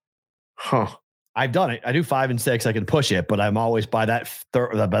 Huh. I've done it. I do 5 and 6. I can push it, but I'm always by that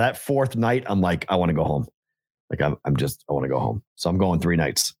 4th night, I'm like, I want to go home. Like I want to go home. So I'm going 3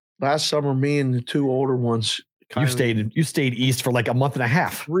 nights. Last summer, me and the 2 older ones. You stayed east for like a month and a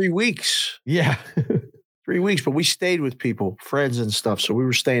half. 3 weeks. Yeah. 3 weeks, but we stayed with people, friends and stuff. So we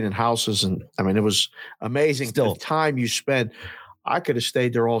were staying in houses, and I mean, it was amazing. Still, the time you spent. I could have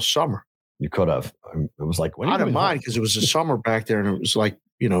stayed there all summer. You could have. It was like, I didn't mind because it was the summer back there, and it was like,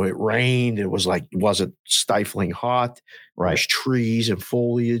 it rained. It was like, it wasn't stifling hot. Right. There's trees and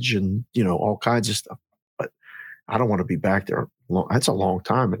foliage and, all kinds of stuff. But I don't want to be back there. That's a long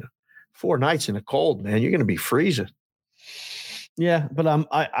time. And 4 nights in the cold, man, you're going to be freezing. Yeah, but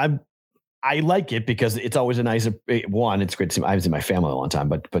I like it because it's always a nice one. It's great to see. I was in my family a long time,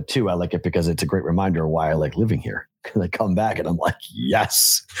 but 2, I like it because it's a great reminder of why I like living here. Because I come back and I'm like,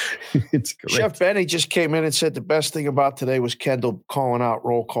 yes, it's great. Chef Benny just came in and said the best thing about today was Kendall calling out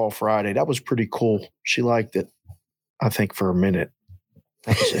Roll Call Friday. That was pretty cool. She liked it, I think, for a minute.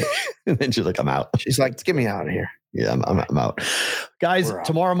 That was it. And then she's like, I'm out. She's like, get me out of here. Yeah, I'm out. Guys,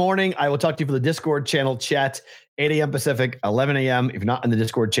 tomorrow morning, I will talk to you for the Discord channel chat, 8 a.m. Pacific, 11 a.m. If you're not in the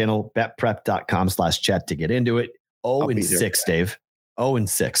Discord channel, betprep.com/chat to get into it. 0-6, Dave.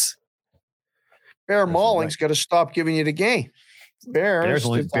 0-6. Bear Mauling's got to stop giving you the game.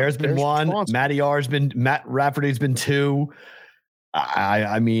 Bear's been 1. Matt Rafferty's been 2.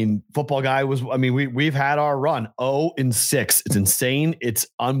 I mean, football guy we've had our run 0-6. It's insane. It's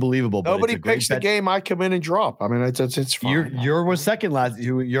unbelievable. Nobody picks the game I come in and drop. I mean, it's fine. Yours was second last.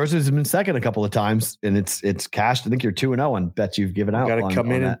 Yours has been second a couple of times, and it's cashed. I think you're 2-0 on bets you've given out. Got to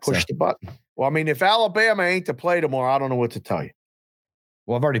come in and push the button. Well, I mean, if Alabama ain't to play tomorrow, I don't know what to tell you.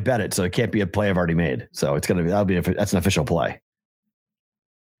 Well, I've already bet it, so it can't be a play I've already made. So it's gonna be that's an official play.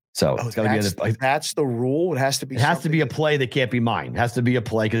 So it's got to be that's the rule. It has to be. It has to be a play that can't be mine. It has to be a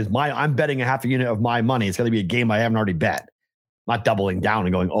play because I'm betting a half a unit of my money. It's got to be a game I haven't already bet. I'm not doubling down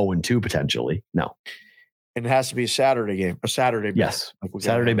and going 0-2 potentially. No. And it has to be a Saturday game. A Saturday bet. Yes.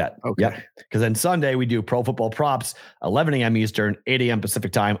 Saturday bet. Okay. Yep. Because then Sunday we do pro football props, 11 a.m. Eastern, 8 a.m.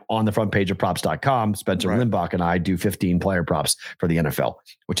 Pacific time on the front page of props.com. Spencer Lindbach and I do 15 player props for the NFL,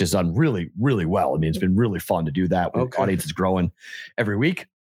 which has done really, really well. I mean, it's been really fun to do that. The audience is growing every week.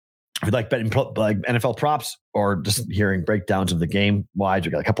 If you'd like betting like NFL props or just hearing breakdowns of the game wise,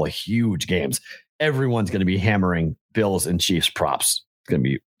 we've got a couple of huge games. Everyone's going to be hammering Bills and Chiefs props. It's going to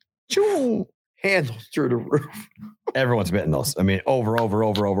be handles through the roof. Everyone's betting those. I mean, over.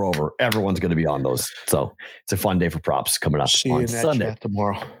 Everyone's going to be on those. So it's a fun day for props coming up on Sunday.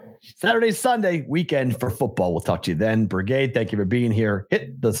 Tomorrow. Saturday, Sunday, weekend for football. We'll talk to you then. Brigade, thank you for being here.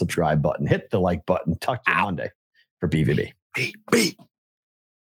 Hit the subscribe button. Hit the like button. Talk to you Monday for BVB. Beat.